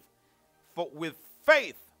believe, for with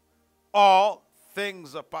faith, all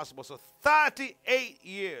things are possible. So 38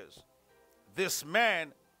 years, this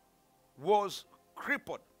man was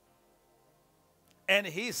crippled. And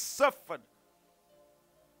he suffered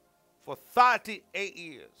for 38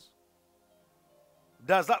 years.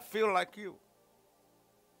 Does that feel like you?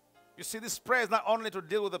 You see, this prayer is not only to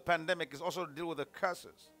deal with the pandemic, it's also to deal with the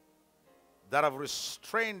curses that have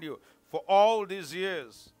restrained you for all these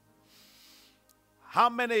years. How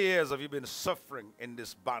many years have you been suffering in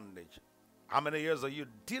this bondage? How many years are you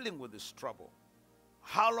dealing with this trouble?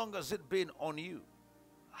 How long has it been on you?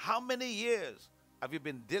 How many years have you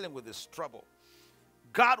been dealing with this trouble?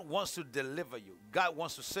 God wants to deliver you. God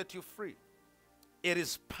wants to set you free. It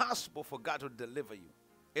is possible for God to deliver you.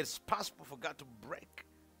 It's possible for God to break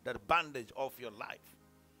that bondage off your life.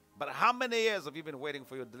 But how many years have you been waiting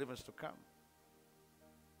for your deliverance to come?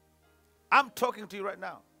 I'm talking to you right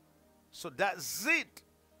now. So that's it.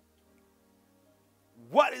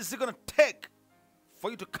 What is it going to take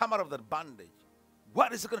for you to come out of that bondage?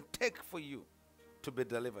 What is it going to take for you to be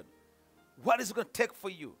delivered? What is it going to take for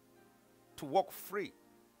you to walk free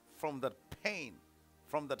from that pain,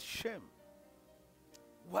 from that shame?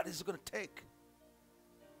 What is it going to take?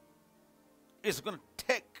 It's going to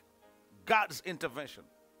take God's intervention.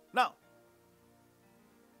 Now,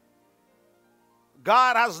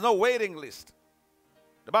 God has no waiting list.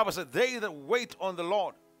 The Bible said, they that wait on the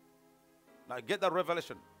Lord, now get that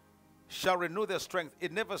revelation, shall renew their strength.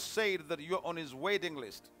 It never said that you're on his waiting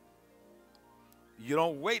list. You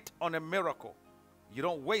don't wait on a miracle. You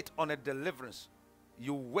don't wait on a deliverance.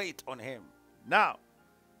 You wait on him. Now,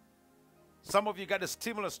 some of you got a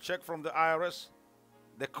stimulus check from the IRS.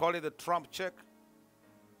 They call it the Trump check.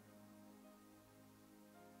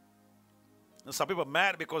 And some people are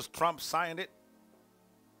mad because Trump signed it.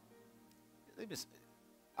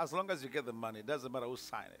 As long as you get the money, it doesn't matter who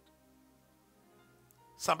signed it.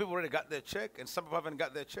 Some people already got their check, and some people haven't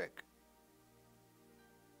got their check.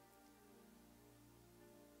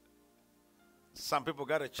 Some people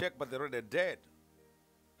got a check, but they're already dead.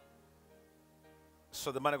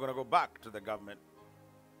 So the money is going to go back to the government.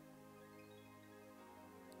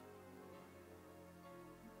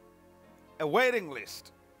 A waiting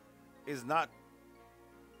list is not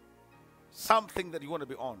something that you want to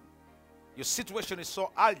be on. Your situation is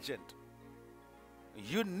so urgent.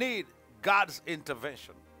 You need God's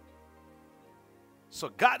intervention. So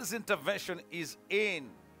God's intervention is in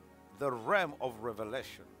the realm of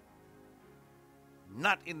revelation,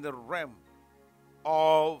 not in the realm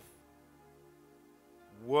of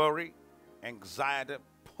worry, anxiety,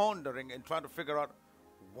 pondering, and trying to figure out,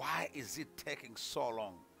 why is it taking so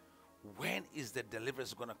long? When is the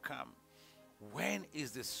deliverance going to come? When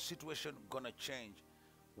is the situation going to change?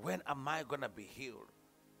 When am I going to be healed?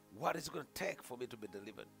 What is it going to take for me to be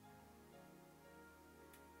delivered?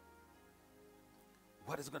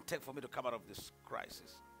 What is it going to take for me to come out of this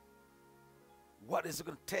crisis? What is it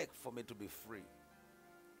going to take for me to be free?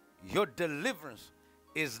 Your deliverance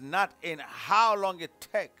is not in how long it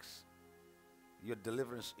takes. Your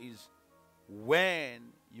deliverance is when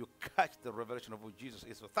you catch the revelation of who Jesus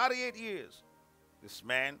is. For 38 years, this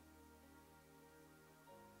man,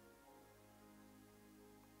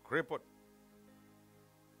 crippled,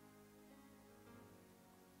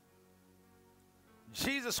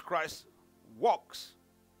 Jesus Christ walks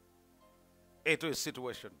into a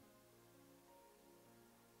situation.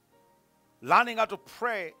 Learning how to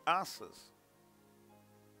pray answers.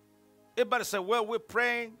 Everybody say, well, we're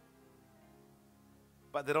praying,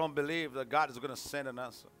 but they don't believe that God is going to send an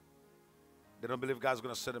answer. They don't believe God is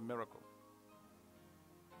going to send a miracle.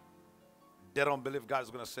 They don't believe God is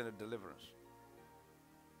going to send a deliverance.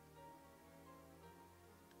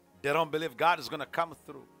 They don't believe God is going to come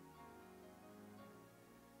through.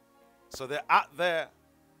 So they're out there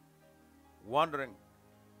wondering,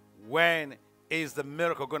 when is the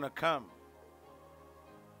miracle going to come?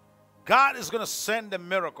 God is going to send a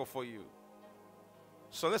miracle for you.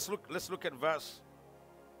 So let's look at verse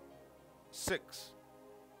 6.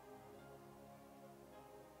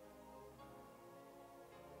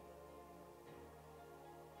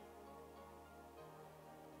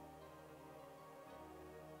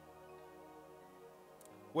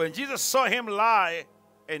 When Jesus saw him lie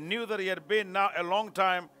and knew that he had been now a long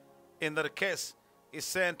time in that case, he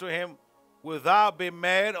said to him, "Wilt thou be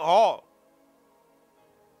made whole?"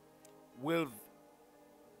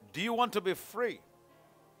 Do you want to be free?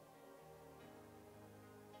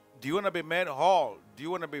 Do you want to be made whole? Do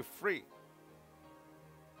you want to be free?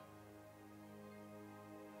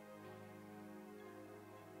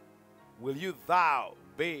 Will you thou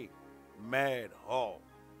be made whole?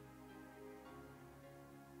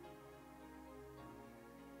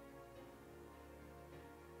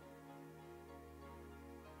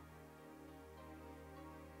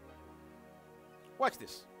 Watch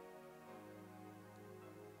this.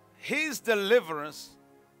 His deliverance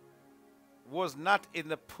was not in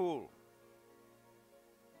the pool.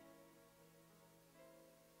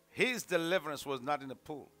 His deliverance was not in the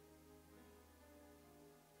pool.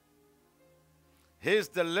 His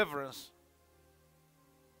deliverance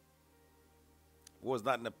was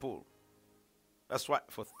not in the pool. That's why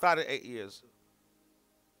for 38 years,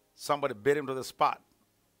 somebody beat him to the spot.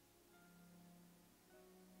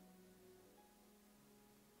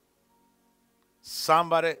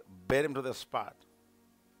 Somebody beat him to the spot.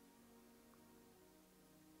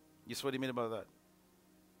 You see what you mean about that?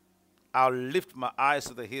 I'll lift my eyes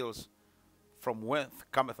to the hills, from whence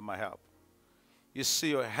cometh my help. You see,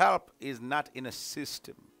 your help is not in a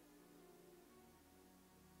system.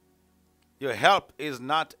 Your help is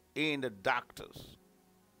not in the doctors.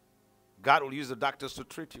 God will use the doctors to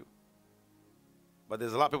treat you. But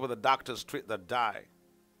there's a lot of people the doctors treat that die.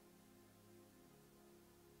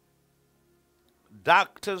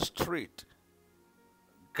 Doctors treat.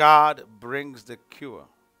 God brings the cure.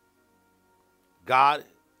 God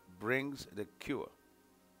brings the cure.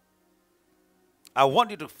 I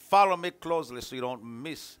want you to follow me closely so you don't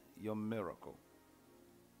miss your miracle.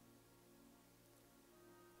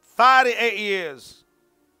 38 years,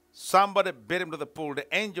 somebody beat him to the pool. The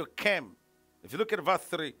angel came. If you look at verse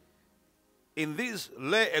 3, in these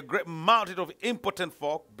lay a great multitude of impotent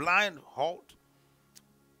folk, blind, halt,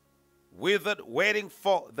 withered, waiting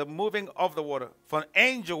for the moving of the water. For an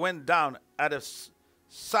angel went down at a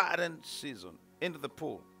certain season into the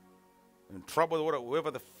pool and troubled the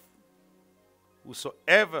water.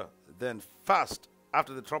 Whosoever then fast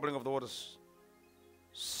after the troubling of the waters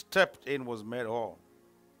stepped in was made whole,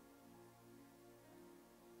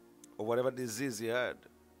 or whatever disease he had.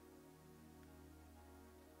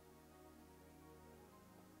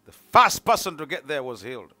 The first person to get there was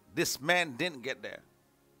healed. This man didn't get there.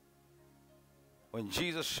 When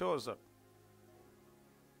Jesus shows up,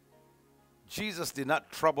 Jesus did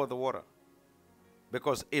not trouble the water.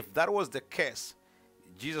 Because if that was the case,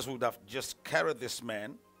 Jesus would have just carried this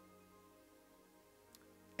man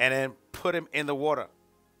and then put him in the water.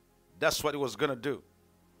 That's what he was going to do.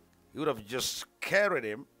 He would have just carried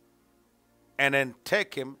him and then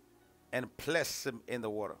take him and place him in the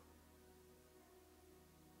water.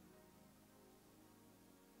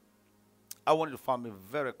 I want you to follow me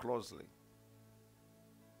very closely.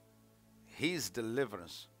 His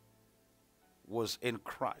deliverance was in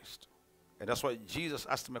Christ. And that's why Jesus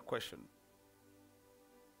asked him a question.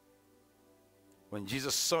 When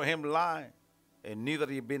Jesus saw him lie and knew that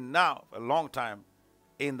he had been now a long time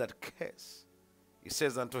in that case, he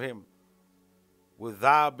says unto him, "Wilt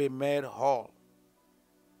thou be made whole?"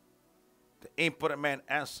 The impotent man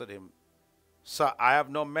answered him, "Sir, I have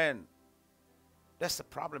no man." That's the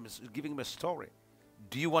problem. He's giving him a story.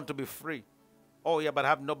 Do you want to be free? Oh, yeah, but I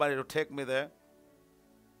have nobody to take me there.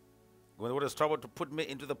 When the water is troubled, to put me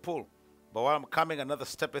into the pool. But while I'm coming, another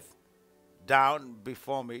steppeth down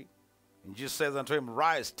before me. And Jesus says unto him,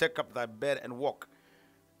 "Rise, take up thy bed and walk."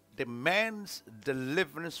 The man's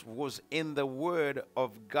deliverance was in the word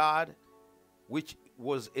of God, which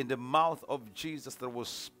was in the mouth of Jesus that was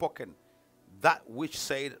spoken. That which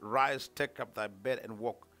said, "Rise, take up thy bed and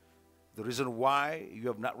walk." The reason why you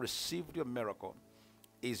have not received your miracle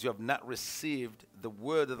is you have not received the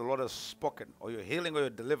word that the Lord has spoken, or your healing or your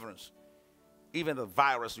deliverance. Even the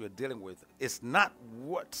virus you're dealing with, it's not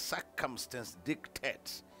what circumstance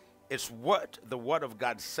dictates. It's what the word of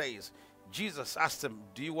God says. Jesus asked him,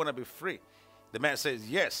 "Do you want to be free?" The man says,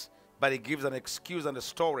 "Yes," but he gives an excuse and a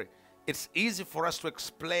story. It's easy for us to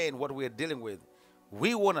explain what we're dealing with.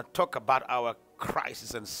 We want to talk about our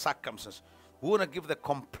crisis and circumstances. We want to give the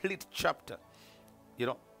complete chapter.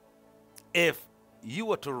 If you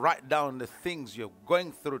were to write down the things you're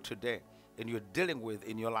going through today, and you're dealing with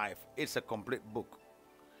in your life, it's a complete book.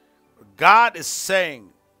 God is saying,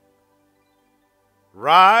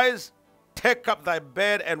 rise, take up thy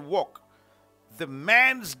bed and walk. The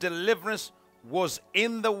man's deliverance was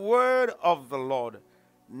in the word of the Lord,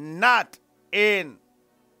 not in,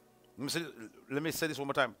 let me say this one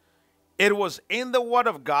more time. It was in the word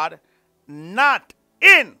of God, not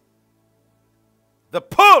in the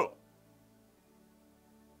pool.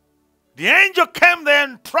 The angel came there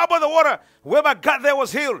and troubled the water. Whoever got there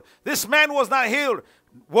was healed. This man was not healed.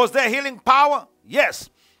 Was there healing power? Yes.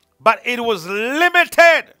 But it was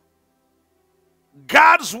limited.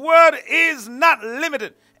 God's word is not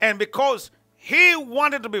limited. And because he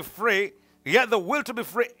wanted to be free, he had the will to be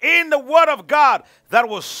free in the word of God that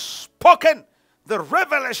was spoken. The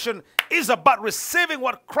revelation is about receiving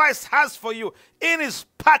what Christ has for you in his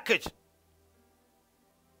package.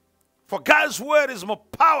 For God's word is more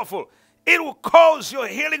powerful. It will cause your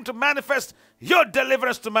healing to manifest, your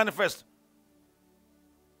deliverance to manifest.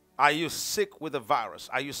 Are you sick with a virus?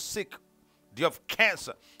 Are you sick? Do you have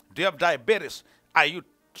cancer? Do you have diabetes? Are you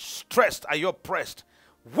stressed? Are you oppressed?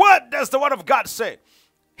 What does the word of God say?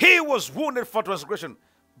 He was wounded for transgression,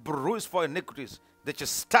 bruised for iniquities. The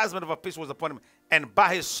chastisement of our peace was upon him, and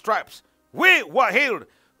by his stripes we were healed.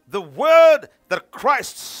 The word that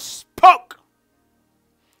Christ spoke,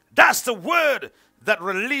 that's the word that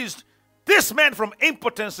released this man from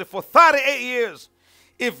impotency for 38 years.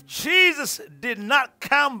 If Jesus did not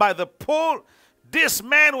come by the pool, this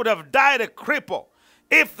man would have died a cripple.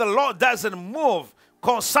 If the Lord doesn't move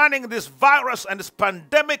concerning this virus and this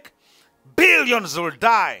pandemic, billions will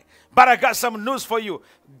die. But I got some news for you.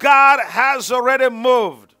 God has already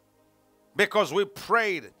moved because we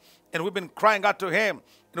prayed and we've been crying out to him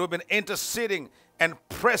and we've been interceding and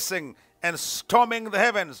pressing and storming the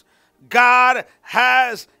heavens. God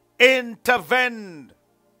has intervened.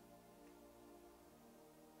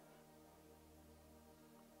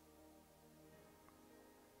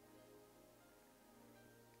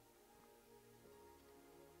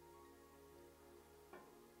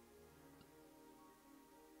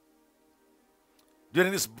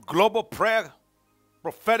 During this global prayer,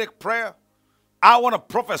 prophetic prayer, I want to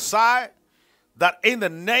prophesy that in the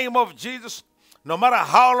name of Jesus, no matter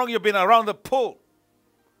how long you've been around the pool,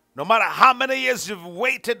 no matter how many years you've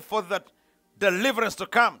waited for that deliverance to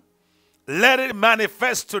come, let it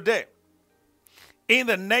manifest today. In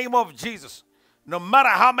the name of Jesus, no matter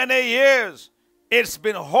how many years it's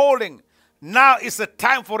been holding, now is the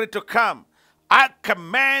time for it to come. I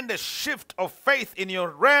command a shift of faith in your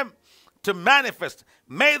realm to manifest.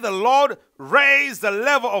 May the Lord raise the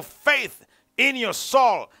level of faith in your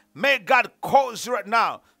soul. May God cause you right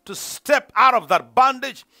now to step out of that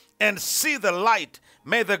bondage and see the light.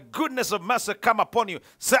 May the goodness of mercy come upon you.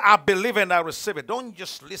 Say, I believe and I receive it. Don't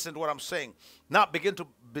just listen to what I'm saying. Now begin to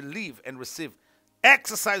believe and receive.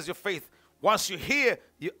 Exercise your faith. Once you hear,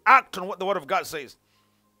 you act on what the word of God says.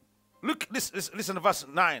 Look, listen to verse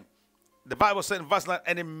 9. The Bible says in verse 9,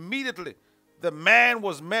 and immediately the man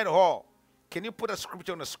was made whole. Can you put a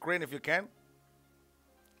scripture on the screen if you can?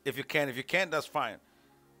 If you can, that's fine.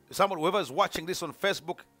 Someone, whoever is watching this on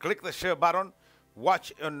Facebook, click the share button.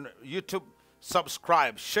 Watch on YouTube,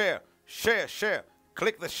 subscribe, share.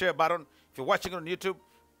 Click the share button. If you're watching on YouTube,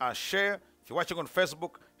 share. If you're watching on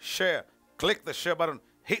Facebook, share. Click the share button.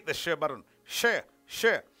 Hit the share button. Share.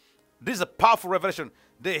 This is a powerful revelation.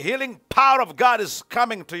 The healing power of God is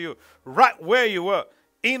coming to you right where you were.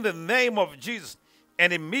 In the name of Jesus.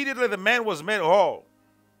 And immediately the man was made whole.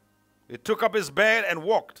 He took up his bed and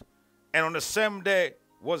walked. And on the same day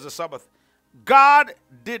was the Sabbath. God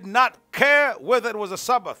did not care whether it was a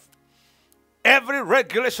Sabbath. Every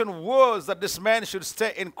regulation was that this man should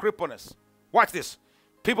stay in crippleness. Watch this.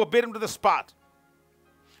 People beat him to the spot.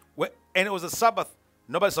 And it was a Sabbath.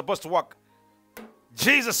 Nobody's supposed to walk.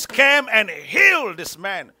 Jesus came and healed this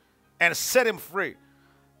man and set him free.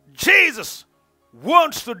 Jesus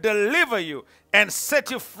wants to deliver you and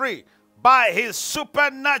set you free by his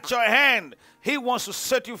supernatural hand. He wants to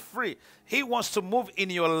set you free. He wants to move in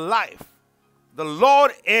your life. The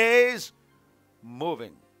Lord is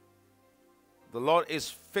moving. The Lord is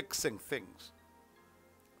fixing things.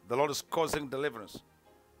 The Lord is causing deliverance.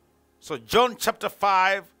 So John chapter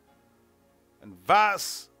 5 and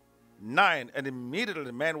verse 9, and immediately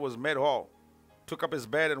the man was made whole, took up his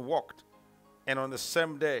bed and walked. And on the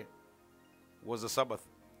same day was the Sabbath.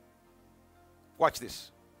 Watch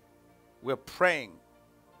this. We're praying.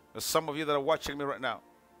 There's some of you that are watching me right now.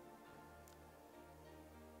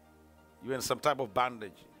 You're in some type of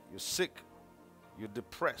bondage. You're sick. You're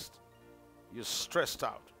depressed. You're stressed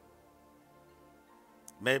out.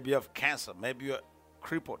 Maybe you have cancer. Maybe you're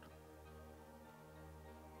crippled.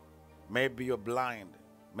 Maybe you're blind.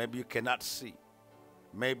 Maybe you cannot see.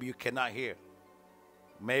 Maybe you cannot hear.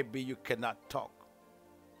 Maybe you cannot talk.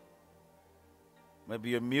 Maybe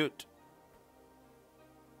you're mute.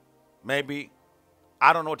 Maybe,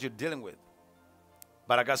 I don't know what you're dealing with.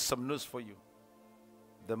 But I got some news for you.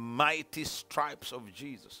 The mighty stripes of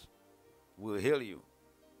Jesus will heal you.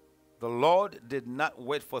 The Lord did not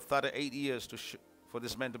wait for 38 years for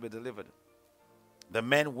this man to be delivered. The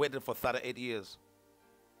man waited for 38 years.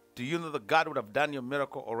 Do you know that God would have done your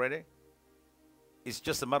miracle already? It's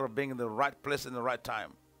just a matter of being in the right place in the right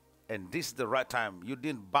time. And this is the right time. You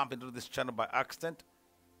didn't bump into this channel by accident.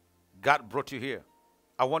 God brought you here.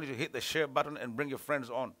 I want you to hit the share button and bring your friends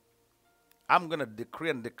on. I'm going to decree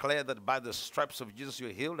and declare that by the stripes of Jesus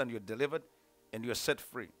you're healed and you're delivered and you're set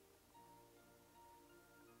free.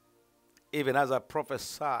 Even as I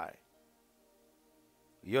prophesy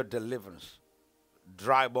your deliverance,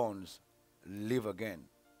 dry bones live again.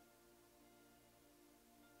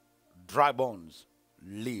 Dry bones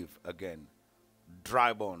live again.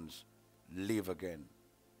 Dry bones live again.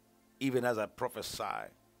 Even as I prophesy,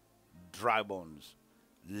 dry bones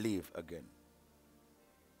live again.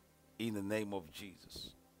 In the name of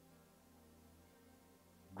Jesus.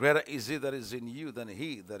 Greater is he that is in you than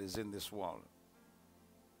he that is in this world.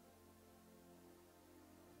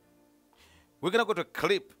 We're going to go to a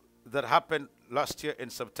clip that happened last year in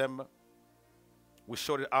September. We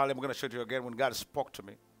showed it earlier. I'm going to show it to you again when God spoke to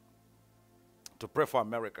me to pray for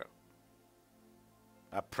America.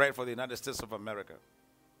 I prayed for the United States of America.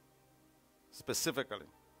 Specifically.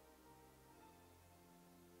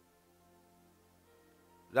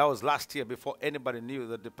 That was last year before anybody knew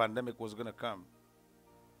that the pandemic was going to come.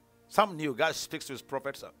 Some knew. God speaks to his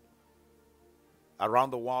prophets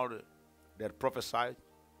around the world. They had prophesied.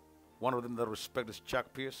 One of them that I respect is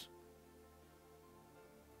Chuck Pierce.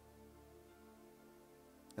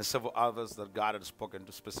 And several others that God had spoken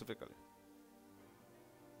to specifically.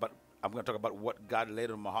 But I'm going to talk about what God laid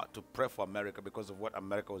on my heart to pray for America because of what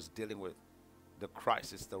America was dealing with. The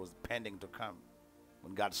crisis that was pending to come.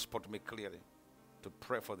 When God spoke to me clearly to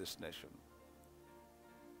pray for this nation.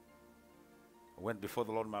 I went before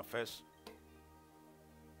the Lord in my face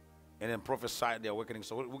and then prophesied the awakening.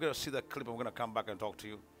 So we're going to see that clip and we're going to come back and talk to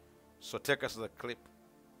you. So take us to the clip.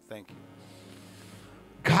 Thank you.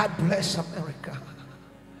 God bless America.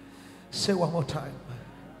 Say one more time.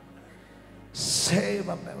 Save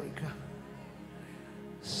America.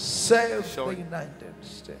 Save the United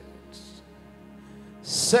States.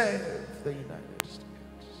 Save the United States.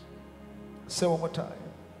 Say one more time.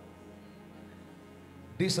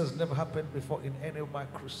 This has never happened before in any of my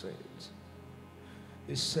crusades.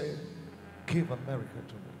 He said, give America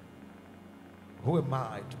to me. Who am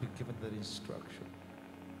I to be given that instruction?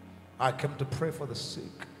 I came to pray for the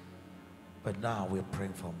sick, but now we're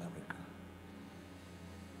praying for America.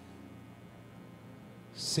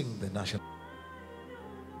 Sing the national.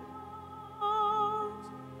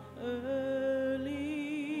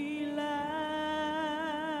 Early light,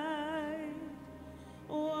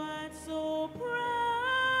 what so proudly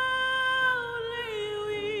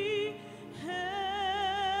we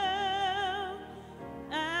hailed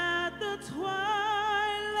at the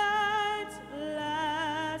twilight's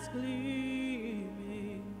last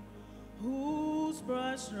gleaming, whose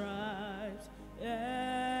broad stripes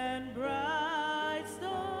and bright stars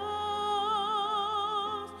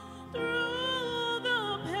through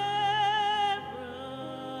the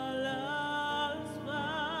perilous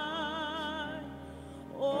fight,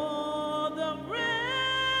 o'er the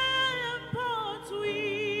ramparts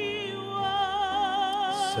we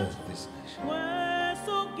watched, Serve this nation. were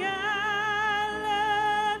so gallantly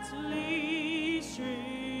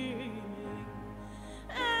streaming,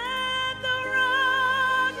 and the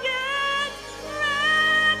rocket's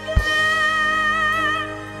red glare,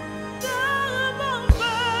 double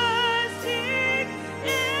bursting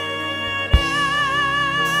in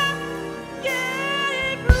air,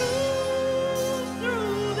 gave proof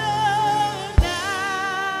through the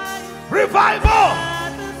night Revival!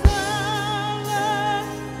 that the summer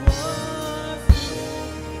was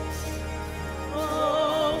here.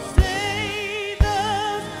 Oh, say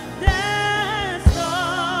does that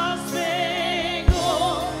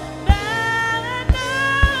star-spangled banner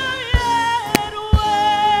yet wave?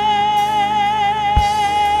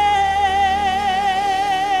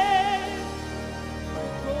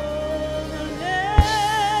 Oh, the land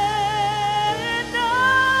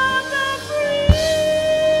of the free.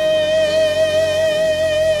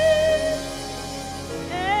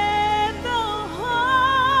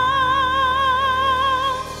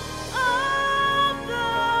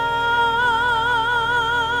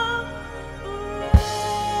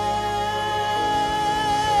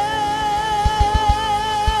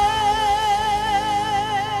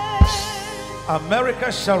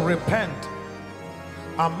 America shall repent.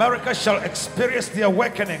 America shall experience the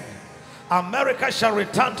awakening. America shall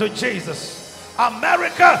return to Jesus.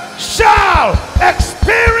 America shall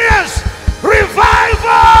experience revival.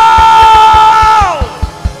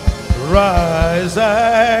 Rise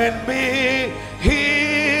and be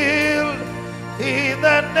healed in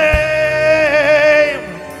the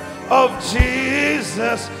name of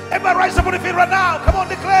Jesus. Everybody rise up on your feet right now. Come on,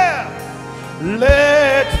 declare.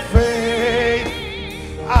 Let faith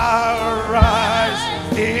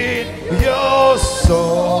arise in your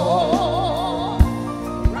soul.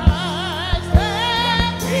 Rise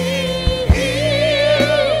and be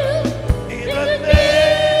healed in the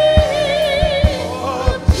name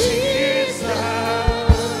of Jesus.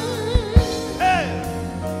 Hey.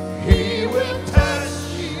 He will touch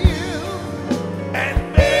you and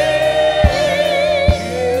make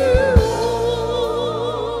you whole.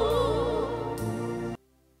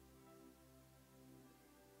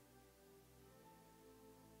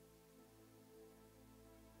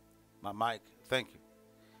 My mic, thank you.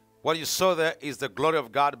 What you saw there is the glory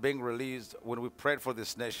of God being released when we prayed for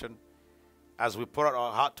this nation. As we pour out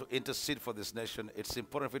our heart to intercede for this nation, it's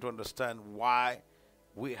important for you to understand why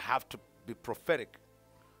we have to be prophetic.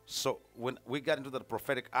 So when we got into the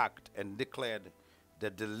prophetic act and declared the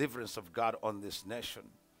deliverance of God on this nation,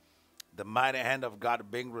 the mighty hand of God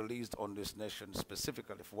being released on this nation,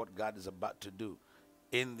 specifically for what God is about to do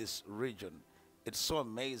in this region, it's so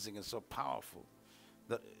amazing and so powerful.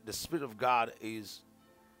 The Spirit of God is...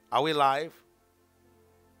 Are we live?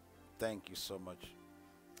 Thank you so much.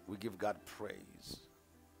 We give God praise.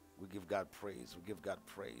 We give God praise. We give God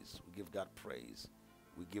praise. We give God praise.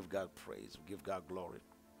 We give God praise. We give God glory.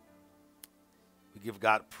 We give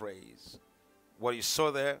God praise. What you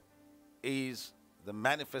saw there is the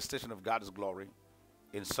manifestation of God's glory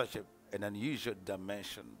in such an unusual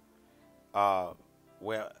dimension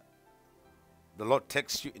where the Lord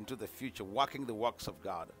takes you into the future, walking the works of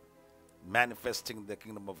God, manifesting the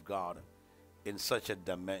kingdom of God in such a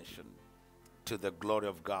dimension to the glory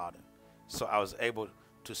of God. So I was able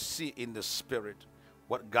to see in the spirit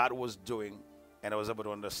what God was doing, and I was able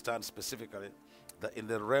to understand specifically that in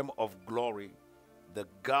the realm of glory, the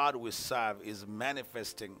God we serve is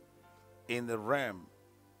manifesting in the realm,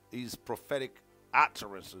 these prophetic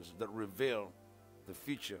utterances that reveal the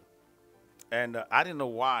future. And I didn't know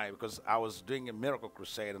why, because I was doing a miracle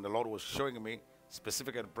crusade and the Lord was showing me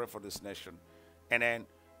specifically to pray for this nation. And then,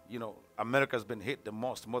 you know, America's been hit the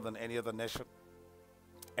most, more than any other nation.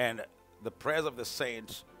 And the prayers of the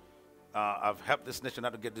saints have helped this nation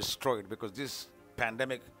not to get destroyed, because this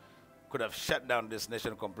pandemic could have shut down this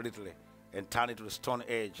nation completely and turned it to the stone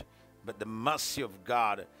age. But the mercy of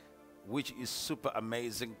God, which is super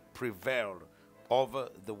amazing, prevailed over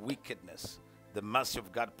the wickedness. The mercy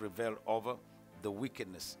of God prevailed over the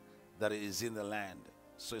wickedness that is in the land.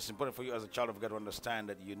 So it's important for you as a child of God to understand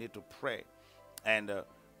that you need to pray and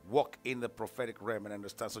walk in the prophetic realm and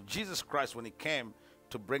understand. So Jesus Christ, when he came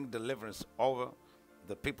to bring deliverance over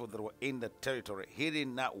the people that were in the territory, he did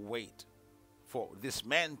not wait for this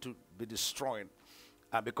man to be destroyed.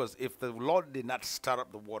 Because if the Lord did not stir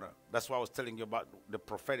up the water, that's why I was telling you about the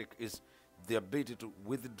prophetic, is the ability to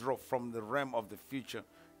withdraw from the realm of the future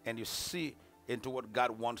and you see into what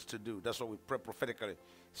God wants to do. That's why we pray prophetically.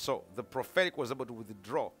 So the prophetic was able to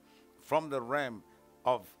withdraw from the realm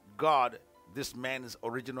of God, this man's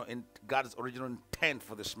original, God's original intent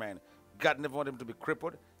for this man. God never wanted him to be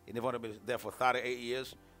crippled. He never wanted him to be there for 38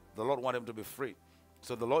 years. The Lord wanted him to be free.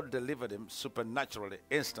 So the Lord delivered him supernaturally,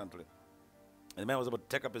 instantly. And the man was able to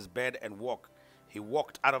take up his bed and walk. He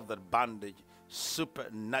walked out of that bondage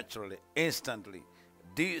supernaturally, instantly.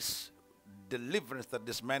 This deliverance that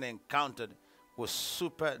this man encountered was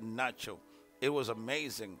supernatural. It was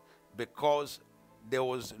amazing because there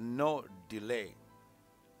was no delay.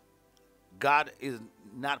 God is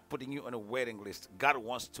not putting you on a waiting list. God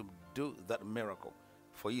wants to do that miracle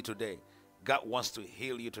for you today. God wants to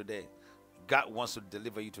heal you today. God wants to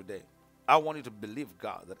deliver you today. I want you to believe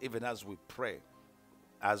God that even as we pray,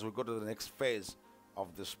 as we go to the next phase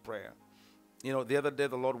of this prayer. You know, the other day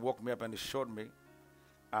the Lord woke me up and he showed me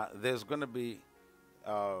there's going to be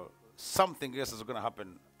something else that's going to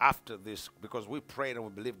happen after this, because we prayed and we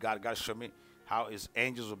believe God. God showed me how his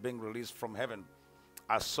angels were being released from heaven.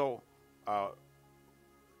 I saw,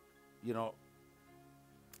 you know,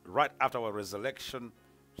 right after our resurrection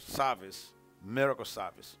service, miracle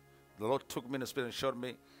service, the Lord took me in the spirit and showed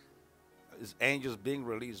me his angels being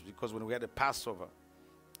released, because when we had the Passover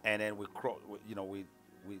and then we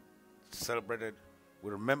celebrated, we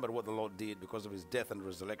remembered what the Lord did because of his death and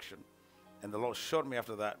resurrection. And the Lord showed me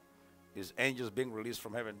after that his angels being released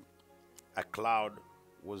from heaven. a cloud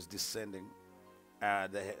was descending. I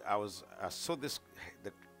saw this.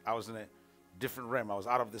 I was in a different realm. I was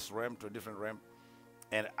out of this realm to a different realm,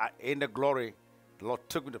 and in the glory, the Lord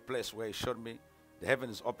took me to a place where He showed me the heaven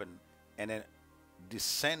is open, and then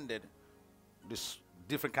descended this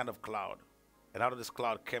different kind of cloud. And out of this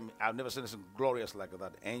cloud came, I've never seen anything glorious like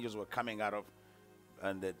that. Angels were coming out of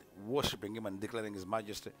and worshiping Him and declaring His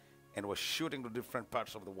majesty, and were shooting to different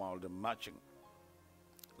parts of the world and marching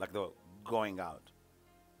like they were going out,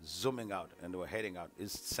 zooming out, and they were heading out.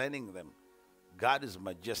 It's sending them. God is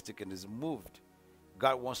majestic and is moved.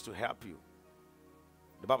 God wants to help you.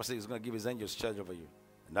 The Bible says He's going to give His angels charge over you.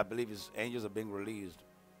 And I believe His angels are being released,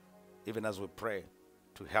 even as we pray,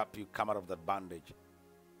 to help you come out of that bondage,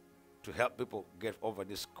 to help people get over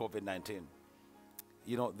this COVID-19.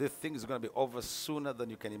 You know, this thing is going to be over sooner than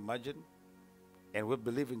you can imagine. And we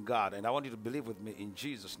believe in God. And I want you to believe with me in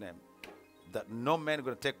Jesus' name that no man is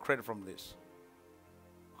going to take credit from this.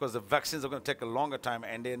 Because the vaccines are going to take a longer time,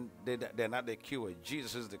 and then they're not the cure.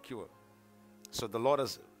 Jesus is the cure. So the Lord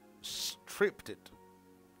has stripped it,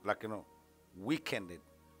 like, weakened it,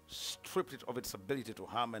 stripped it of its ability to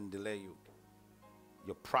harm and delay you.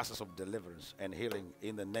 Your process of deliverance and healing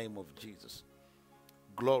in the name of Jesus.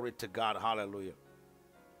 Glory to God. Hallelujah.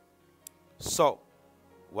 So,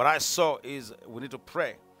 what I saw is we need to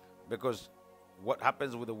pray, because what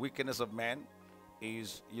happens with the wickedness of man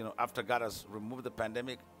is, after God has removed the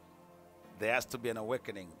pandemic, there has to be an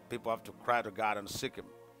awakening. People have to cry to God and seek Him.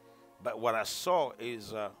 But what I saw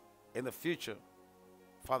is in the future,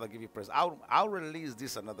 Father, give you praise. I'll release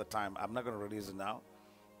this another time. I'm not going to release it now.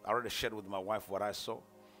 I already shared with my wife what I saw.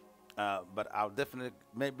 But I'll definitely,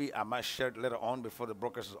 maybe I might share it later on before the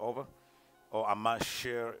broadcast is over. Or I might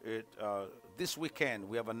share it this weekend.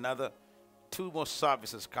 We have another 2 more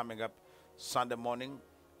services coming up. Sunday morning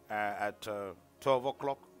at 12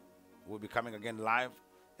 o'clock. We'll be coming again live.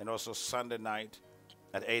 And also Sunday night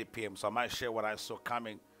at 8 p.m. So I might share what I saw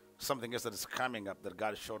coming. Something else that is coming up that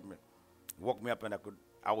God showed me. Woke me up and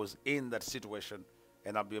I was in that situation.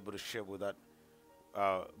 And I'll be able to share with that.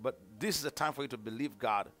 But this is a time for you to believe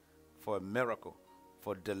God for a miracle,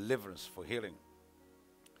 for deliverance, for healing.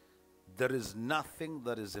 There is nothing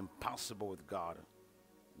that is impossible with God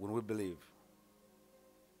when we believe.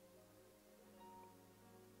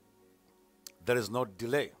 There is no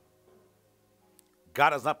delay.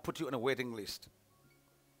 God has not put you on a waiting list.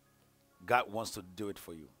 God wants to do it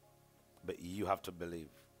for you. But you have to believe.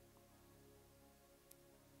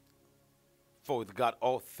 For with God,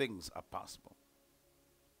 all things are possible.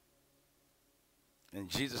 And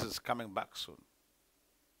Jesus is coming back soon.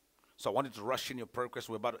 So I want you to rush in your prayer requests.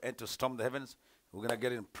 We're about to enter storm the heavens. We're going to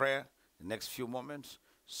get in prayer in the next few moments.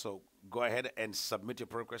 So go ahead and submit your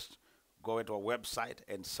prayer requests. Go into our website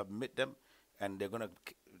and submit them. And we're going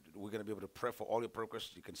to be able to pray for all your prayer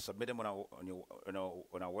requests. You can submit them on our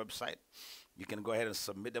website. You can go ahead and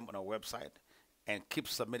submit them on our website and keep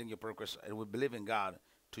submitting your prayer requests. And we believe in God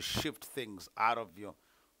to shift things out of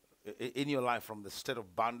in your life from the state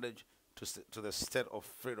of bondage to the state of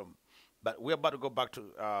freedom. But we're about to go back to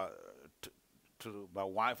my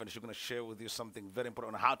wife, and she's going to share with you something very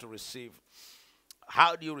important on how to receive.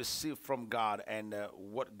 How do you receive from God, and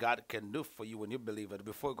what God can do for you when you believe it?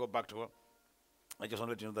 Before we go back to her, I just want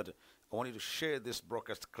to let you know that I want you to share this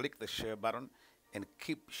broadcast. Click the share button and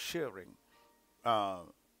keep sharing.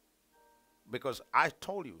 Because I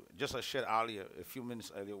told you, just as I shared earlier, a few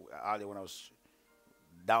minutes earlier when I was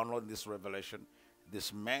downloading this revelation,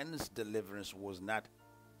 this man's deliverance was not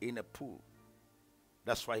in a pool.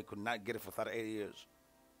 That's why he could not get it for 38 years.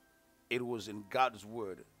 It was in God's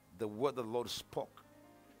word, the word the Lord spoke.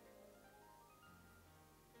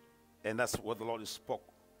 And that's what the Lord spoke.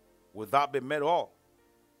 Without being met all,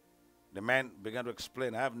 the man began to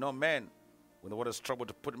explain, I have no man when the water is troubled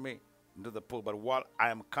to put me into the pool, but while I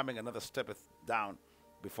am coming, another steppeth down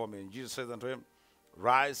before me. And Jesus says unto him,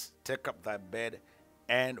 rise, take up thy bed,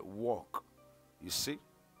 and walk. You see,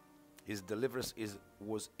 his deliverance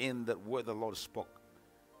was in the word the Lord spoke.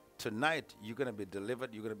 Tonight, you're going to be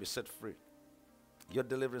delivered. You're going to be set free. Your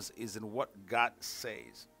deliverance is in what God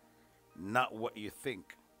says, not what you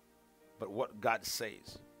think, but what God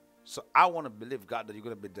says. So I want to believe, God, that you're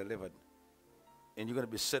going to be delivered and you're going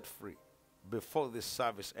to be set free before this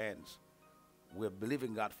service ends. We're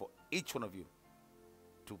believing God for each one of you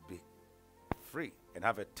to be free and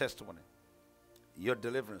have a testimony. Your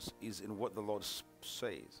deliverance is in what the Lord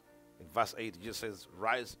says. In verse 8, it just says,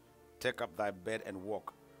 rise, take up thy bed and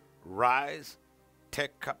walk. Rise,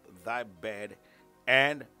 take up thy bed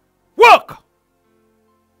and walk.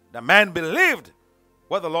 The man believed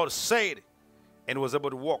what the Lord said and was able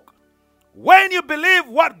to walk. When you believe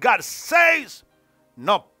what God says,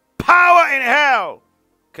 no power in hell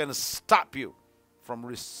can stop you from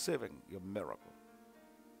receiving your miracle.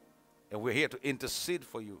 And we're here to intercede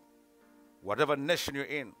for you, whatever nation you're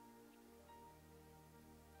in.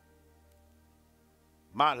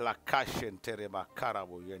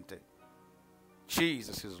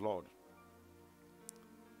 Jesus is Lord.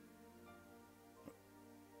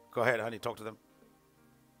 Go ahead, honey, talk to them.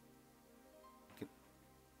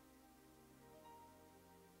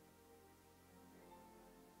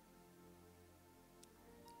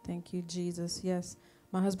 Thank you, Jesus. Yes,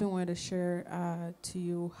 my husband wanted to share to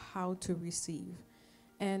you how to receive.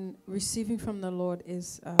 And receiving from the Lord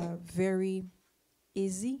is very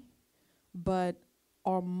easy, but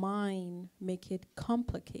our mind make it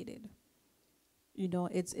complicated. You know,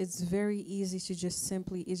 it's very easy to just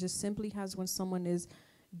simply, it just simply has when someone is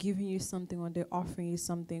giving you something or they're offering you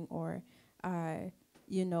something or,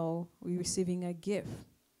 you know, we're receiving a gift.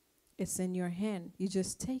 It's in your hand. You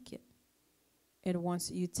just take it. And once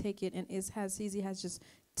you take it, and it's as easy as just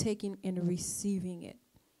taking and receiving it.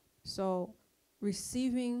 So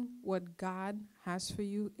receiving what God has for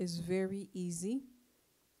you is very easy.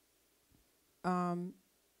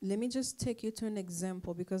 Let me just take you to an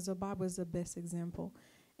example because the Bible is the best example.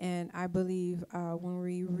 And I believe when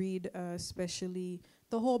we read especially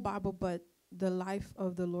the whole Bible, but the life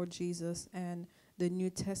of the Lord Jesus and the New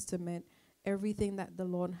Testament, everything that the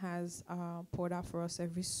Lord has poured out for us,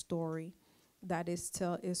 every story that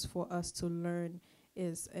is for us to learn,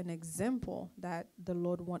 is an example that the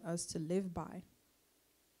Lord wants us to live by.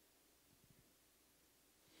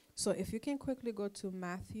 So if you can quickly go to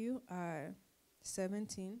Matthew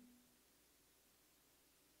 17.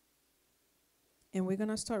 And we're going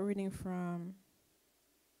to start reading from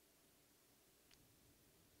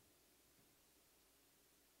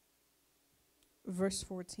verse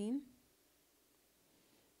 14.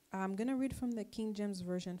 I'm going to read from the King James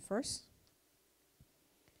Version first.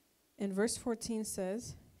 And verse 14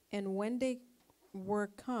 says, "And when they were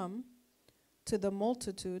come to the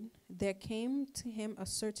multitude, there came to him a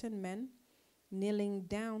certain man, kneeling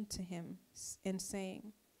down to him, and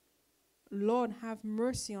saying, Lord, have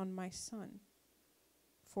mercy on my son,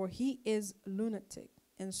 for he is lunatic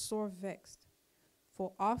and sore vexed.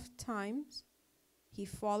 For oft times he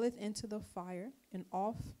falleth into the fire, and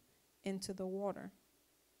oft into the water.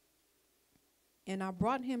 And I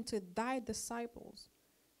brought him to thy disciples,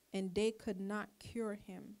 and they could not cure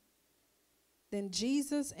him. Then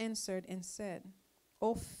Jesus answered and said,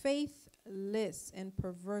 O faithless and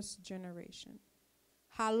perverse generation,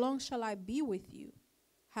 how long shall I be with you?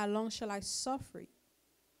 How long shall I suffer you?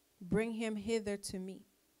 Bring him hither to me.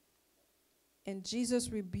 And Jesus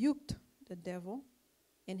rebuked the devil,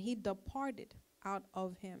 and he departed out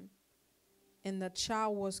of him. And the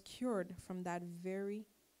child was cured from that very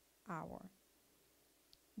hour.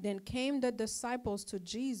 Then came the disciples to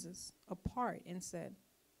Jesus apart and said,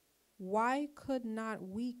 Why could not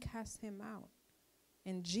we cast him out?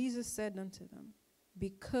 And Jesus said unto them,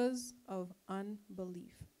 Because of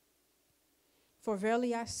unbelief. For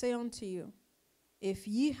verily I say unto you, if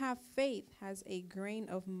ye have faith as a grain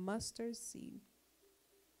of mustard seed,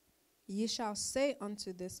 ye shall say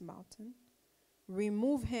unto this mountain,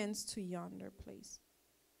 Remove hence to yonder place,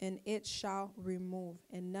 and it shall remove,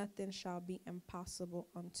 and nothing shall be impossible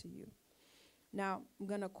unto you. Now, I'm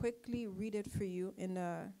going to quickly read it for you in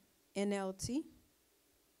NLT.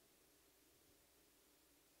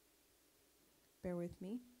 Bear with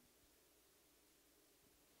me.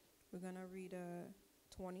 We're going to read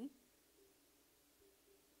 20.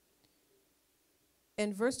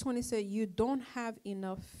 And verse 20 said, You don't have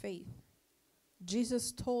enough faith.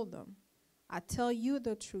 Jesus told them, I tell you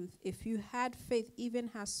the truth, if you had faith even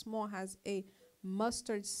as small as a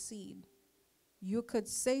mustard seed, you could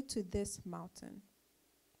say to this mountain,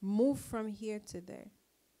 Move from here to there,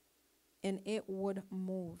 and it would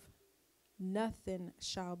move. Nothing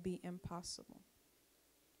shall be impossible.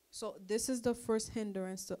 So this is the first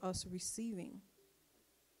hindrance to us receiving,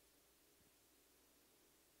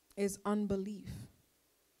 is unbelief.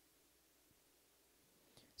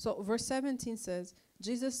 So verse 17 says,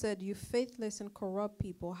 Jesus said, You faithless and corrupt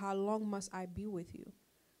people, how long must I be with you?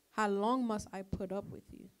 How long must I put up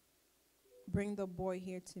with you? Bring the boy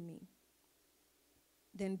here to me.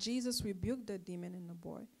 Then Jesus rebuked the demon in the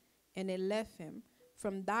boy, and it left him.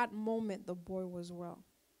 From that moment, the boy was well.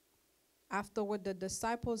 Afterward, the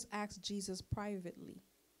disciples asked Jesus privately,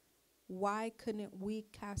 Why couldn't we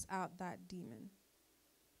cast out that demon?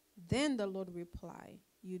 Then the Lord replied,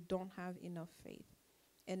 You don't have enough faith.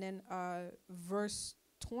 And then verse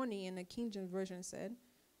 20 in the King James Version said,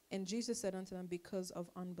 And Jesus said unto them, Because of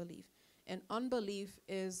unbelief. And unbelief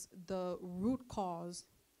is the root cause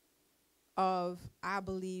of, I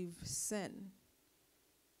believe, sin,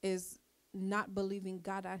 is not believing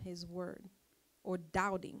God at his word or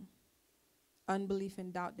doubting. Unbelief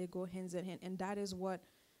and doubt, they go hands in hand. And that is what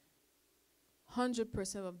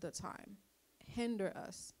 100% of the time hinder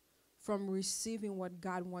us from receiving what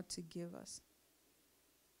God wants to give us.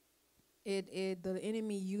 The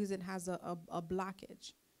enemy use it as a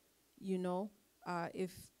blockage. You know,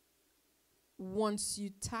 if once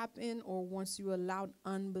you tap in or once you allow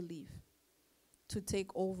unbelief to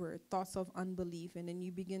take over, thoughts of unbelief, and then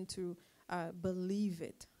you begin to believe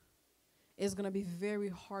it, it's going to be very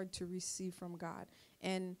hard to receive from God.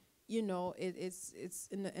 And you know,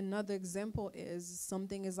 another example is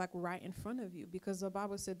something is like right in front of you, because the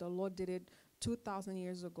Bible said the Lord did it 2,000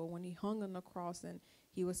 years ago when he hung on the cross and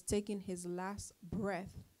he was taking his last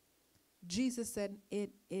breath. Jesus said,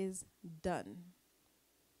 "It is done."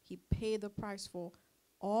 He paid the price for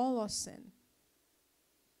all our sin.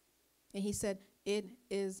 And he said, "It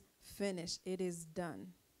is finished. It is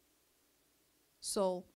done." So